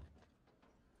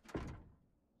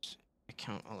 I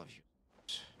count all of you.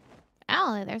 I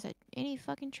don't think there's any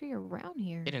fucking tree around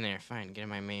here. Get in there, fine. Get in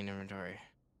my main inventory.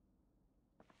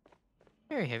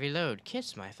 Very heavy load.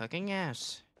 Kiss my fucking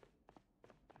ass.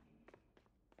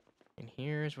 And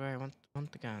here's where I want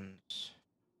the guns.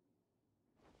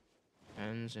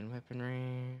 Guns and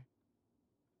weaponry.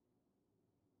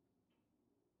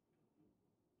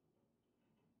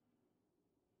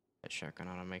 That shotgun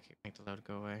ought to make the load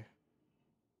go away.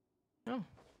 No.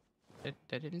 That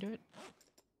didn't do it.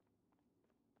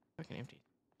 Fucking empty.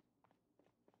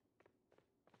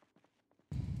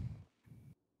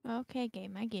 Okay,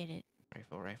 game, I get it.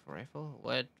 Rifle.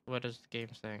 What is the game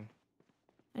saying?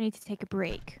 I need to take a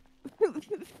break. There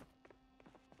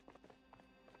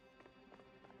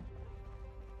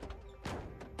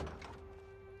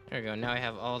we go. Now I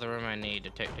have all the room I need to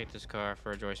take this car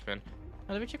for a joy spin.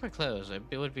 Oh, let me check my clothes.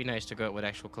 It would be nice to go out with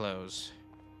actual clothes.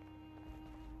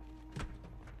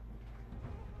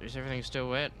 Is everything still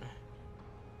wet?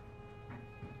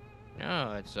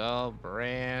 No, it's all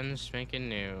brand spanking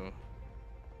new.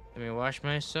 Let me wash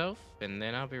myself, and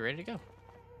then I'll be ready to go.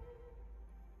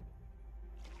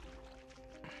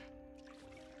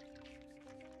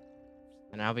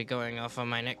 And I'll be going off on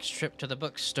my next trip to the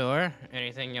bookstore.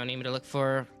 Anything y'all need me to look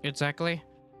for exactly?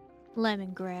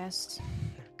 Lemongrass.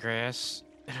 Grass.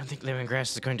 I don't think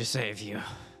lemongrass is going to save you.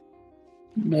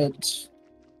 Meds.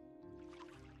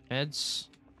 Meds.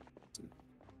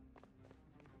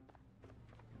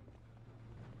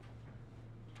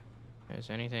 Is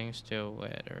anything still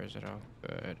wet, or is it all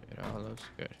good? It all looks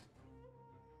good.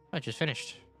 Oh, it just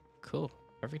finished. Cool.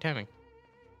 Perfect timing.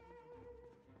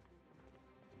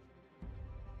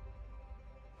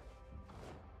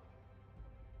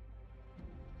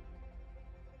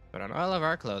 Put on all of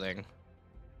our clothing.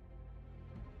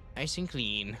 Nice and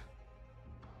clean.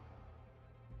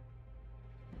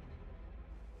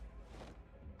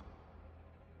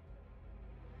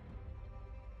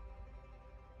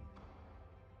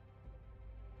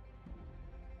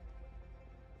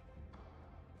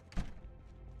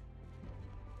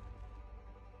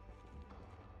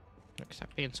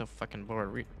 Stop being so fucking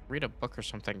bored. Read a book or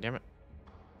something, damn it.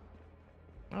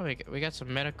 Oh, we got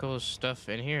some medical stuff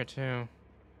in here too.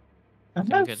 I'm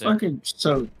not fucking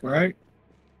soap, right?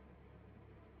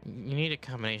 You need a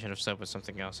combination of soap with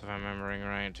something else, if I'm remembering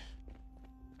right.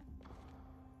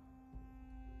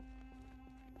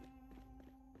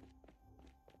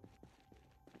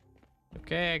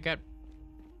 Okay, I got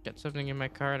something in my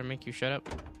car to make you shut up.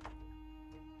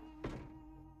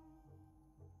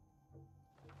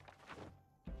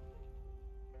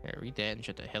 Here, read that and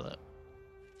shut the hell up.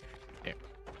 There.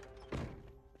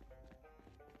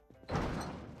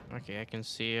 Okay, I can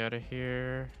see out of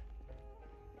here.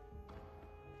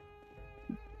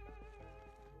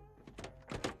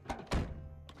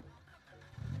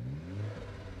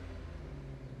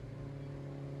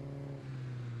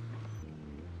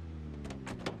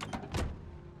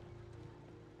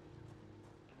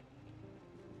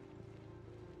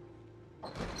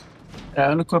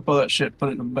 Yeah, unequip all that shit, put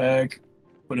it in a bag,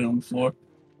 put it on the floor.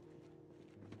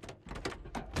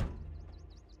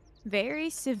 Very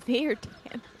severe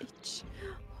damage.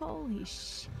 Holy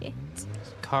shit.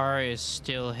 This car is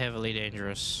still heavily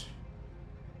dangerous.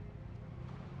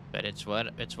 But it's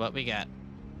what we got.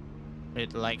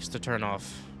 It likes to turn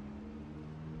off.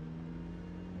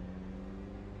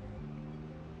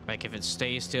 Like if it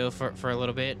stays still for a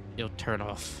little bit, it'll turn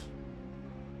off.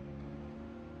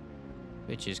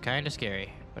 Which is kind of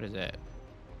scary. What is that?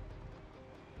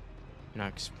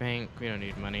 Knox Bank. We don't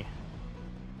need money.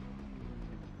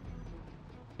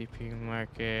 CP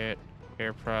Market.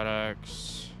 Hair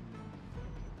products.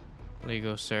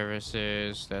 Legal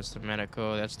services. That's the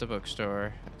medical. That's the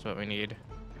bookstore. That's what we need.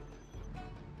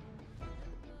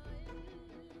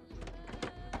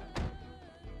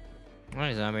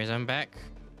 Alright, zombies, I'm back.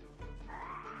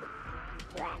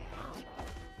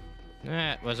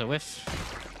 That was a whiff.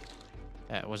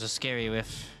 That was a scary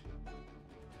whiff.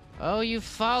 Oh, you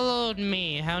followed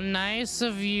me. How nice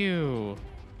of you.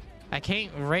 I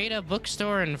can't raid a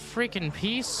bookstore in freaking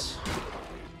peace.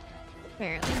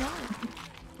 Apparently not.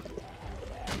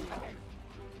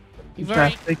 You You've trying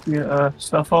already... to take your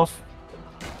stuff off?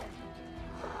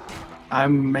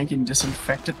 I'm making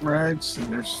disinfectant rags,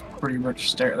 and there's pretty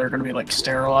much they're going to be like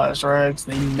sterilized rags.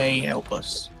 They may help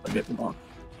us a bit more.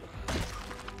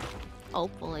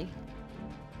 Hopefully.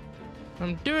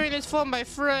 I'm doing this for my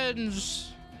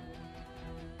friends.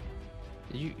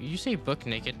 You say book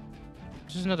naked?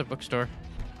 This is another bookstore.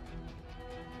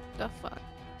 The fuck?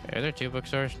 Are there two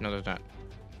bookstores? No, there's not.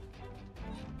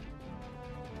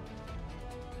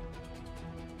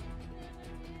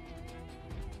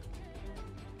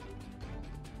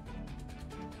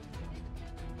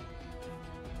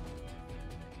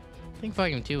 I think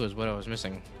volume 2 was what I was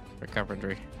missing for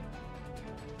carpentry.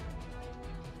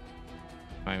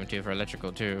 Volume 2 for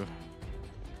electrical too.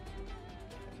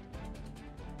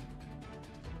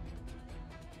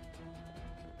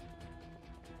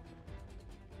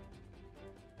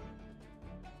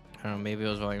 I don't know, maybe it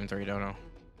was volume 3, don't know.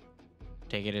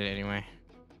 Taking it anyway.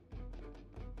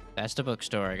 That's the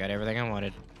bookstore. I got everything I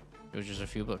wanted. It was just a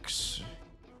few books.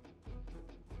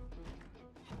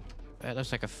 That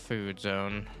looks like a food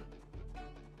zone.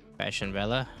 Fashion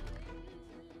Bella.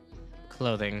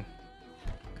 Clothing.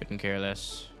 Couldn't care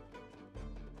less.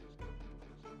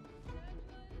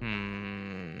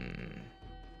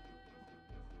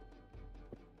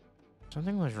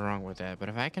 Something was wrong with that, but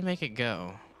if I can make it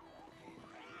go.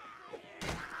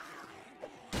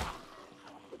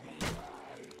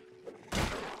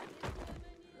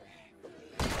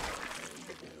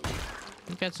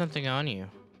 You got something on you.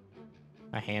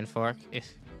 A hand fork?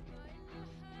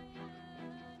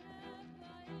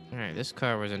 Alright, this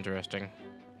car was interesting.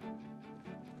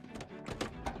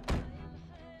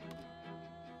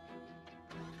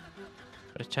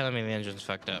 But it's telling me the engine's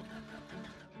fucked up.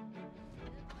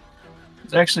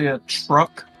 It's actually a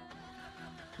truck.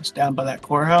 It's down by that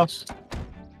courthouse.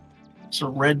 It's a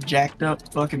red, jacked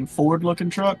up, fucking Ford-looking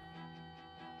truck.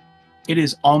 It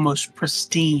is almost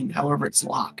pristine, however, it's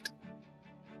locked.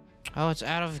 Oh, it's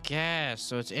out of gas.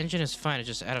 So its engine is fine. It's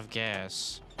just out of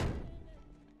gas.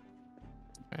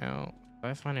 Well, if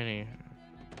I find any,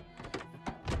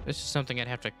 this is something I'd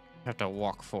have to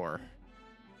walk for.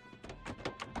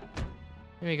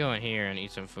 Let me go in here and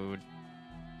eat some food.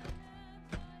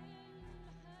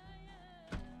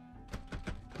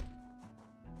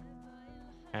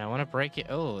 And I want to break it.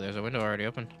 Oh, there's a window already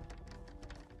open.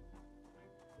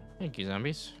 Thank you,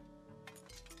 zombies.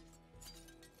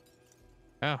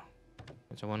 Oh,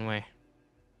 it's a one-way.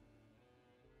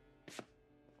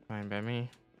 Fine by me.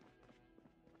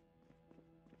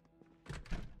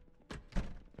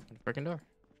 Open the freaking door.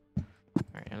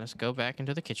 Alright, now let's go back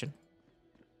into the kitchen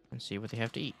and see what they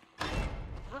have to eat.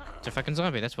 It's a fucking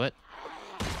zombie, that's what.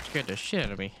 Scared the shit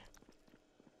out of me.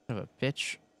 Son of a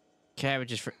bitch.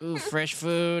 Cabbages for ooh, fresh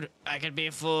food. I could be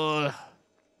a fool.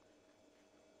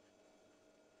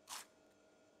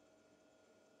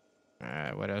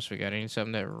 Alright, what else we got? I need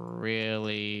something that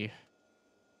really...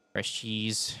 Fresh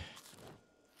cheese.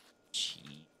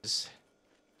 Cheese.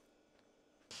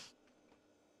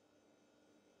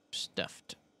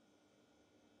 Stuffed.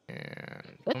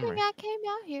 And Good one more. thing I came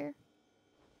out here.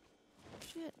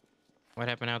 Shit. What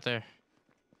happened out there?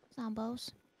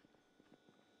 Zombos.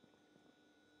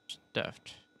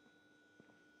 Stuffed.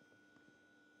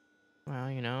 Well,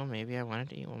 you know, maybe I wanted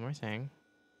to eat one more thing.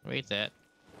 We'll eat that.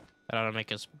 That ought to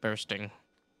make us bursting.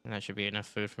 And that should be enough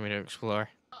food for me to explore.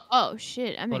 Oh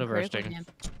shit! I'm What in a critical bursting. damage.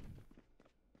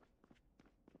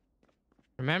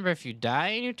 Remember, if you die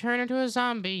and you turn into a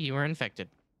zombie, you were infected.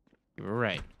 You were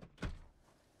right.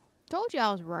 Told you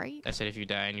I was right. I said if you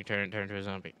die and you turn into a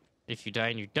zombie. If you die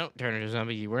and you don't turn into a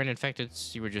zombie, you weren't infected,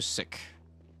 you were just sick.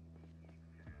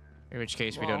 In which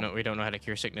case, we don't know how to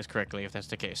cure sickness correctly if that's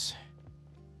the case.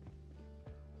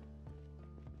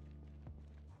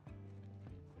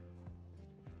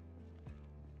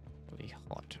 Really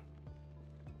hot.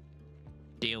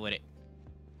 Deal with it.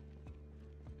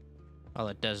 All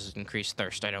it does is increase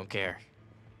thirst. I don't care.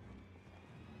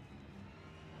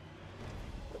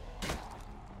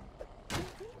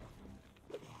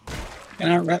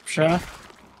 Can I rap Shy?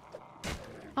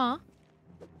 Huh?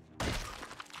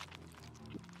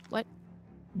 What?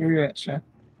 Where you at, Shy?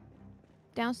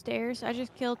 Downstairs. I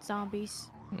just killed zombies.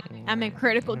 I'm in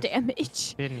critical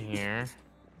damage. In here.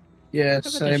 Yeah, Look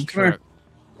at same. this Come here. truck.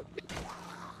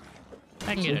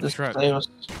 I can See get if a this truck. will save us.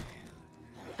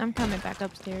 I'm coming back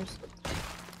upstairs.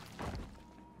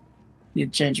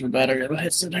 Need to change my battery on my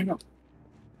headset. Hang on.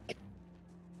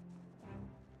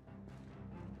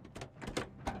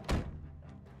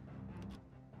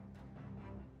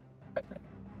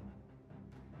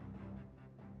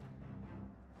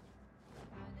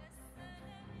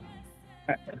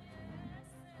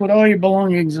 Put all your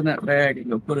belongings in that bag and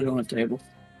go put it on the table.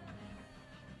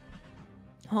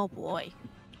 Oh boy.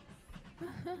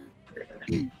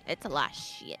 It's a lot of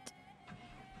shit.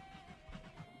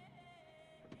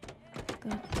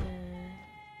 Got the...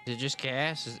 Is it just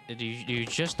gas? Do you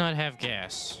just not have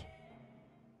gas?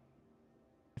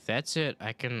 If that's it,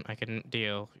 I can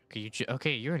deal.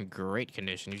 Okay, you're in great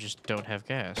condition. You just don't have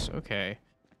gas. Okay.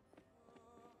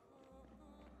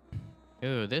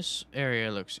 Ooh, this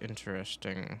area looks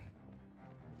interesting.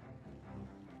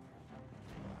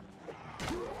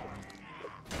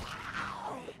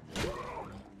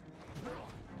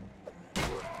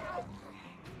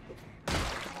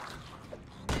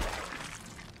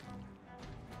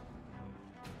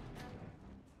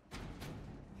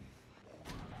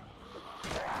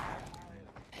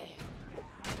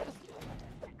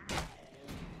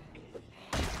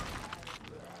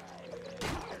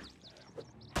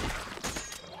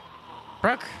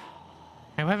 Broke.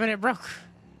 My weapon, it broke.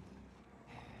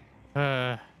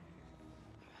 A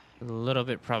little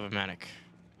bit problematic.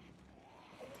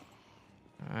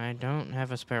 I don't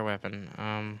have a spare weapon.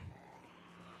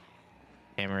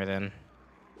 Hammer then.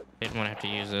 Didn't want to have to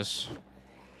use this.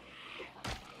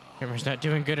 Hammer's not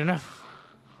doing good enough.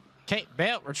 Okay,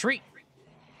 bail, retreat.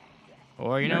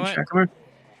 Or you know what? Come here.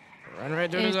 Run right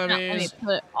through the It's not let me zombies.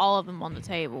 put all of them on the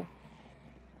table.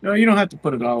 No, you don't have to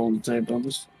put it all on the table.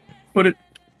 Just put it.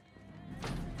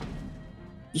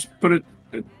 Just put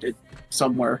it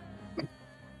somewhere. Okay,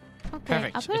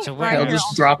 Perfect. I'll put It's it a right Hell, warehouse. here just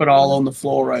on- drop it all on the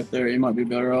floor right there. You might be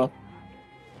better off.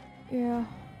 Yeah.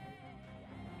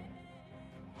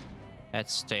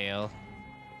 That's stale.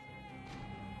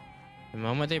 The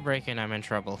moment they break in, I'm in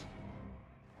trouble.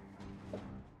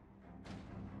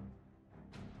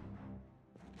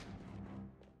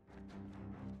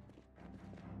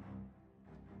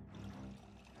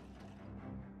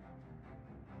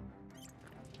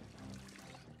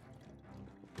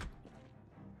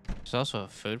 There's also a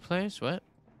food place? What?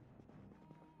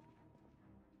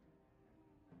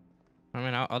 I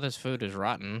mean, all this food is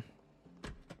rotten.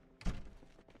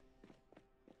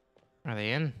 Are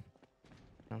they in?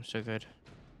 No, I'm still good.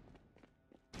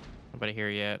 Nobody here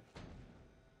yet.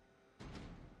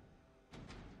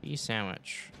 Beef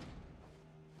sandwich.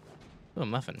 Ooh, a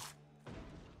muffin.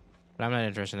 But I'm not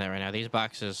interested in that right now. These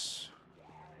boxes...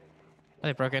 Oh,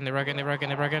 they broke in, they broke in, they broke in,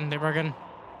 they broke in, they broke in.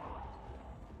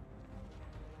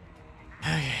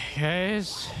 Okay,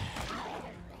 guys.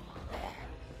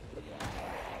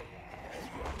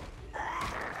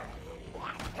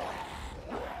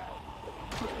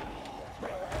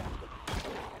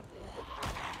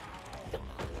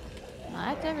 Well,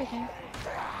 that's everything.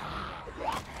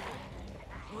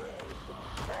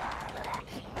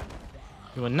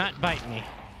 You will not bite me.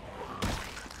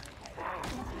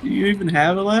 Do you even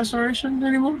have a laceration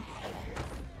anymore?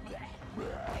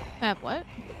 Have what?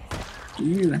 Do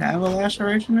you even have a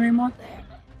laceration anymore?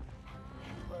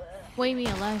 What do you mean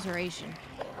a laceration?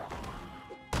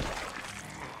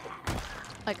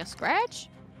 Like a scratch?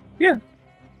 Yeah.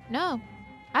 No.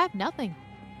 I have nothing.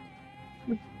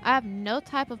 I have no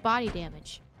type of body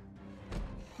damage.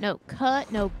 No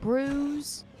cut, no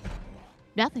bruise.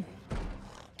 Nothing.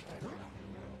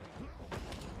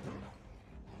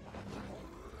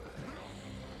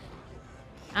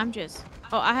 I'm just...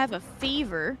 Oh, I have a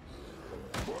fever.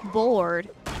 Bored.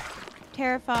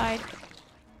 Terrified.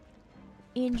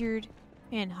 Injured.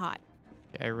 And hot.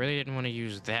 I really didn't want to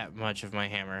use that much of my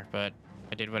hammer, but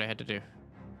I did what I had to do.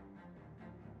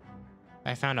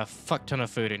 I found a fuck ton of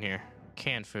food in here.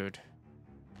 Canned food.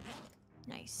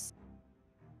 Nice.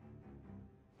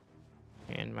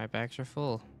 And my bags are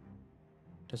full.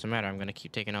 Doesn't matter, I'm gonna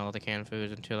keep taking all the canned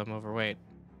foods until I'm overweight.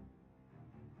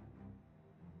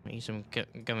 I eat some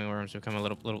gummy worms to become a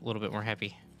little bit more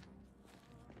happy.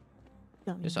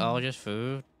 This all just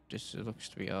food? This looks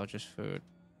to be all just food.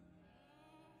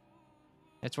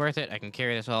 It's worth it. I can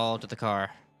carry this all to the car.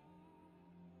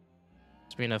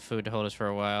 It's be enough food to hold us for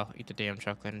a while. Eat the damn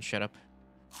chocolate and shut up.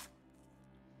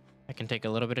 I can take a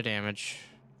little bit of damage.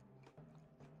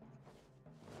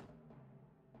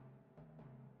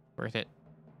 Worth it.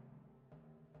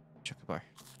 Chocolate bar.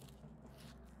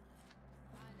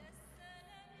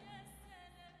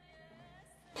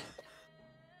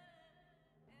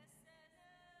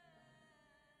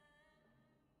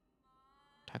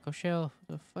 Taco shell?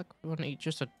 The fuck? We want to eat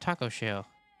just a taco shell.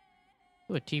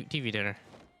 Ooh, a TV dinner.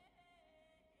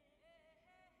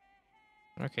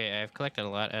 Okay, I've collected a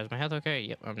lot. Is my health okay?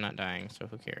 Yep, I'm not dying, so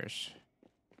who cares?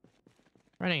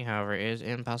 Running, however, is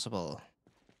impossible.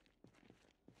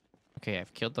 Okay,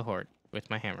 I've killed the horde with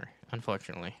my hammer,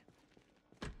 unfortunately.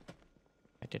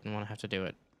 I didn't want to have to do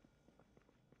it.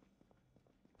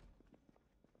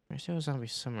 There's still a zombie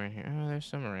somewhere in here. Oh, there's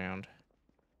some around.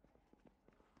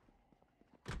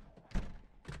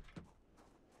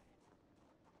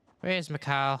 Where's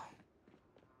Mikal?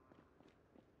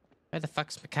 Where the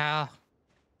fuck's Mikal?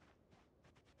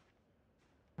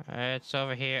 It's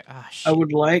over here. Oh, shit. I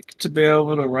would like to be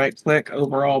able to right-click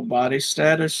overall body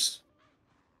status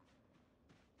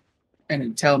and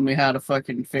it tell me how to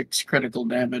fucking fix critical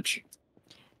damage.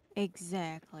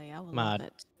 Exactly. I would Mod. love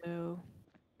that too.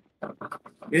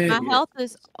 Yeah, My health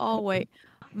is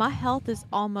my health is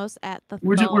almost at the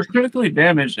we're thumb. critically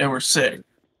damaged and we're sick.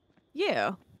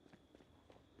 Yeah.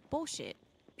 Bullshit.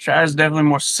 Shai's definitely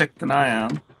more sick than I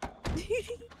am.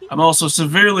 I'm also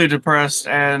severely depressed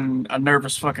and a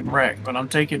nervous fucking wreck, but I'm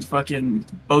taking fucking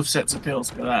both sets of pills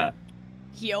for that.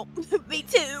 Yup. Me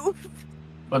too.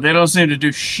 But they don't seem to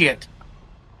do shit.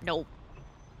 Nope.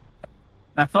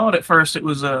 I thought at first it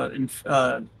was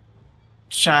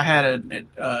Shai had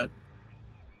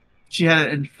she had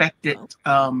an infected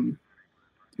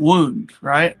wound,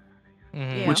 right?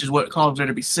 Mhm. Yeah. Which is what caused her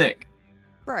to be sick.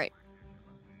 Right.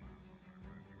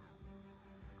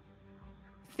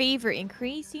 Fever,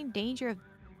 increasing danger of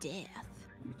death.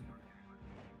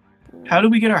 How do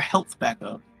we get our health back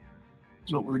up?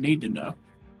 Is what we need to know.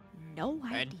 No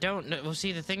I idea. don't know. Well,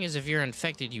 see, the thing is, if you're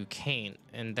infected, you can't,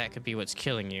 and that could be what's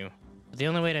killing you. The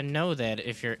only way to know that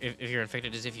if you're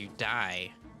infected is if you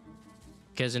die,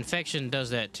 because infection does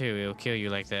that too. It'll kill you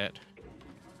like that.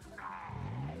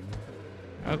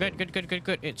 Oh,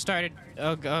 good. It started.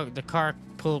 Oh, the car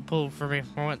pulled for me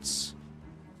for once.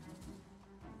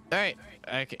 All right,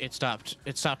 it stopped.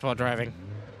 It stopped while driving.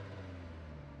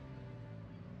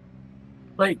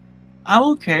 Like, I'm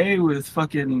okay with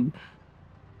fucking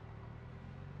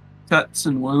cuts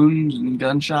and wounds and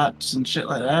gunshots and shit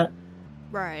like that.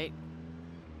 Right.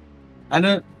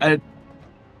 I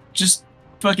just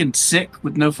fucking sick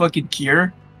with no fucking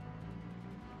cure.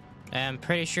 I'm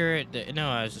pretty sure. No,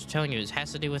 I was just telling you, it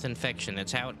has to do with infection.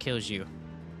 That's how it kills you.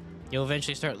 You'll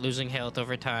eventually start losing health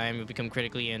over time. You'll become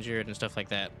critically injured and stuff like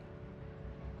that.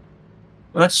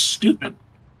 Well, that's stupid.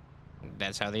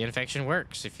 That's how the infection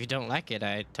works. If you don't like it,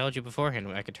 I told you beforehand.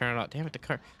 I could turn it off. Damn it, the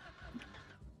car.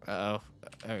 Uh-oh.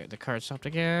 Okay, the car stopped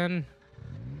again.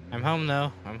 I'm home,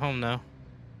 though. I'm home.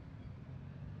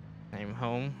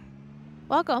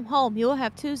 Welcome home. You will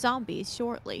have 2 zombies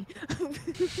shortly.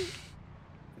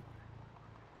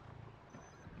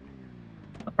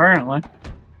 Apparently.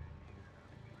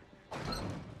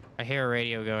 I hear a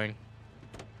radio going.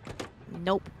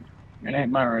 Nope. It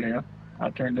ain't my radio. I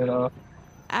turned it off.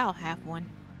 I don't have one.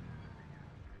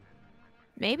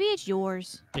 Maybe it's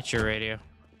yours. It's your radio.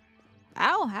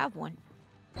 I don't have one.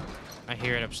 I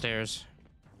hear it upstairs.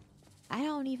 I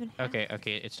don't even have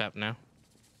Okay, it stopped now.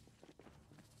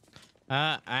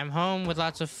 I'm home with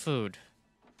lots of food.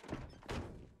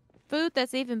 food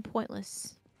that's even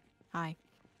pointless. Hi.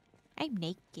 I'm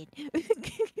naked.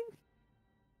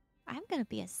 I'm gonna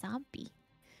be a zombie.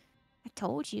 I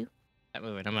told you. Stop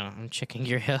moving. I'm checking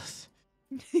your health.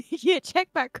 Yeah, check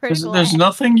my critical. There's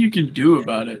nothing you can do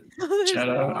about it. There's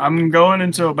Shadow. not. I'm going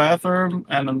into a bathroom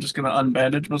and I'm just gonna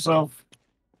unbandage myself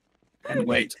and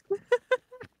wait.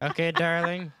 Okay,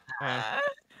 darling. Oh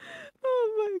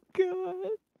my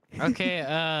god. Okay,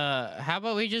 how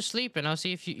about we just sleep and I'll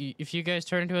see if you guys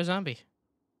turn into a zombie.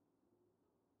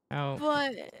 How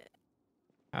But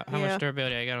how yeah. much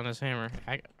durability I got on this hammer?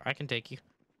 I can take you.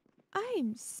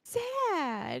 I'm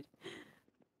sad.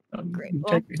 Great.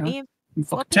 Well, Take me, huh? me and You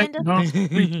fucking What, take me, Panda? huh?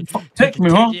 You fucking I take can me,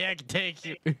 huh? Yeah, I can take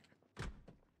you.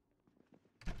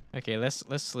 Okay, let's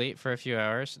sleep for a few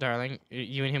hours, darling.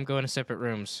 You and him go into separate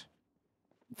rooms.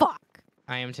 fuck.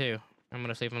 I am too. I'm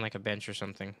gonna sleep on like a bench or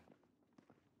something.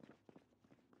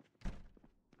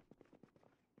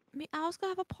 I was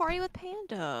gonna have a party with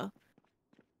Panda.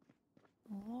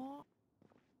 Aw.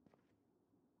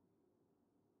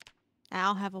 I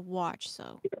don't have a watch,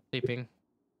 so Sleeping.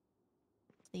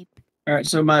 sleep All right,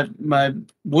 so my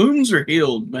wounds are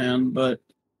healed, man, but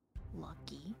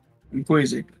lucky. I'm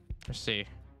queasy. Let's see.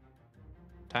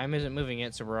 Time isn't moving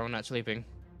yet, so we're all not sleeping.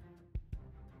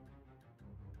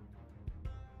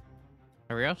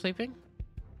 Are we all sleeping?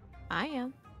 I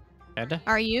am. Panda?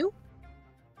 Are you?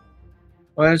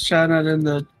 Why is Shy not in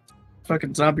the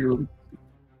fucking zombie room?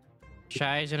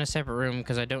 Shy's in a separate room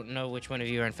because I don't know which one of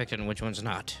you are infected and which one's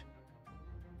not.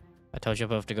 I told you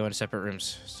both to go into separate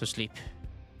rooms, so sleep.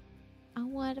 I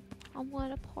want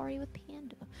to party with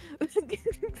Panda.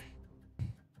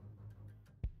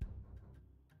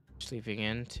 Sleeping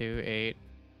in 2, 8.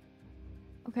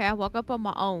 Okay, I woke up on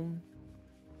my own.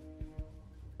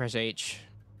 Press H.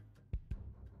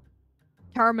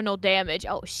 Terminal damage.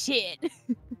 Oh shit.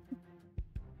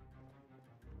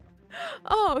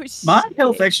 Oh shit. My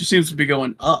health actually seems to be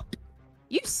going up.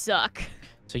 You suck.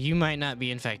 So you might not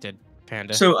be infected,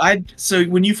 Panda. So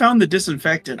when you found the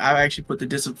disinfectant, I actually put the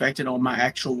disinfectant on my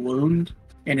actual wound,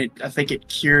 and I think it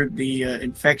cured the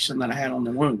infection that I had on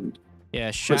the wound.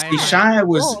 Yeah, Shy.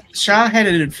 But see, Shy had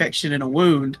an infection in a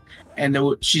wound, and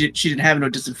she didn't have no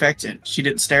disinfectant. She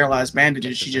didn't sterilize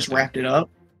bandages. She just wrapped it up,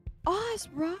 Oh, that's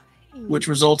right. which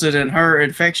resulted in her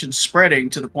infection spreading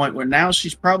to the point where now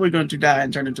she's probably going to die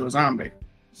and turn into a zombie.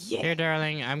 Yeah. Here,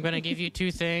 darling, I'm gonna give you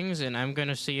 2 things, and I'm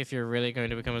gonna see if you're really going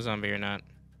to become a zombie or not.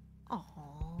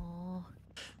 Aww.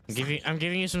 I'm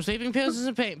giving you some sleeping pills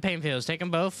and some pain pills. Take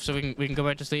them both so we can go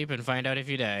back to sleep and find out if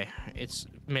you die. It's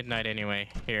midnight anyway.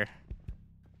 Here.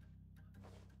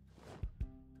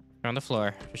 On the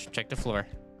floor. Just check the floor.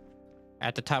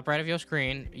 At the top right of your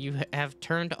screen, you have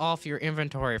turned off your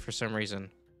inventory for some reason.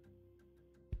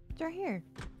 It's right here.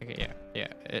 Okay, yeah.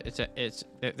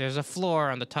 There's a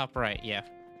floor on the top right. Yeah.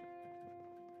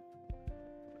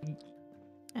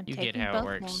 I'm You get taking how it both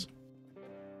works. now.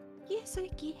 Yes, I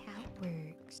get how it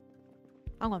works.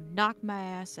 I'm gonna knock my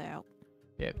ass out.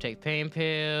 Yep. Take pain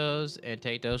pills and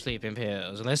take those sleeping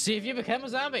pills. And let's see if you become a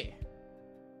zombie.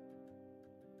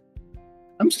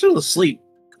 I'm still asleep.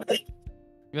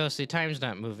 Well, see, time's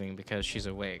not moving because she's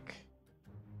awake.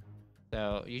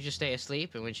 So you just stay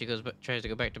asleep, and when she tries to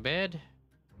go back to bed,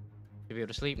 you'll be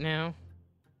able to sleep now.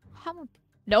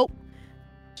 Nope.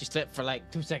 She slept for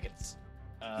like 2 seconds.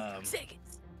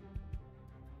 Seconds.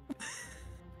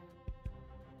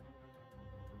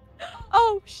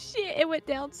 Oh shit! It went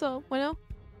down some. Well,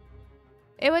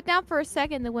 it went down for a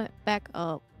second, then went back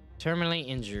up. Terminally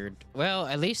injured. Well,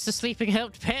 at least the sleeping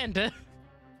helped, Panda.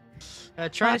 Try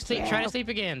to Fuck sleep. yeah. Try to sleep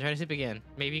again. Try to sleep again.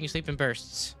 Maybe you can sleep in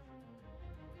bursts.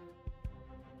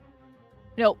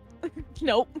 Nope.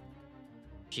 Nope.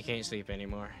 She can't sleep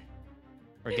anymore.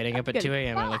 We're getting up I'm at 2 gonna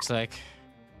a.m. It looks like.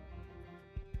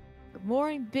 Good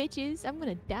morning, bitches. I'm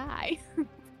gonna die. All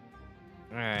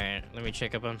right, let me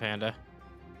check up on Panda.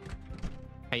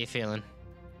 How you feeling?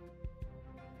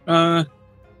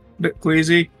 Bit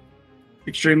queasy,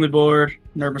 extremely bored,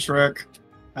 nervous wreck.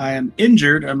 I am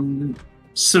injured. I'm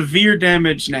severe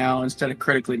damage now instead of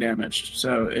critically damaged.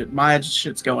 So my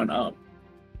shit's going up.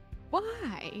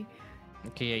 Why?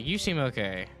 Okay, yeah, you seem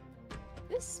okay.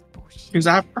 This is bullshit. Because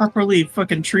I properly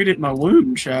fucking treated my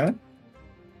wound, Chad.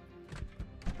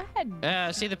 I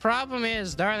had See, the problem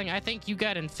is, darling, I think you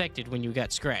got infected when you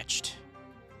got scratched.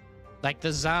 Like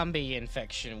the zombie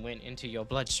infection went into your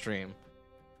bloodstream.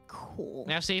 cool.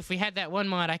 Now, see, if we had that one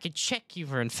mod, I could check you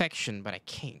for infection, but I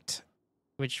can't.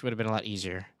 Which would have been a lot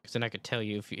easier, because then I could tell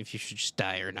you if you should just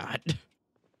die or not.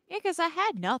 Yeah, because I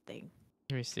had nothing.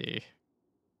 Let me see.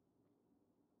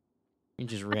 You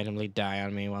just randomly die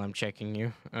on me while I'm checking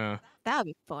you. That would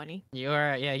be funny. You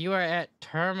are at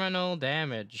terminal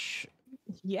damage.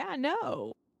 Yeah, I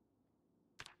know.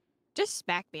 Just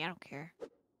smack me. I don't care.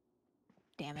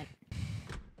 Damn it.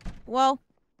 Well,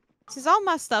 since all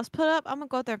my stuff's put up, I'm gonna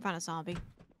go out there and find a zombie.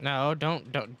 No,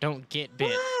 don't get bit.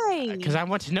 Why? Because I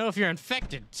want to know if you're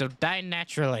infected, so die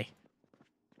naturally.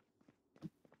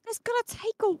 It's gonna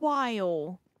take a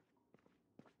while.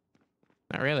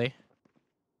 Not really.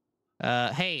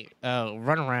 Hey,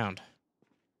 run around.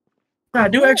 I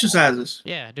do exercises.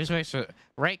 Yeah, do some extra.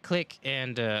 Right click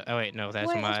and, oh wait, no, that's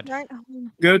a Wait, mod. right.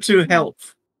 Go to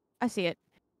health. I see it.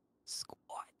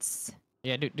 Squats.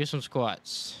 Yeah, do some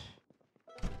squats.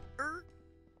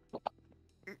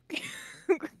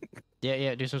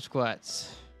 Yeah, do some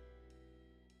squats.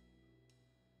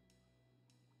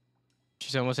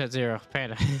 She's almost at 0.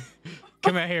 Panda.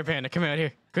 Come out here, Panda. Come out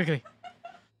here. Quickly.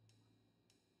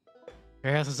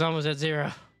 Your health is almost at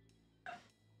 0.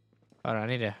 Hold on, I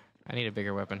need a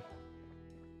bigger weapon.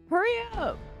 Hurry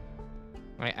up.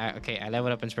 Okay, I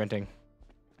leveled up in sprinting.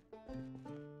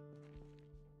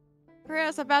 Hurry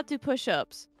up. I'm about to do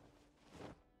push-ups.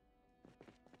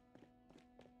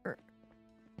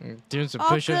 Doing some Oh,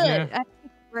 push-ups now. good.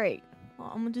 Great.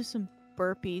 Well, I'm gonna do some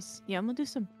burpees. Yeah, I'm gonna do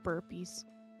some burpees.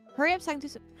 Hurry up so I can do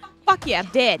some. Fuck yeah, I'm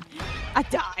dead. I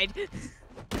died.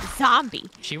 Zombie.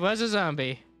 She was a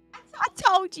zombie. I I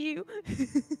told you.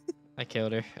 I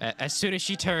killed her. As soon as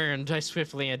she turned, I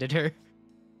swiftly ended her.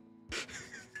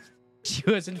 She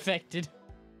was infected.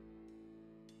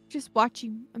 Just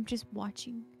watching. I'm just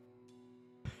watching.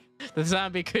 The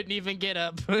zombie couldn't even get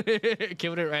up.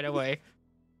 Killed it right away.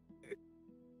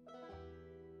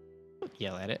 Don't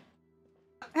yell at it.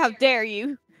 How dare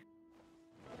you?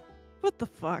 What the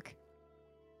fuck?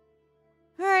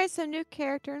 Alright, so new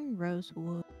character in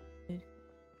Rosewood.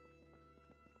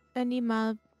 I need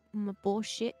my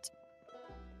bullshit.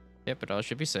 Yep, it all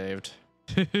should be saved.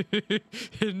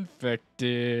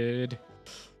 Infected.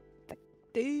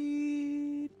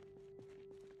 Dude.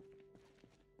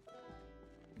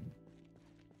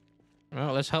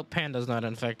 Well, let's hope Panda's not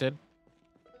infected.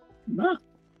 Nah.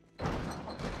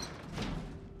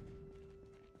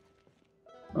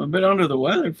 I'm a bit under the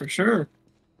weather for sure.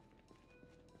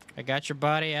 I got your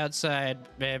body outside,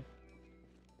 babe.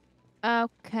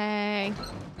 Okay.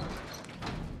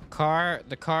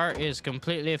 The car is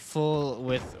completely full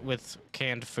with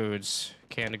canned foods,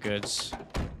 canned goods.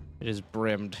 It is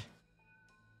brimmed.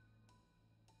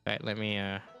 Alright, let me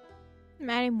I'm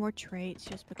adding more traits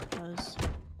just because.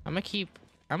 I'm gonna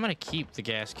keep the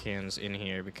gas cans in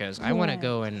here because I want to Yeah.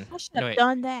 go and I should no, have wait.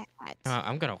 done that.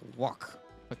 I'm gonna walk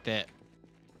with that.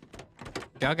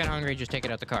 If y'all get hungry, just take it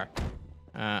out the car.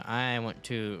 I want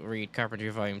to read Carpentry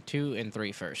Volume 2 and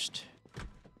 3 first.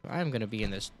 I'm gonna be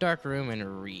in this dark room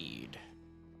and read.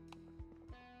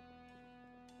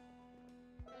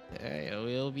 I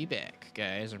will be back,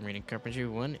 guys. I'm reading Carpentry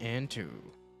 1 and 2.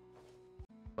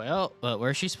 Well,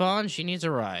 where she spawned, she needs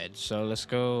a ride, so let's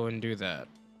go and do that.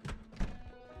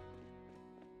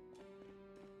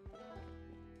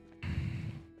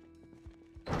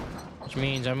 Which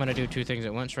means I'm gonna do two things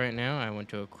at once right now. I want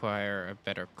to acquire a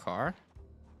better car.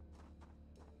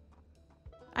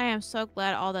 I am so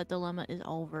glad all that dilemma is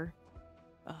over.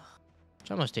 Ugh. It's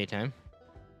almost daytime.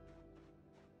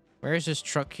 Where is this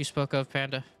truck you spoke of,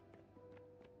 Panda?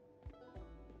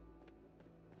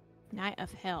 Night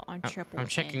of Hell on Triple I'm N.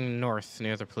 checking north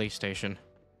near the police station.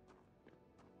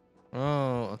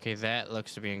 Oh, okay, that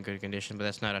looks to be in good condition, but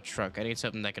that's not a truck. I need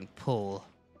something that can pull.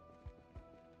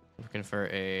 Looking for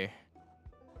a...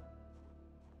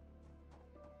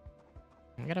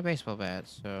 I got a baseball bat,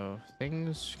 so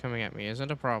things coming at me isn't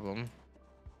a problem.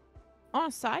 On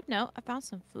a side note, I found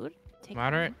some food. Take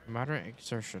Moderate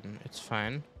exertion. It's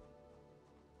fine.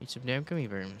 Need some damn gummy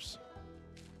worms.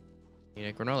 Need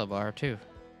a granola bar, too.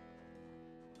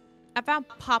 I found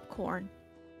popcorn.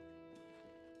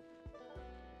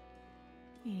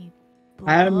 Any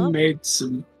I blub? made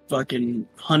some fucking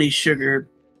honey sugar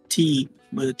tea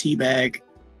with a tea bag.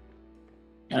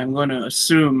 And I'm going to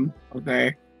assume,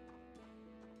 okay,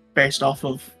 based off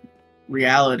of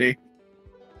reality,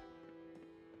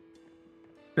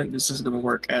 that this is going to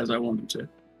work as I want it to.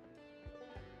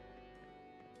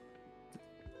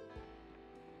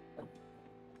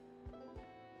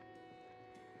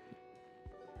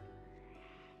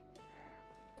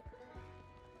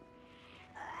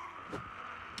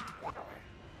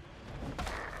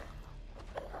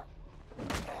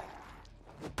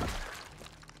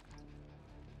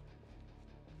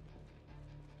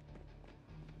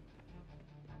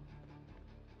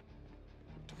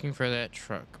 Looking for that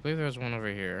truck. I believe there's one over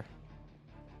here.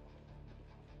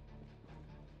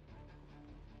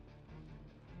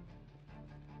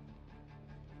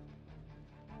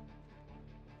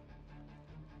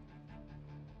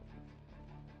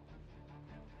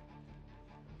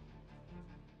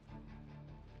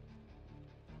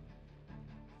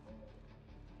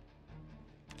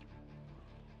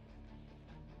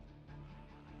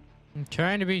 I'm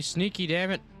trying to be sneaky,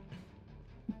 damn it.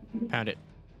 Found it.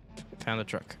 Found the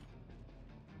truck.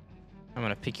 I'm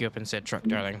gonna pick you up in said truck,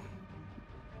 darling.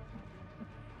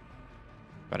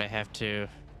 But I have to...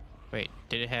 Wait,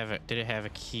 did it have a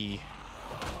key?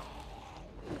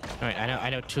 Alright, I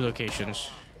know two locations.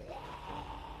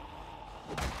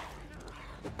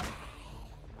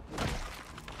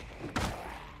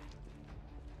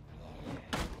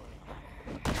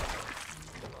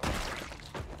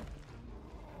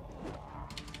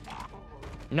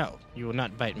 No, you will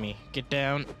not bite me. Get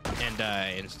down and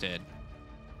die instead.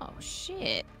 Oh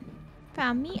shit!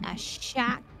 Found me a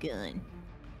shotgun.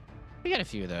 We got a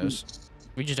few of those.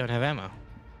 We just don't have ammo.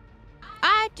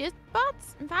 I just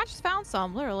found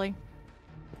some, literally.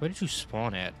 Where did you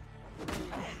spawn at?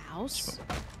 A house.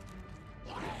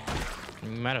 You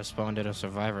might have spawned at a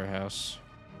survivor house.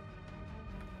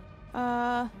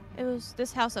 It was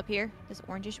this house up here, this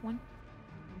orangish one.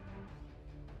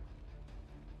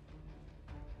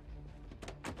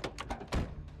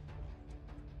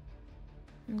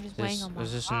 I'm just waiting on my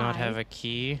Does this not have ride. a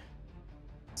key?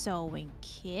 sewing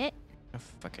kit, A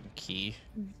fucking key.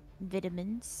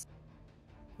 vitamins,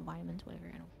 vitamins, whatever.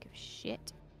 I don't give a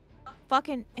shit.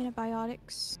 Fucking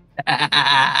antibiotics.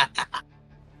 Damn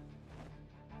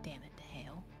it to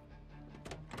hell.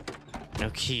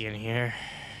 No key in here.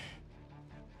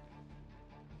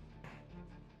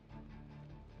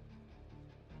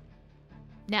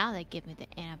 Now they give me the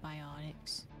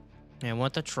antibiotics. And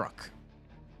want the truck.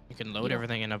 You can load Yeah.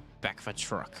 everything in the back of a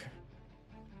truck.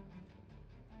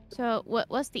 So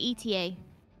what's the ETA?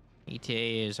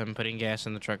 ETA is I'm putting gas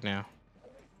in the truck now.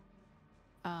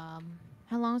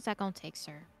 How long is that gonna take,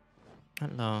 sir?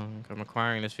 Not long. I'm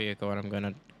acquiring this vehicle and I'm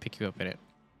gonna pick you up in it.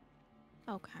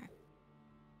 Okay.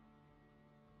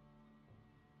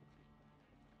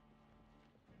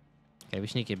 Gotta be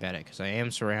sneaky about it, because I am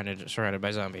surrounded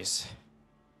by zombies.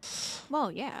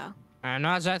 Well, yeah. I'm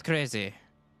not that crazy.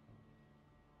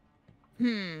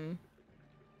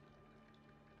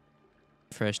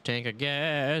 Fresh tank of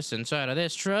gas inside of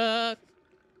this truck.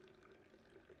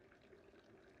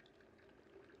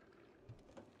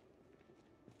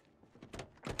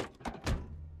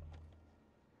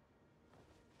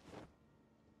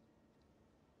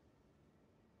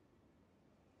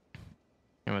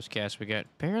 How much gas we got?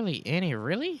 Barely any,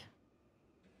 really?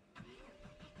 Of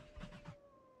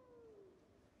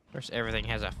course, everything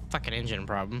has a fucking engine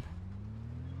problem.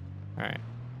 Alright.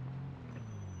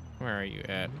 Where are you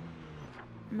at?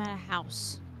 I'm at a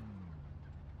house.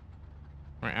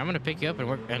 Alright, I'm gonna pick you up and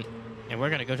we're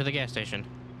gonna go to the gas station.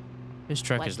 This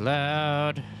truck What? is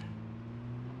loud.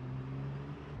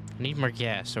 I need more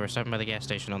gas, so we're stopping by the gas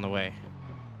station on the way.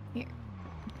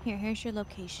 Here's your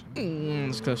location.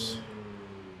 It's close.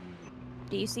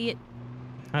 Do you see it?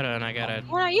 Hold on, I gotta...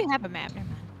 Oh, no, you have a map. Never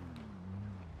mind.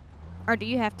 Or do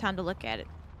you have time to look at it?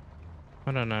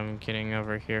 Hold on, I'm getting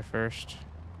over here first.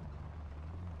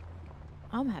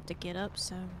 I'm gonna have to get up,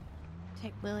 so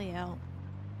take Lily out.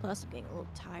 Plus, I'm getting a little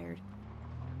tired.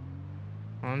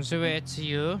 On the way to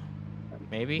you.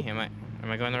 Maybe? Am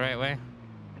I going the right way?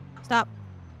 Stop.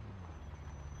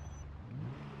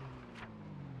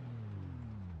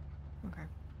 Okay.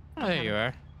 Oh, there you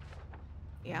are.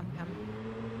 Yeah, I'm coming.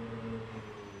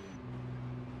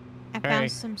 I Hurry.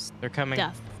 found some They're coming.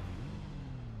 stuff.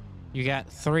 You got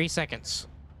 3 seconds.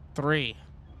 3,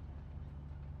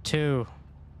 2,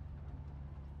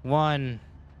 1.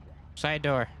 Side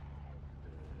door.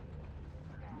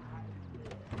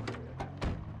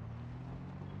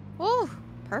 Ooh,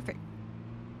 perfect.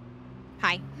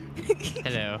 Hi.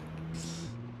 Hello.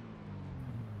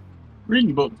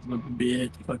 Reading books is a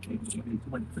bit fucking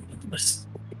ridiculous.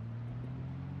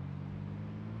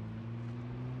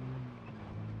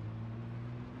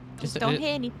 Just, Don't hit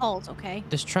any poles, okay?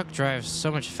 This truck drives so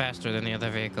much faster than the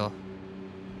other vehicle.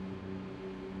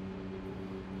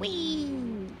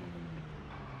 Whee!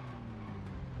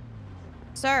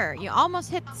 Sir, you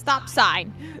almost hit the stop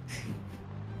sign.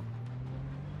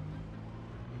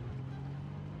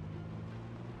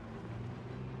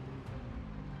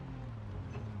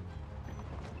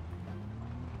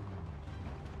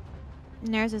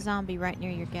 And there's a zombie right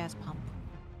near your gas pump.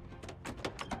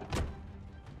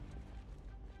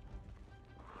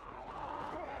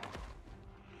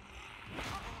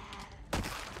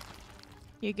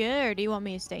 You good, or do you want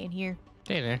me to stay in here?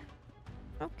 Stay there.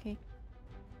 Okay.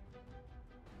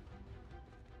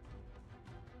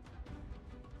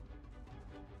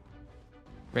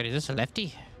 Ready? Is this a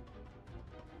lefty?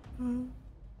 I'm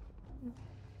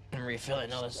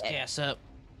refilling all this gas up.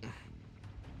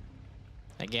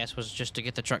 That gas was just to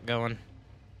get the truck going.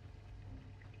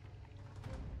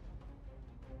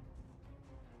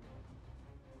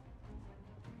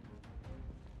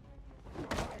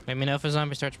 Let me know if a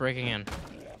zombie starts breaking in.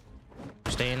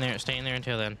 Stay in there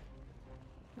until then.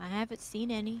 I haven't seen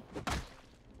any.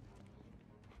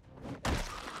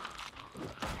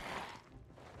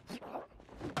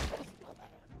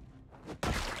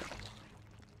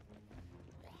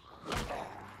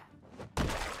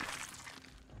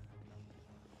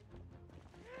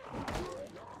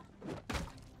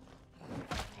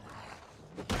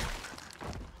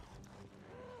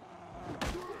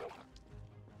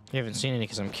 You haven't seen any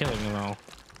because I'm killing them all.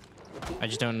 I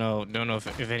just don't know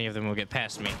if any of them will get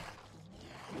past me.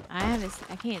 I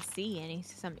can't see any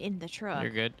since I'm in the truck.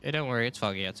 You're good. Hey, don't worry, it's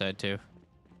foggy outside too.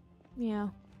 Yeah.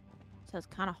 So it's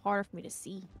kind of harder for me to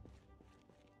see.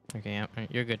 Okay, yeah,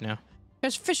 you're good now.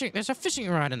 There's a fishing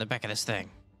rod in the back of this thing.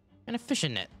 And a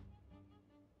fishing net.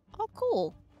 Oh,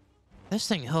 cool. This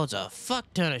thing holds a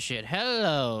fuck ton of shit.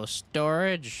 Hello,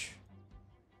 storage.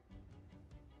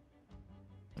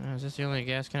 Is this the only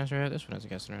gas canister I have? This one has a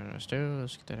gas canister too.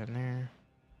 Let's get that in there.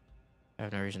 I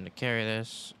have no reason to carry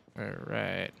this.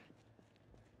 Alright.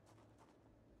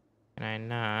 Can I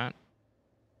not?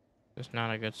 It's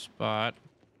not a good spot.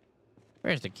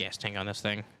 Where's the gas tank on this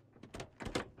thing?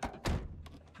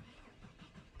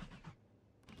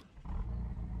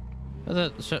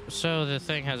 So the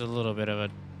thing has a little bit of a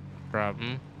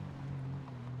problem.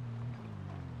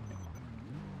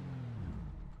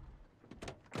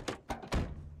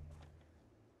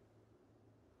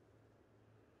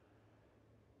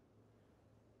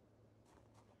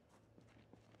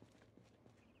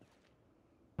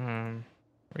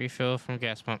 Refill from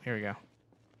gas pump. Here we go.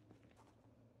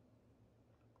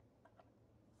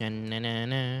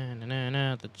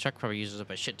 The truck probably uses up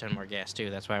a shit ton more gas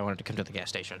too. That's why I wanted to come to the gas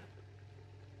station.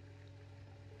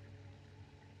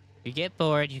 If you get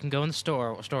bored, you can go in the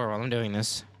store while I'm doing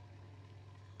this.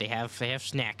 They have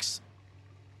snacks.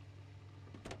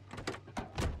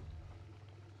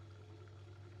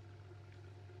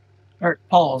 Alright,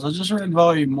 pause. I just read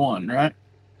volume 1, right?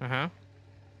 Uh-huh.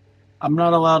 I'm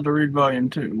not allowed to read volume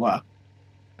 2. Why?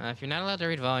 If you're not allowed to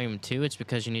read volume 2, it's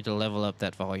because you need to level up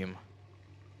that volume.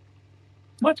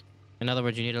 What? In other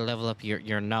words, you need to level up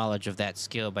your knowledge of that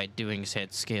skill by doing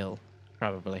said skill.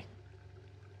 Probably.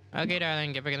 Okay,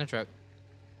 darling, get back in the truck.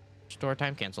 Store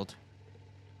time canceled.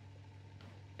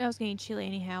 I was getting chilly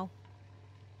anyhow.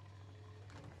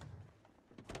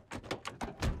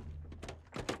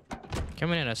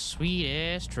 Coming in a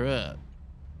sweet-ass truck.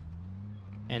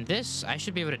 And this, I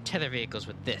should be able to tether vehicles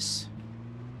with this.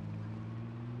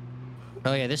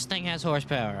 Oh yeah, this thing has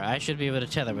horsepower. I should be able to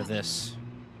tether with this.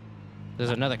 There's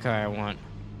another car I want.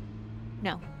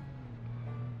 No.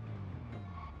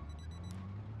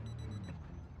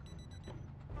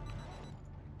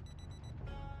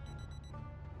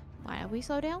 Why did we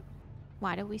slow down?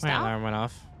 Why did we My stop? alarm went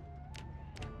off.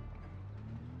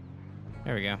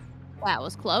 There we go. That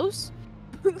was close.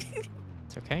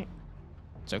 It's okay.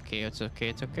 It's okay, it's okay,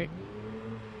 it's okay.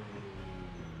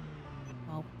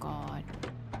 Oh God.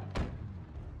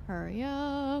 Hurry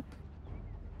up.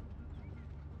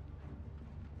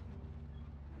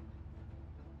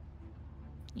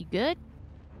 You good?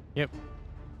 Yep.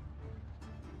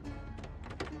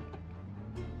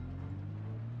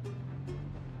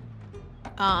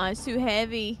 It's too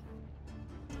heavy.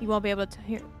 You won't be able to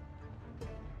hear.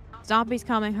 Zombies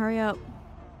coming, hurry up.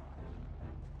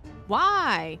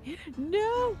 Why?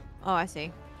 No. Oh, I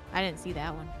see. I didn't see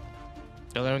that one.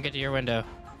 Don't let him get to your window.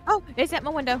 Oh, it's at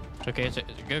my window. It's okay,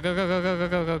 go, go, go, go, go,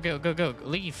 go, go, go, go, go, go.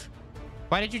 Leave.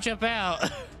 Why did you jump out?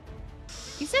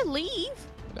 You said leave.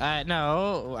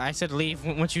 No, I said leave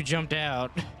once you jumped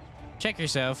out. Check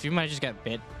yourself. You might have just got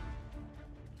bit.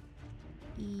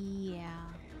 Yeah.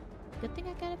 Good thing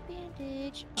I got a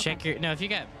bandage. Check your... No, if you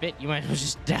got bit, you might as well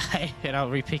just die, and I'll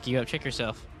re-pick you up. Check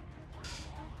yourself.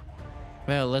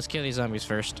 Well, let's kill these zombies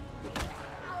first.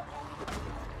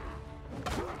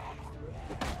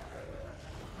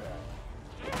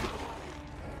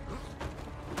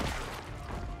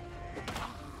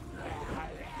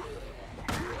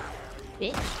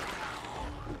 Bitch.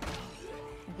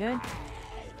 You good?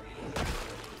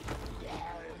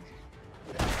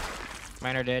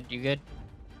 Mine are dead. You good?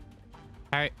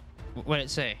 Alright. What'd it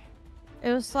say?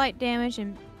 It was slight damage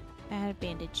and I had a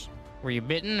bandage. Were you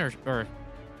bitten or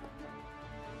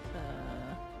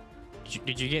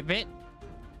did you get bit?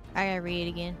 I gotta read it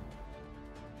again.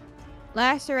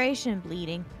 Laceration,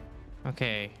 bleeding.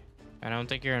 Okay. I don't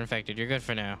think you're infected. You're good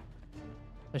for now.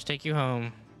 Let's take you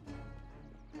home.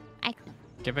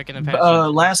 Get back in the passenger.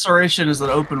 Laceration is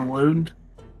an open wound.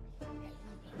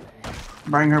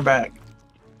 Bring her back.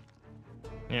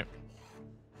 Yep.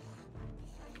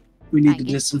 We need to Thank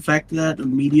you. disinfect that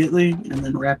immediately and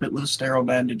then wrap it with a sterile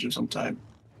bandage of some type.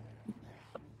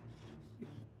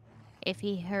 If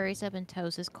he hurries up and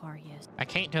tows his car, yes. I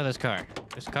can't tow this car.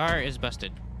 This car is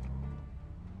busted.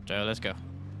 So let's go.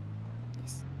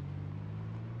 Yes.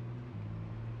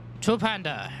 To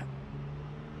Panda.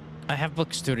 I have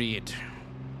books to read.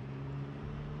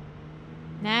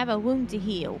 Now I have a wound to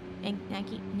heal, and I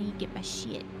need to get my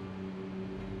shit.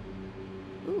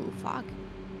 Ooh, fog.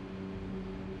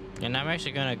 And I'm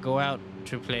actually gonna go out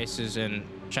to places and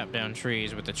chop down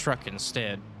trees with the truck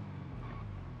instead.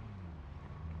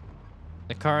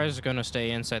 The car is gonna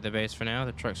stay inside the base for now.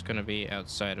 The truck's gonna be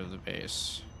outside of the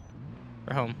base.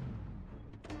 We're home.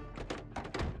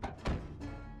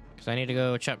 Because I need to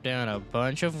go chop down a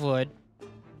bunch of wood.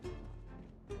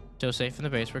 Still safe in the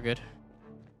base, we're good.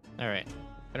 Alright,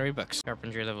 gotta read books.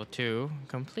 Carpentry level 2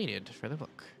 completed for the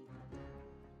book.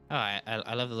 Oh,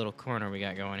 I love the little corner we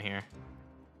got going here.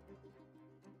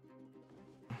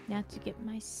 Now to get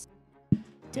my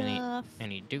stuff.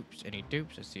 Any dupes? Any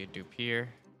dupes? I see a dupe here.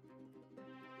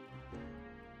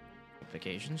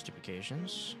 Duplications,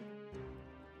 duplications.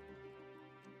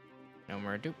 No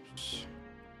more dupes.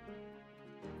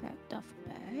 Grab duffel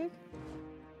bag.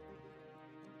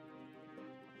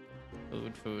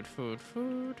 Food, food, food,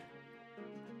 food.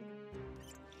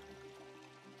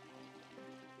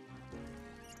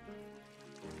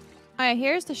 Alright,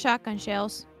 here's the shotgun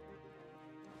shells.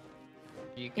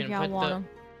 You If can y'all put want the them.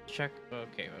 check.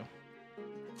 Okay, well,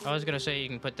 I was gonna say you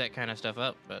can put that kind of stuff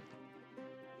up, but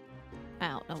I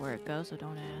don't know where it goes, so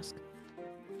don't ask.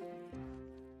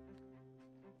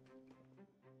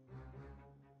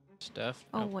 stuff.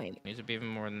 Oh, Nope. wait. Needs to be even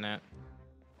more than that.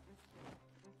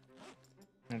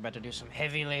 I'm about to do some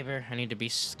heavy labor. I need to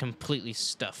be completely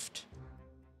stuffed.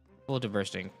 Full to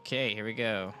bursting. Okay, here we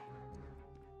go.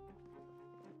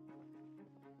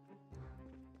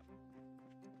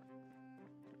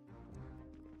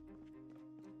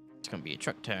 It's gonna be a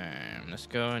truck time. Let's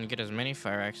go and get as many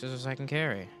fire axes as I can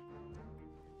carry.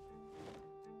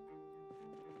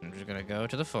 I'm just gonna go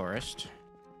to the forest.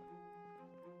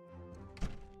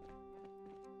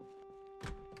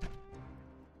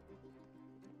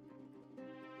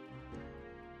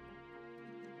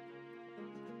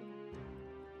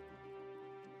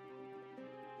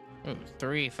 Ooh,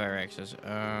 3 fire axes.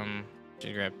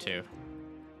 Should grab 2.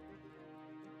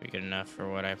 Be good enough for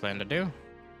what I plan to do.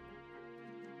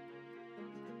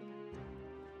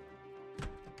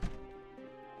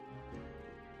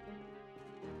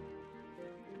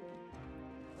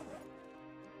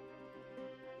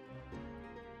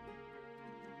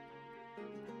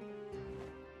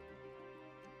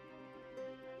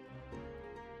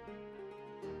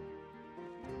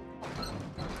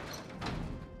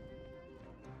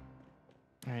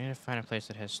 I need to find a place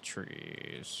that has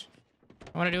trees.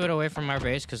 I want to do it away from our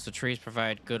base because the trees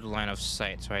provide good line of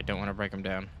sight, so I don't want to break them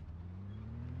down.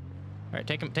 All right,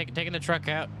 taking the truck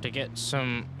out to get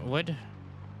some wood.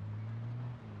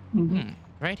 Mhm.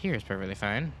 Right here is perfectly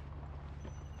fine.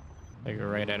 Like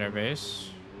right at our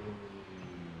base.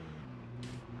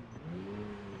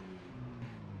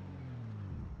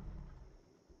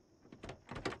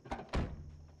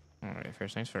 All right,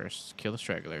 first things first. Kill the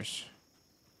stragglers.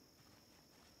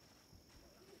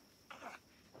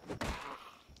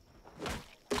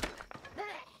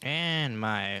 And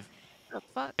my The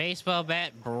fuck? baseball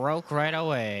bat broke right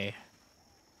away.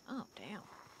 Oh, damn.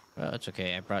 Well, it's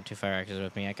okay. I brought 2 fire axes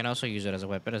with me. I can also use it as a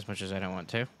weapon as much as I don't want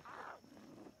to.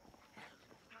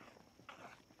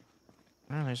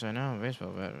 Well, at least I know a baseball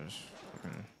bat was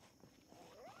fucking...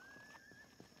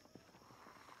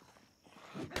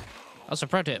 Also,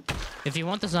 pro tip. If you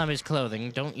want the zombies'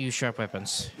 clothing, don't use sharp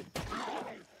weapons.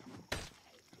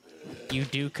 You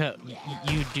do cut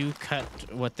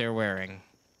what they're wearing.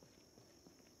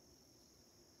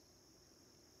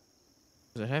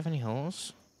 Does it have any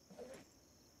holes?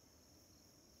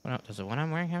 Well, does the one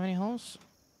I'm wearing have any holes?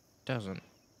 It doesn't.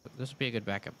 This would be a good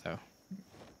backup, though.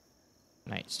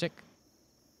 Nightstick.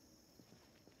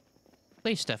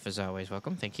 Play stuff is always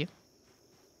welcome, thank you.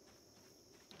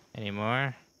 Any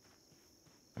more?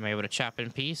 Am I able to chop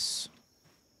in peace?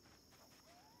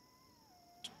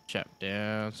 Chop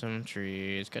down some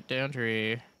trees. Cut down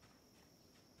tree.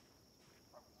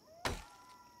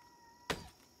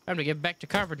 Time to get back to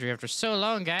carpentry after so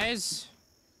long, guys.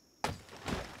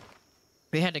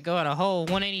 We had to go on a whole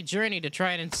 180 journey to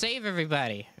try and save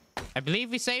everybody. I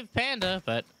believe we saved Panda,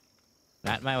 but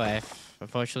not my wife.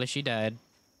 Unfortunately, she died.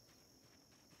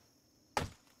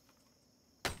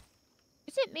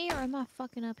 Is it me or am I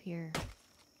fucking up here?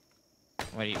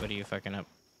 What are you fucking up?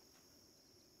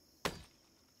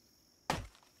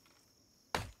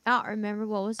 I don't remember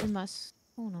what was in my...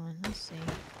 Hold on, let's see.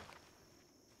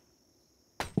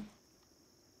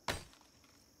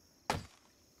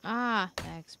 Ah,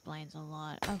 that explains a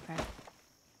lot. Okay.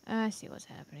 I see what's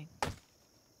happening.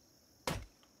 Go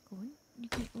in? You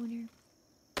can't go in here.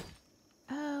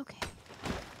 Okay.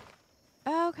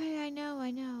 Okay, I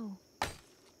know.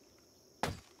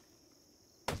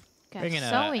 Got Bringing an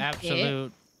sewing kit,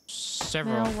 absolute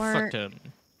several Metalwork. foot ton.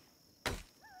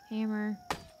 hammer.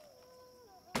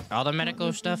 All the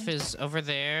medical stuff is over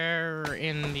there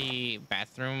in the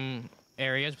bathroom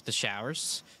areas with the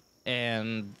showers.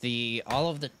 And all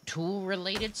of the tool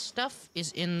related stuff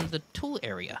is in the tool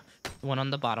area. The one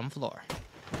on the bottom floor.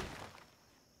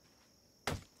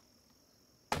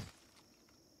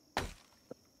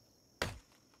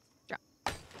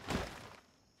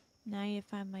 Now you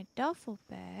find my duffel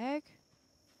bag.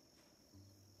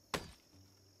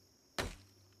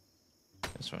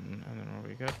 This one, and then where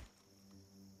we go.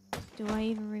 Do I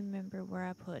even remember where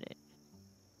I put it?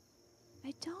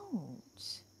 I don't.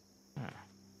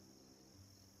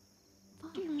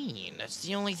 What do you mean? That's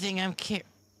the only thing I'm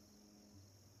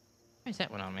is that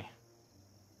one on me?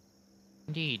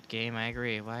 Indeed, game, I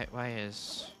agree. Why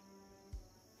is...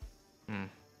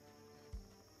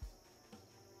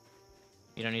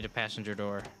 You don't need a passenger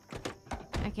door.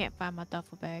 I can't find my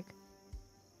duffel bag.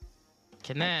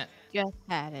 Can that... Just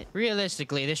had it.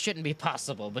 Realistically, this shouldn't be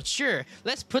possible, but sure,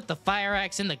 let's put the fire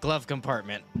axe in the glove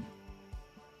compartment.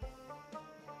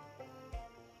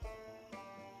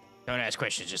 Don't ask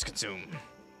questions, just consume.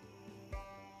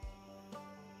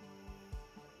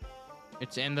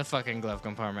 It's in the fucking glove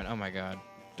compartment. Oh my god.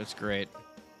 That's great.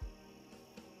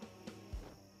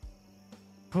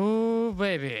 Ooh,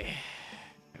 baby.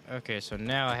 Okay, so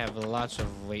now I have lots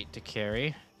of weight to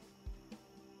carry.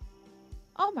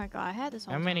 Oh my god, I had this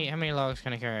all How many logs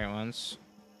can I carry at once?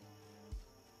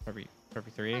 Probably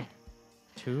 3.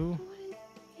 2. What is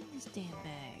in this damn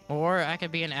bag? Or I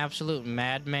could be an absolute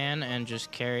madman and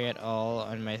just carry it all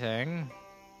on my thing.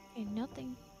 Okay,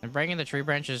 nothing. I'm bringing the tree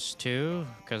branches too,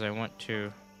 because I want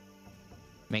to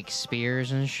make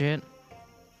spears and shit.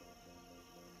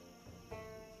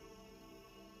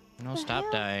 No, The stop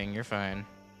hell? dying. You're fine.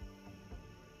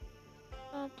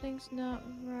 Something's not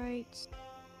right.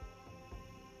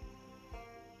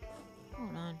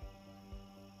 Hold on.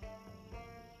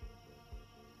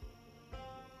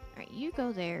 Alright, you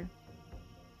go there.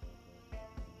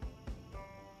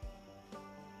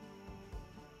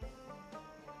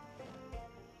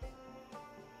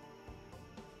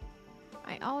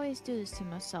 I always do this to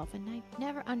myself, and I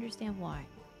never understand why.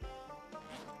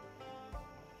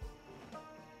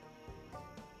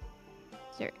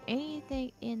 Is there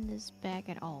anything in this bag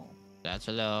at all? That's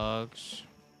a logs.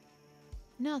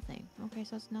 Nothing. Okay,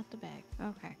 so it's not the bag.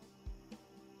 Okay.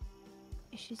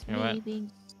 It's just You know me what?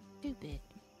 being stupid.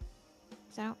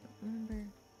 'Cause I don't remember.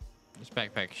 This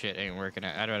backpack shit ain't working.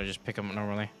 I'd rather just pick them up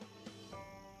normally.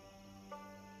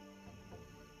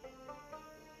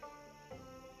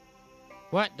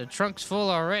 What? The trunk's full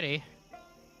already?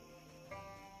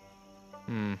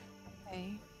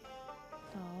 Okay.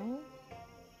 So.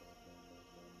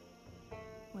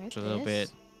 Where's It's a little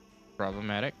bit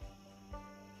problematic.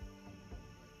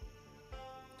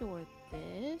 Store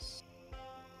this.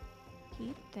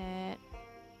 Keep that.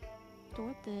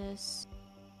 Store this.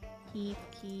 Keep.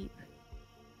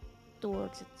 Store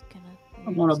 'cause it's gonna. I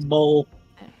want a bowl.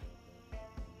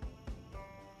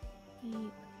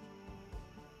 Keep.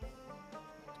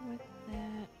 Store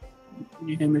that. Can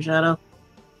you hear me, Shadow?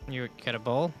 You got a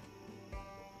bowl?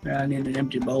 Yeah, I need an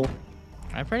empty bowl.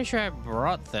 I'm pretty sure I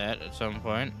brought that at some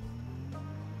point.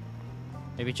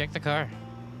 Maybe check the car.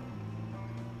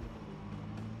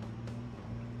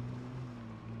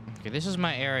 Okay, this is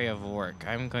my area of work.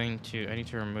 I need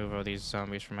to remove all these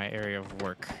zombies from my area of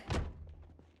work.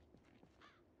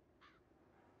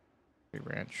 Tree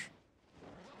branch.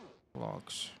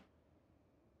 Logs.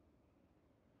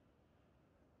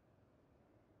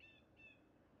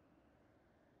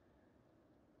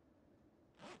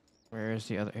 Where is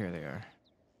the other? Here they are.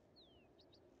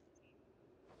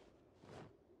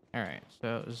 Alright,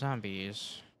 so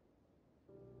zombies.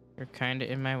 You're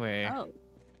kinda in my way. Oh.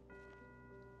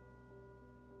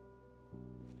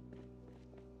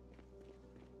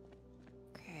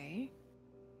 Okay.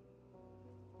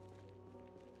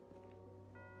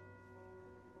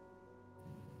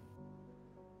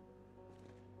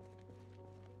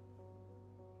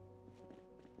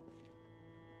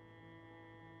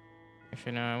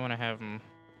 Actually, no, I want to have them.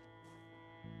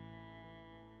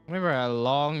 I remember a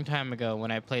long time ago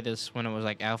when I played this when it was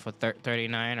like Alpha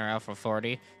 39 or Alpha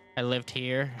 40. I lived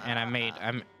here and I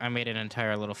made an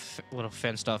entire little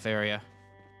fenced off area.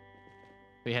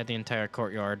 We had the entire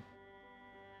courtyard.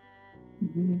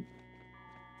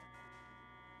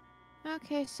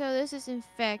 Okay, so this is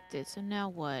infected. So now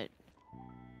what?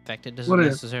 Infected doesn't What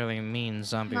is? necessarily mean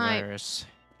zombie My- virus.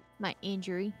 My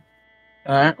injury.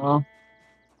 Alright, well.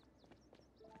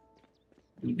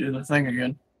 You do the thing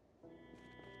again.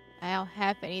 I don't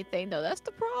have anything though. That's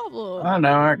the problem. I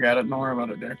know, I got it. Don't worry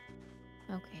about it, there.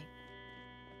 Okay.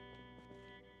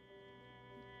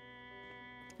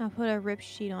 I'll put a rip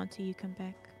sheet on till you come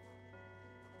back.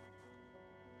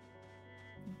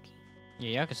 Okay.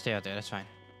 Yeah, y'all can stay out there. That's fine.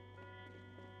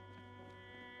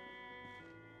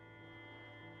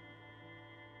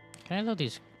 Can I load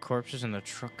these corpses in the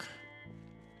truck?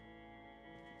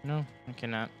 No, I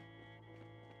cannot.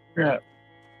 Yeah.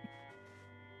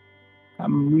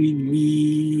 I'm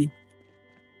really.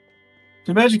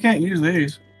 Too bad you can't use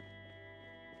these.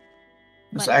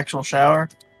 This What? actual shower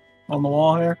on the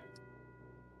wall here.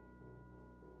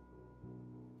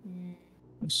 Mm.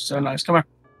 It's so nice. Come here.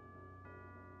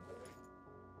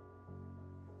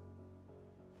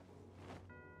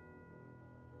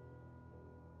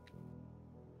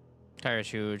 Tire's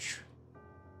huge.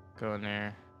 Go in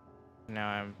there. Now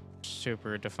I'm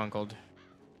super defunkled.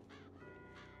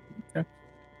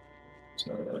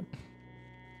 So,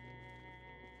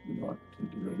 we want to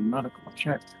do a medical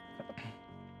check.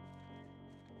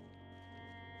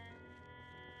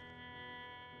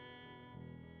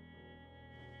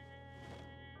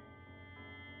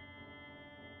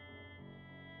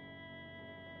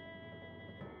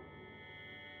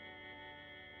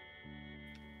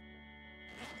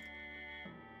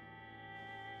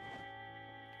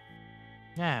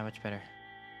 Yeah, much better.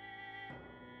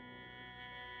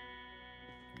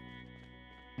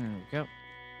 There we go.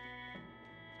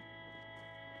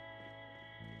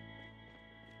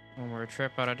 One more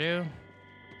trip ought to do.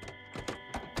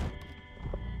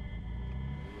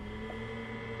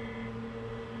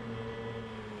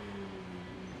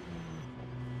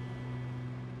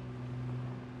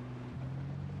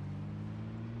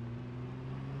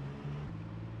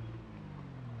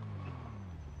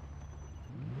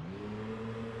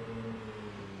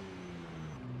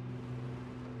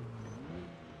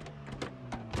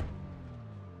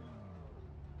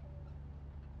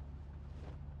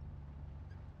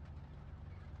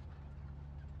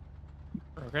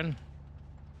 Broken.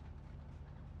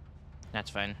 That's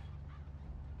fine.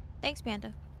 Thanks,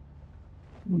 Panda.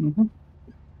 Mm-hmm.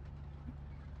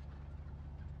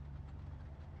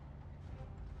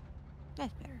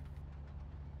 That's better.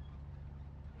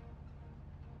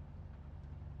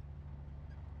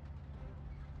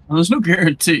 Well, there's no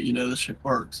guarantee, you know, this shit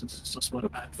works. It's just what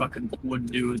I fucking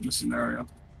wouldn't do in this scenario.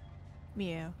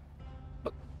 Yeah.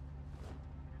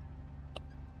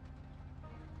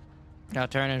 I'll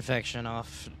turn infection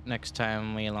off next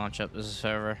time we launch up this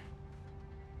server.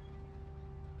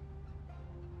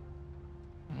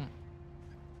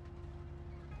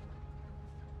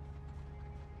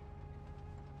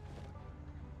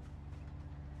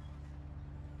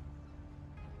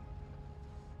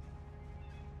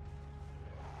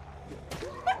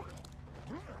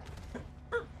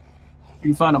 You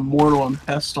can find a mortal and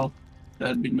pestle.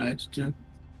 That'd be nice too.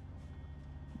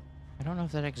 I don't know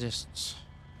if that exists.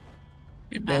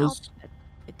 It I don't- does.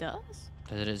 It does?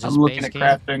 Does it exist? I'm looking base at game?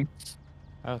 crafting.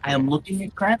 Okay. I am looking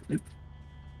at crafting.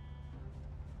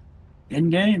 In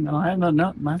game, I don't have nothing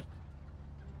up, man.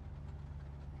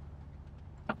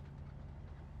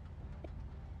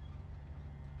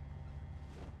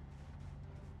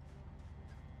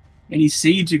 Any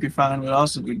seeds you could find would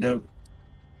also be dope.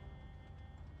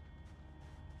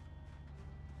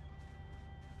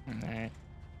 Alright.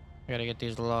 Gotta get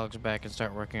these logs back and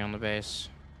start working on the base.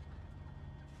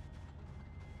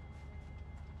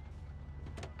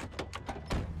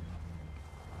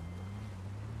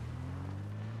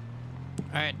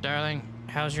 Alright, darling.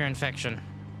 How's your infection?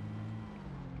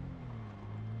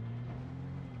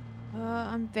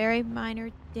 I'm very minor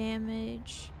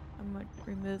damage. I'm gonna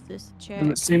remove this Does check.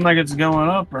 it seem like it's going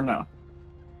up or no?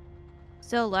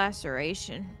 Still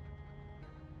laceration.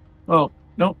 Well,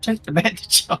 don't take the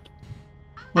bandage off.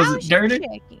 Was I it just dirty?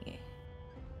 checking it.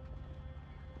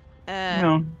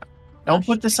 No. Don't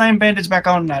put the same bandage back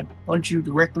on that. Punch you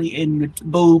directly in the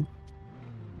boob.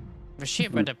 Was she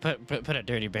about to put a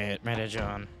dirty bandage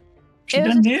on? She It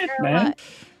was done a did, man.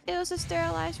 It was a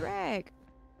sterilized rag.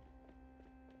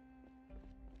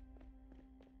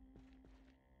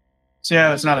 See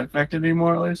how it's not infected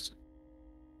anymore, at least?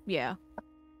 Yeah.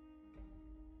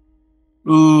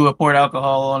 Ooh, I poured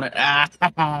alcohol on it. Ah.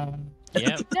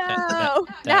 Yep. No,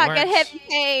 that not works. get heavy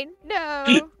pain.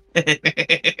 No.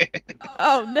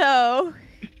 Oh no.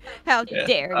 How Yeah,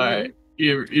 dare you? Alright,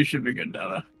 you should be good now,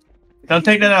 though. Don't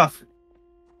take that off.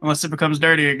 Unless it becomes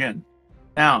dirty again.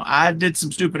 Now, I did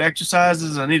some stupid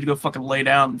exercises. I need to go fucking lay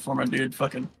down before my dude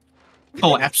fucking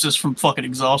collapses from fucking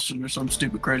exhaustion or some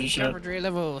stupid crazy shit. Carpentry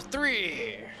level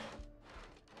 3.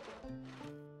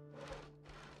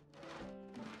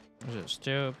 Is it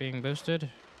still being boosted?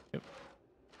 Yep.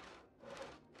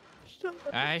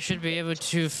 I should be able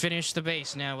to finish the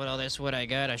base now with all this wood I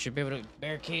got. I should be able to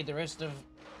barricade the rest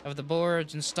of the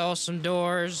boards, install some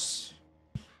doors,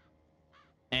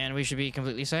 and we should be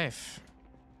completely safe.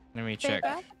 Let me check.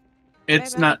 Baby.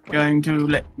 It's Maybe. not going to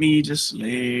let me just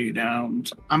lay down.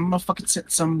 I'm gonna fucking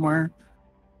sit somewhere.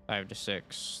 5 to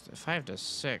 6. 5 to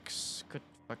 6. Good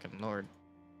fucking lord.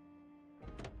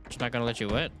 It's not gonna let you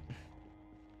what?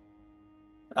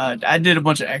 I did a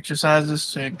bunch of exercises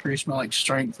to increase my like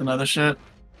strength and other shit.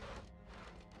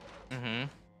 Mm-hmm.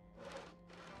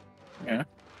 Yeah,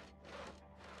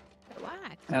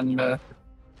 Relax. and yeah,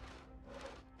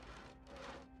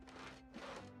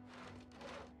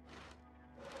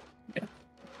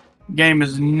 game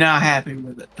is not happy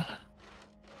with it.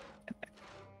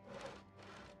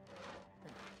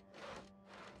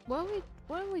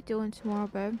 we doing tomorrow,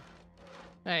 babe?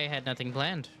 I had nothing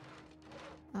planned.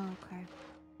 Oh, okay.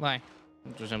 Why?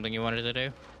 Was there something you wanted to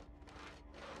do?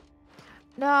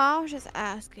 No, I was just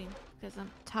asking because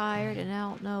I'm tired and I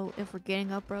don't know if we're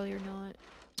getting up early or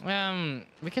not.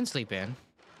 We can sleep in.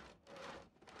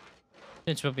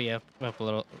 Since we'll be up a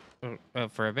little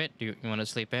up for a bit. Do you want to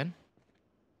sleep in?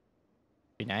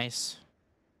 Be nice.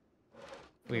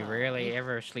 We rarely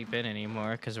ever sleep in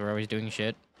anymore because we're always doing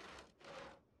shit.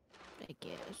 I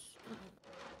guess.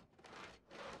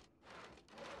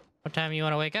 What time you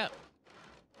want to wake up?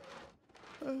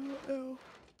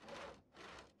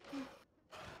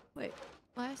 Wait,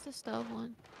 why is the stove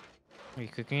on? Are you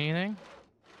cooking anything?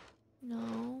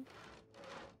 No.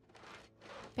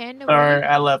 Panda, Sorry,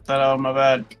 I left that on. My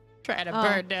bad. Trying to Oh.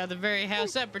 burn down the very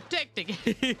house I'm protecting.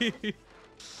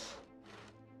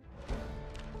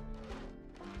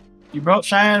 You brought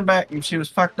Cheyenne back and she was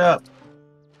fucked up.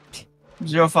 It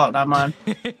was your fault, not mine.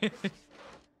 Wait,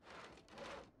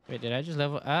 did I just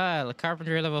level? Ah, the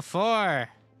carpentry level 4.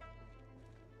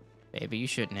 Baby, you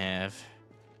shouldn't have.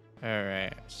 All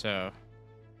right, so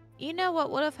You know what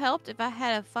would have helped if I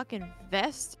had a fucking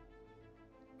vest?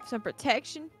 Some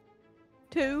protection?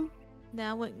 Too? Then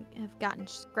I wouldn't have gotten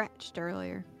scratched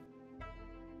earlier.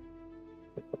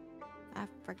 I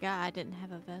forgot I didn't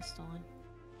have a vest on.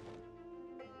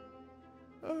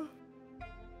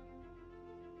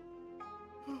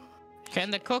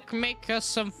 can the cook make us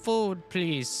some food,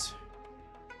 please?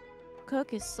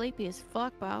 Cook is sleepy as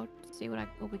fuck, but I'll see what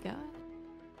we got.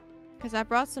 Cause I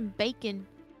brought some bacon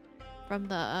from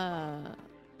the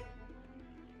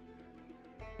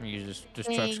You this truck's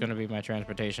Dang. gonna be my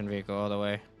transportation vehicle all the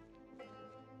way.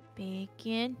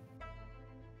 bacon.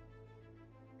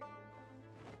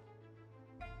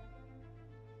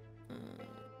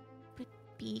 Put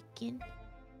bacon.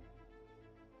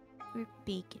 Where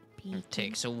bacon? Bacon It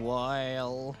takes a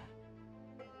while.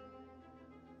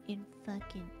 in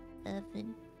fucking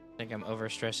oven. I think I'm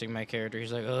overstressing my character.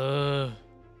 He's like, ugh.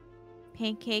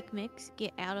 Pancake mix.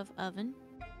 Get out of oven.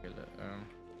 Um,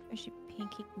 Where's your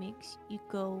pancake mix? You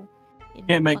go. In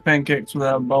Can't make fuck- pancakes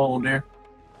without a bowl, dear.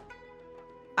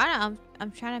 I know.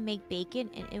 I'm trying to make bacon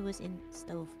and it was in the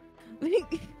stove.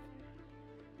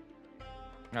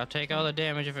 I'll take all the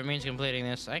damage if it means completing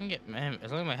this. I can get, man,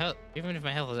 as long as my health, even if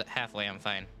my health is at halfway, I'm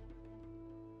fine.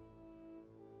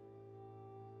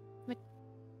 What?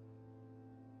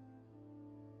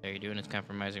 All you're doing is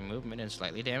compromising movement and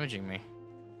slightly damaging me.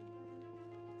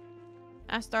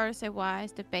 I started to say, why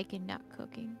is the bacon not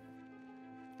cooking?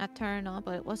 I turned it on,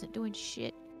 but it wasn't doing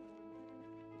shit.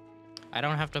 I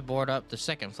don't have to board up the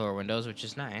second floor windows, which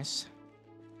is nice.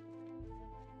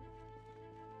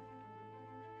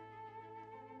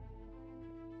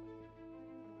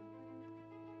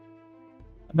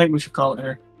 I think we should call it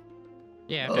here.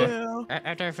 Yeah,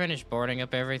 after I finish boarding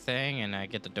up everything and I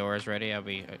get the doors ready, I'll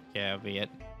be it.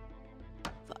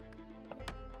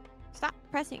 Stop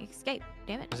pressing escape,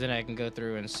 damn it. 'Cause then I can go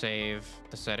through and save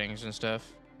the settings and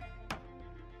stuff.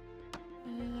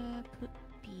 Put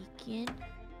bacon.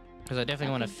 Because I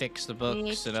definitely want to Okay, fix the books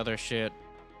bitch. and other shit.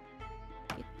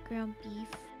 Get ground beef.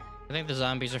 I think the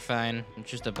zombies are fine. It's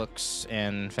just the books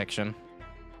and fiction.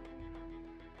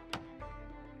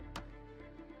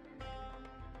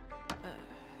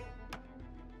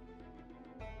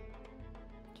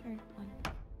 Turn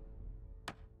one.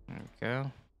 There we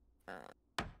go.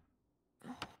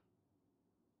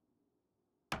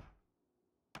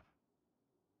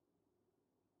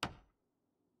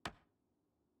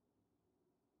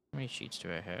 How many sheets do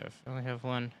I have? I only have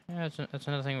one. Yeah, that's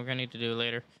another thing we're gonna need to do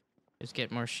later, is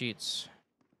get more sheets.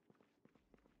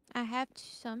 I have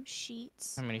some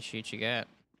sheets. How many sheets you got?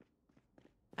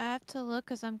 I have to look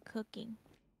because I'm cooking.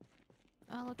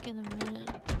 I'll look in a minute.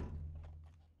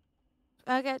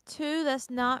 I got 2 that's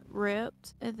not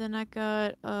ripped, and then I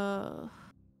got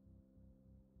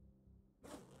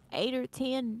 8 or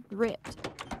 10 ripped.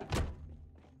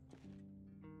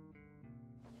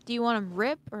 Do you want them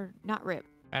ripped or not ripped?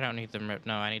 I don't need them ripped.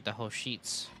 No, I need the whole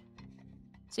sheets.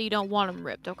 So you don't want them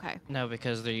ripped, okay? No,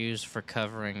 because they're used for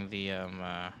covering the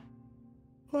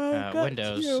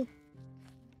windows.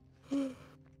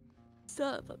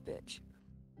 Son of a bitch.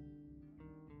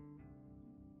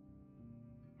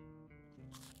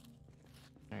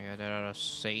 I gotta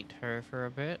sate her for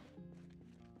a bit.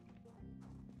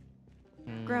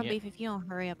 Ground Yep, beef, if you don't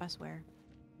hurry up, I swear.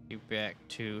 you back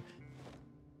to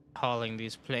hauling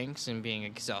these planks and being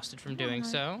exhausted from doing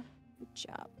Uh-huh. so. Good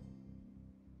job.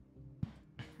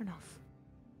 Turn off.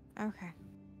 Okay.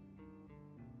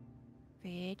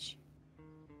 Fridge.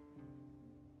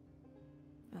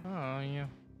 Oh, yeah.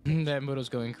 That moodle's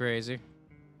going crazy.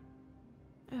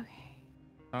 Okay.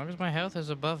 long as my health is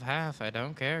above half, I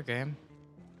don't care, game.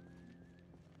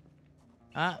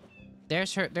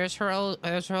 There's her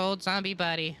old zombie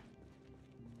body.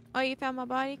 Oh, you found my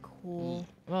body? Cool.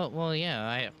 Well,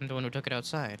 yeah, I'm the one who took it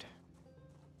outside.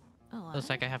 Oh, Looks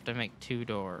like I have to make 2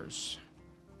 doors.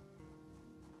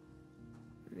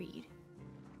 read.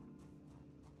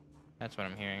 That's what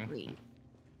I'm hearing. Read.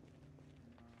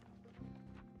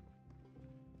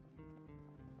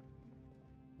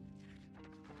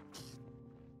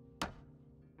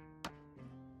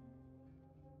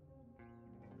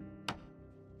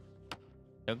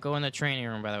 Don't go in the training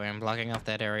room, by the way. I'm blocking off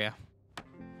that area. I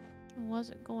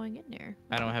wasn't going in there.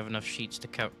 I don't have enough sheets to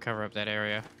cover up that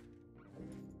area.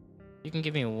 You can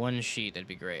give me 1 sheet, that'd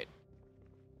be great.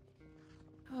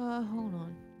 Hold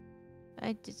on.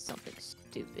 I did something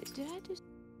stupid. Did I just...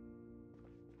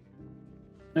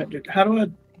 How do I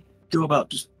go about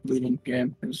just leaving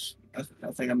game? Because I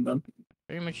think I'm done.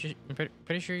 Pretty much, I'm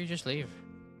pretty sure you just leave.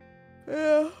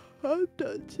 Yeah, I'm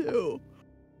done too.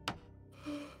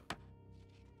 What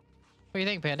do you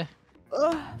think, Panda?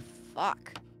 Ugh,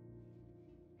 fuck.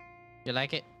 You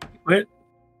like it? What?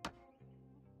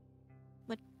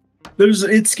 What?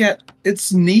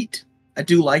 It's neat. I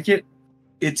do like it.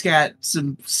 It's got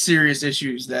some serious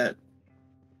issues that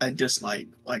I dislike.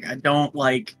 Like, I don't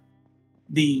like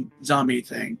the zombie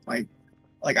thing. Like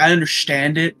I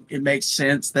understand it. It makes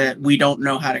sense that we don't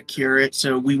know how to cure it,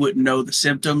 so we wouldn't know the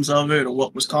symptoms of it or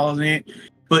what was causing it.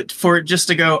 But for it just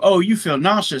to go, oh, you feel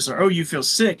nauseous, or oh, you feel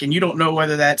sick, and you don't know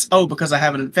whether that's, oh, because I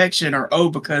have an infection, or oh,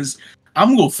 because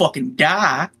I'm gonna fucking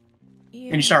die, Yeah.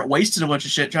 and you start wasting a bunch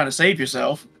of shit trying to save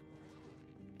yourself.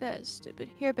 That is stupid.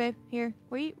 Here, babe. Here.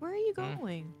 Where are you Hmm?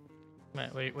 going? Wait,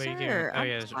 are you Sir, getting? Oh I'm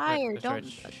yeah, tired.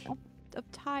 that's right. I'm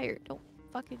tired. Don't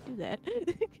fucking do that.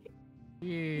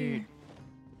 Yeah.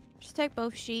 Just take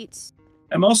both sheets.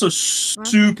 I'm also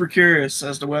super curious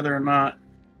as to whether or not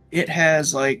it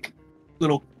has like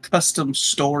little custom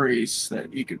stories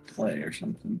that you could play or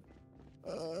something.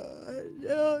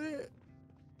 No.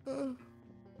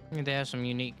 They have some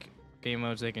unique game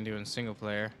modes they can do in single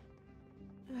player.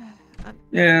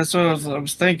 Yeah, that's what I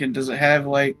was thinking. Does it have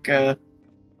like, you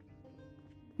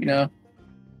know,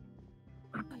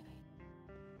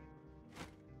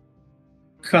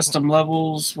 custom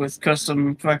levels with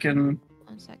custom fucking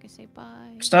 1 second. Say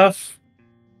bye. stuff?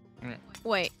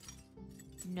 Wait.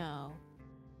 No.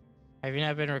 Have you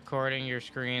not been recording your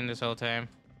screen this whole time?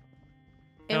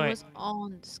 It No, wait. was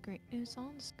on the screen. It was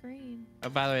on the screen. Oh,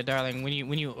 by the way, darling, when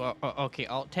you okay,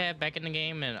 Alt tab back in the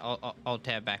game and Alt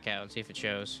tab back out and see if it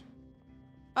shows.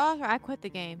 Oh, I quit the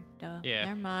game. Duh. Yeah.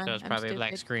 Never mind. So it's I'm probably a black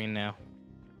stupid. screen now.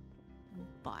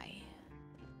 Bye.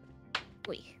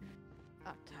 Wait.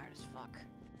 I'm tired as fuck.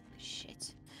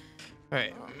 Shit.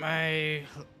 Right, my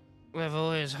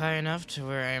level is high enough to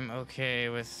where I'm okay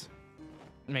with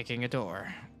making a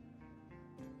door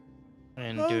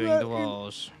and doing the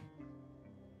walls.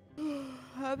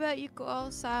 How about you go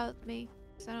outside with me?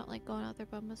 Cause I don't like going out there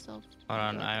by myself. Hold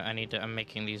on, I need to. I'm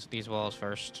making these walls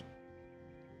first.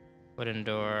 Wooden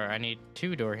door. I need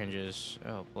 2 door hinges.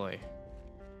 Oh boy.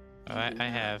 Oh, I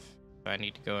have. I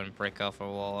need to go and break off a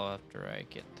wall after I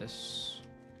get this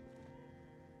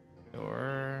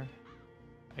door.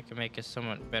 I can make a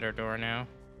somewhat better door now.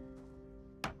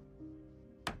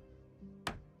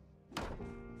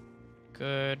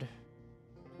 Good.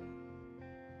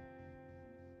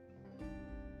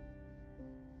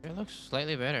 It looks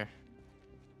slightly better.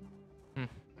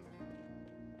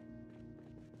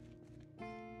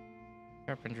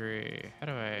 Carpentry. How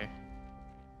do I...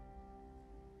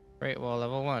 Great wall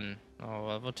level 1. Oh,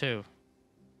 level 2.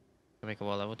 Can make a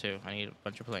wall level 2. I need a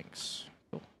bunch of planks.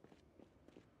 Cool.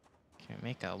 Can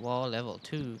make a wall level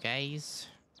 2, guys.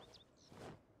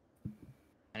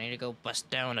 I need to go bust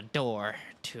down a door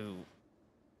to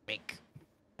make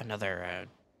another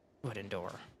wooden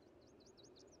door.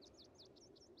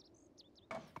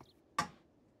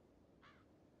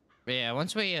 But yeah,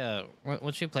 once we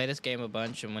play this game a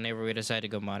bunch, and whenever we decide to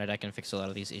go mod it, I can fix a lot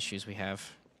of these issues we have.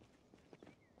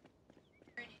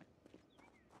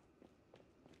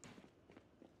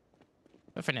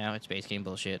 But for now, it's base game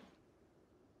bullshit.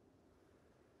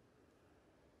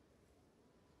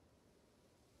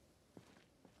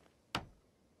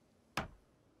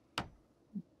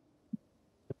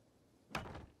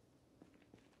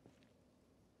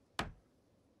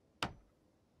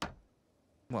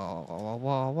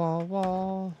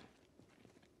 Wall.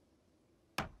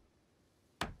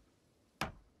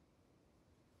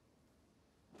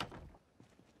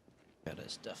 Got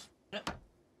this stuff. Yep.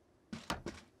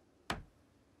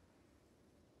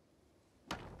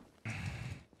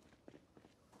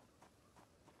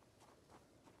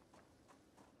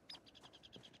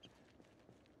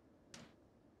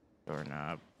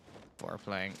 4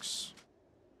 planks.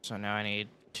 So now I need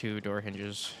 2 door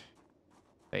hinges.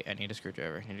 Wait, I need a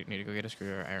screwdriver. Need to go get a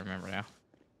screwdriver. I remember now.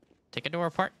 Take a door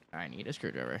apart. I need a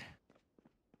screwdriver.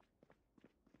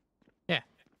 Yeah.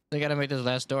 They gotta make this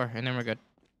last door, and then we're good.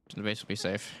 So the base will be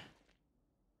safe.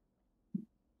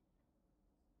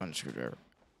 One screwdriver.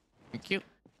 Thank you.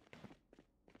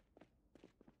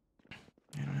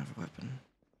 I don't have a weapon.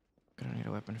 Gonna need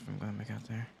a weapon if I'm going back out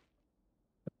there.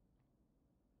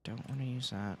 Don't want to use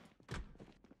that.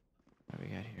 What do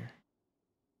we got here?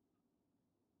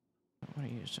 Don't want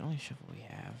to use the only shovel we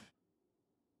have.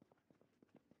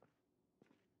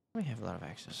 We have a lot of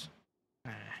axes.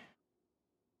 Ah.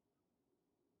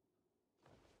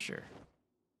 Sure.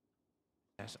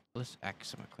 Let's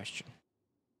ask him a question.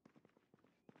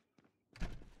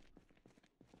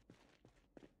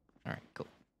 Alright, cool.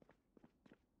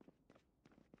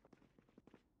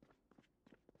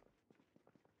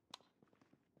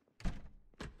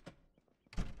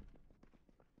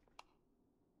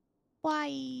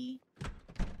 Why?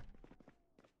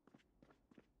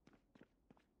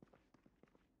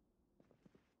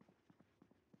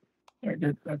 Alright,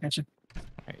 good. I got you.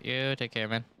 Alright, you take care,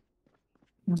 man.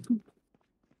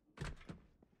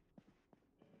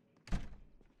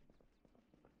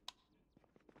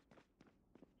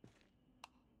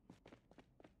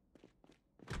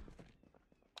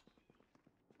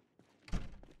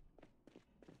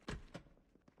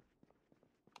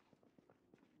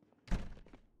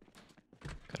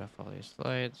 Cut off all these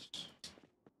lights.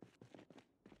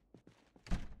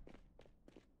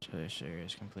 So this area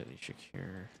is completely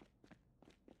secure.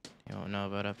 You won't know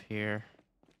about up here.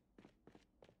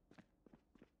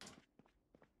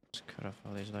 Let's cut off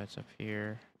all these lights up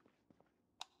here.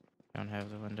 Don't have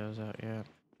the windows out yet.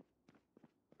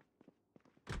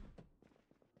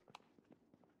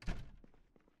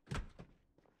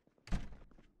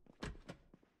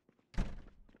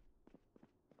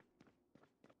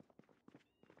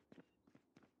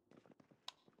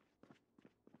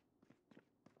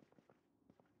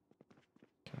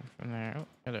 Coming from there. Oh,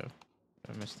 hello.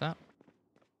 I missed that.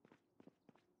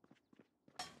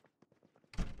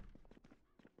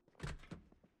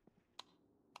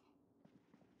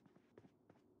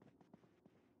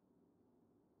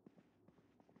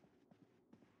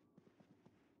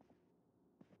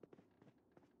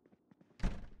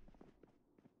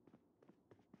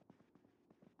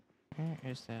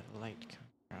 Where is that light coming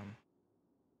from?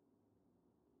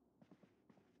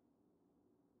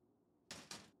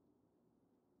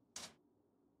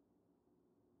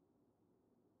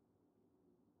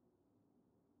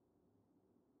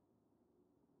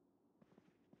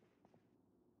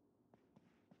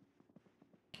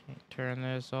 Can't turn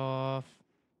this off.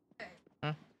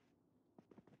 Huh?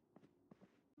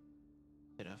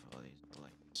 Get off all these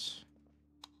lights.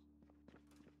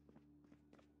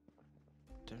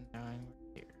 Them dying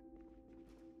here.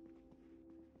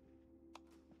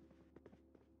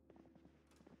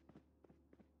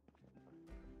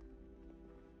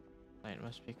 Light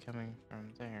must be coming from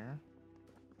there.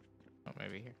 Oh,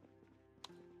 maybe here.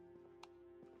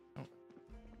 Oh.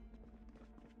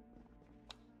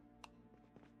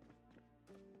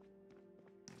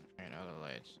 Alright, all the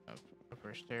lights up.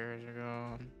 Upper stairs are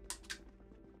gone.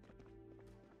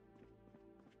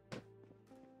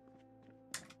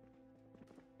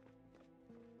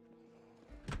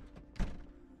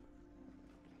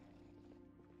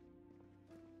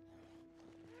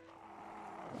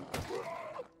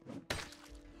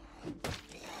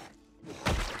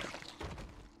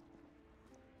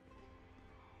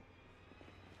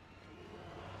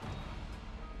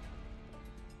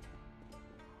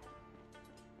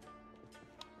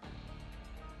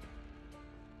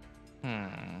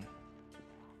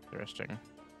 Interesting.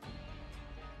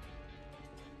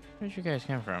 Where'd you guys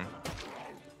come from?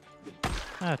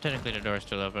 Oh, technically the door's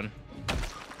still open.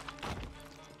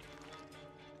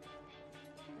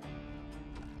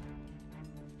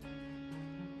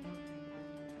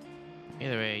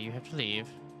 Either way, you have to leave.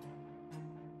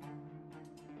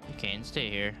 You can't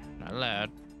stay here. Not allowed.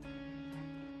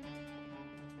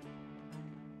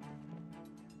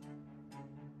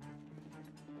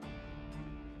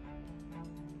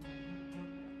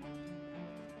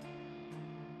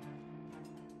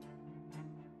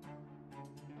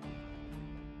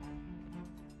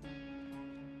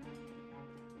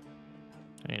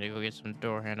 I need to go get some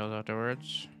door handles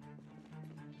afterwards.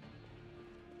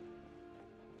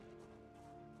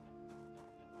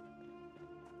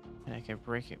 And I can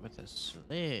break it with a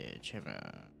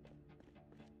sledgehammer.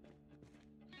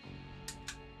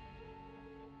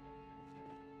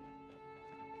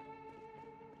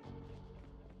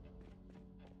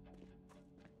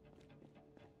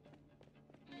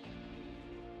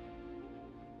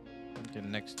 The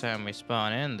next time we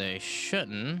spawn in, they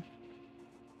shouldn't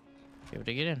be able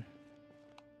to get in.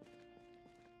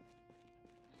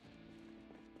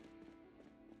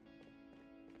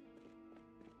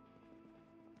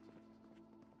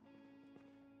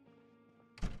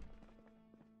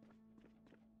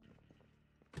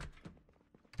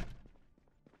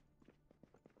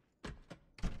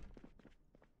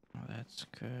 Oh, that's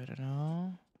good and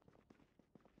all.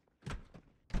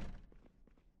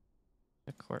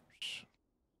 The corpse.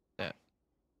 That.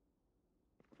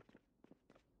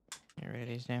 Get rid of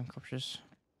these damn corpses.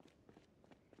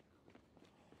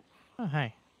 Oh,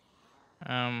 hi.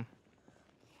 Gonna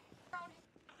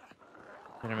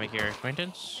make your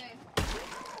acquaintance.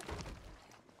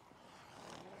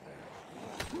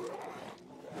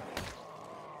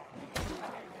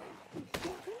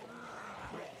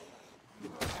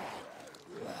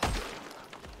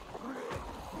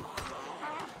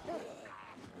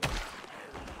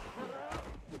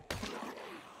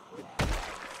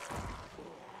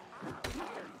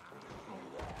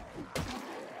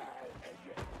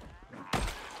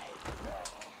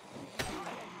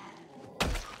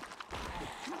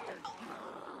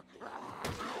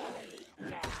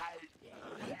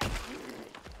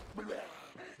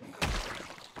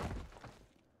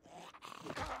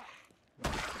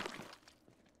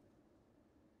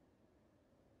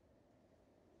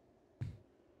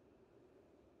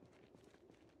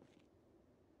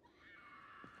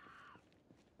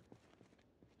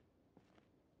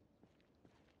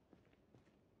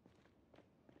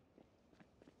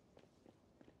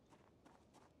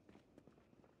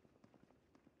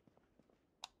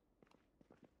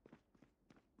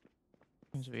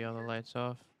 Seems to be all the lights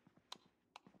off.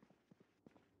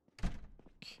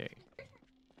 Okay.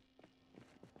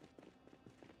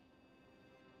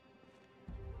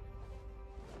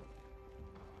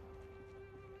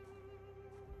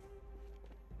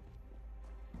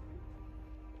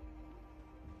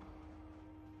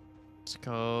 Let's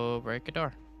go break a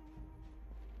door.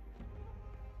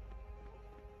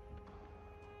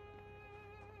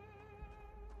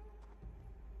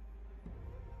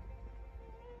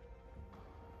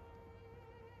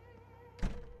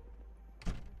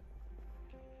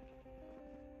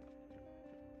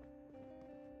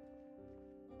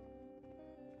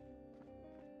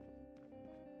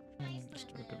 This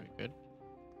door could be good.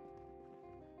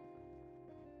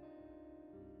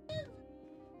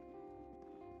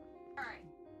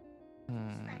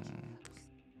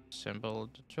 Assemble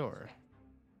the door.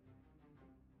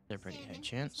 They're pretty high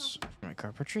chance for my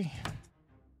carpentry.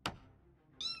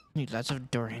 Need lots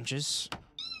of door hinges.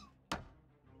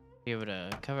 Be able to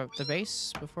cover up the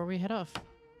base before we head off.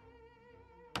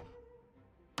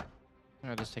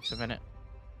 Oh, this takes a minute.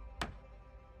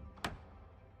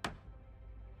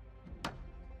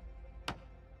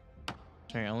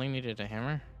 Sorry, I only needed a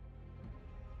hammer.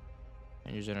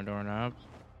 And using a doorknob.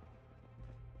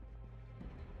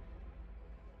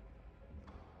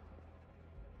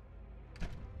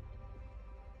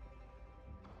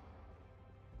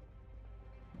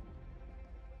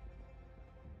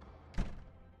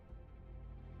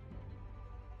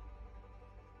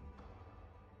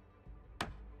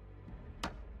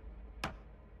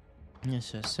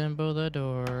 Let's assemble the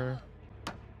door.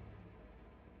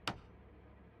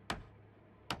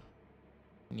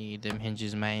 Need them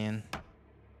hinges, man.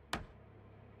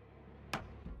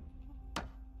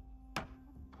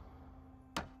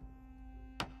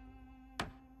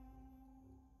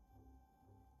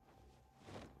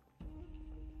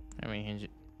 How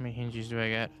many hinges do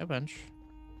I got? A bunch.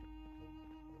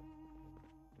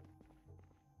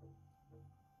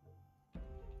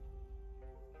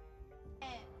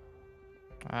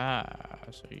 Ah,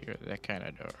 so you're that kind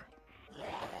of door.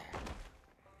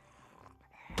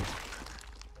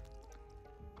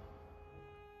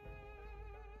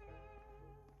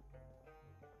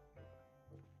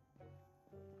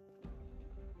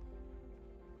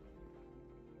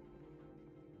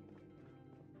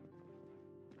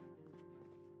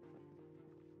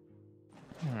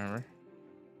 I don't remember.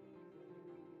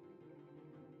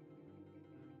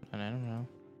 And I don't know.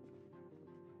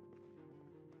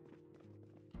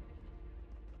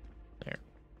 There.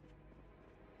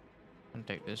 I'll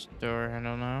take this door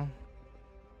handle now.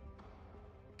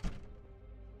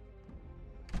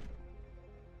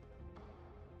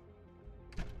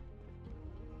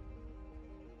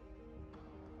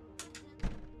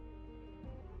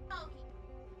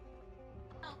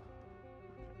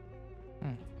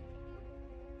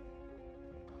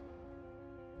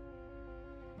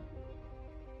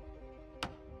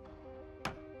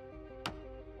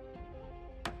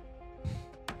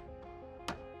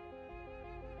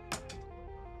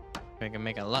 We can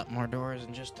make a lot more doors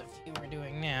than just a few we're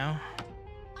doing now.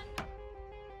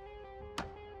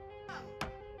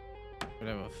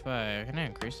 Level 5. Can I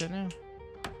increase it now?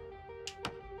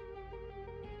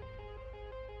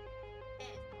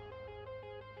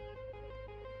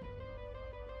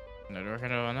 No door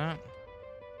handle on that.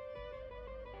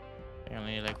 I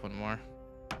only need like one more.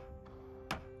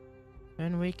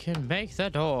 And we can make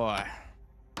the door.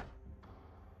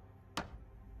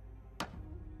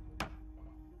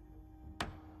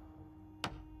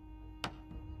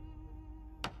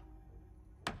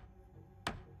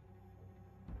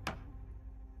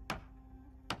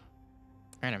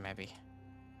 Random happy.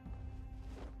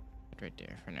 Right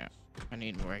there for now. I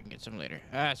need more. I can get some later.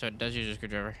 Ah, so it does use a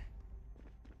screwdriver.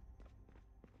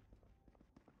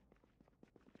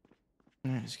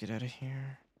 Alright, let's get out of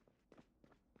here.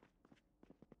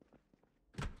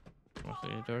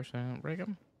 Mostly the doors so I don't break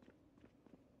them.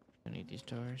 I need these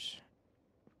doors.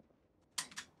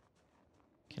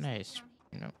 Can I?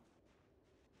 No.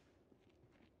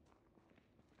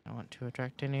 I want to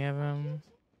attract any of them.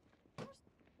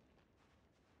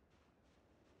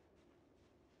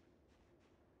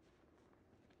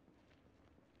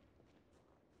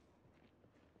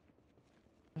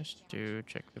 Let's do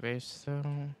check the base though.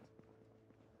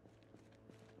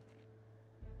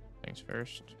 Things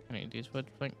first. I need these wood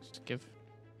planks. Give.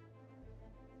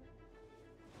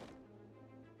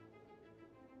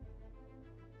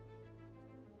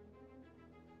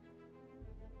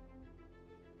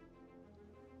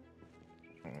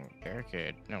 Oh,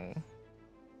 barricade. No.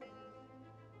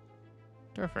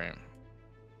 Door frame.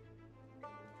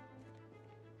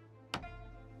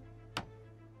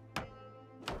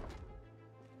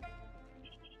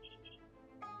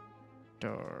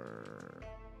 Door.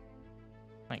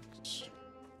 Thanks.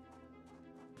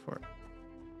 For it.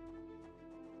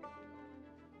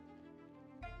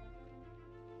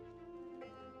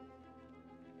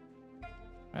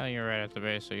 Well, you're right at the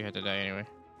base, so you had to die anyway.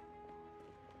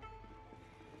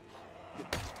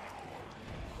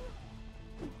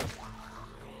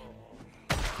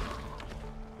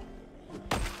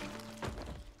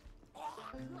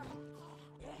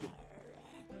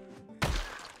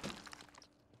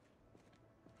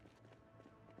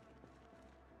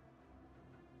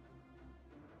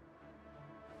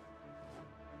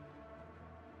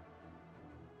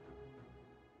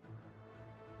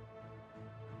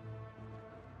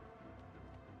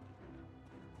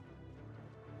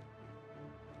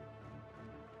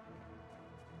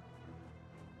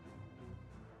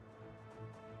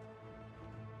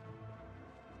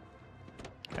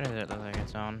 Why does it look like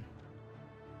it's on?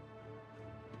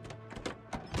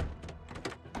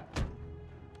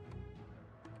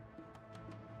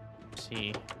 Let's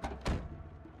see.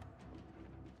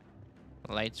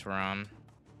 The lights were on.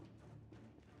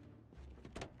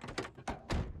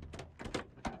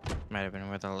 Might have been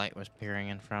where the light was peering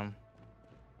in from.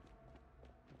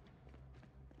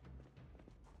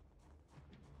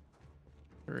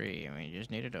 Three, and we just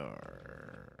need a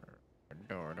door.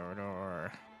 Door.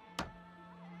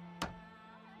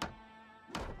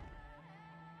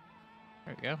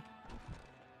 There we go.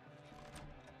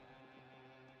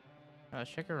 Let's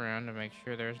check around to make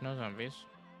sure there's no zombies.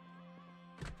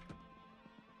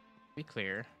 Be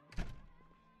clear.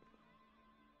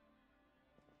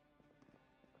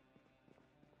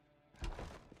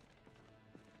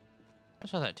 I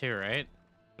saw that too, right?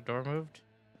 The door moved.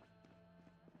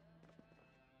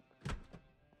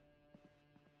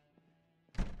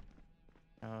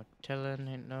 No telling,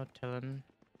 ain't no telling.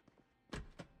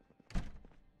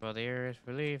 Well, the areas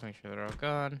for leave, make sure they're all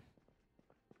gone.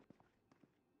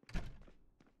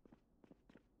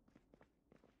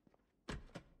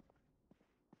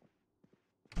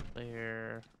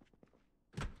 Clear.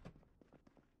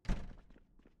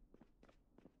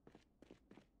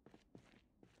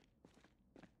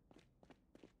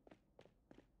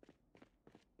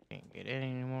 Can't get in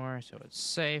anymore, so it's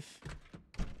safe.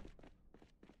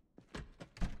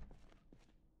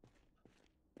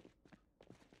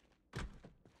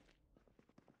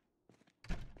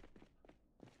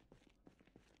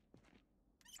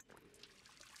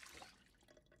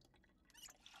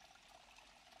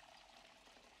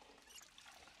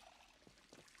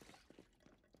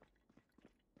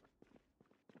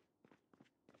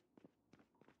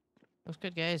 Looks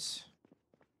good, guys.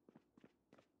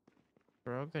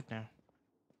 We're all good now.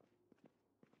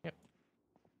 Yep.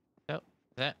 So,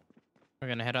 that. We're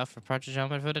gonna head off for Project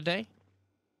Zomboid for today.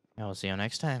 And we'll see you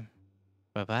next time.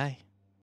 Bye-bye.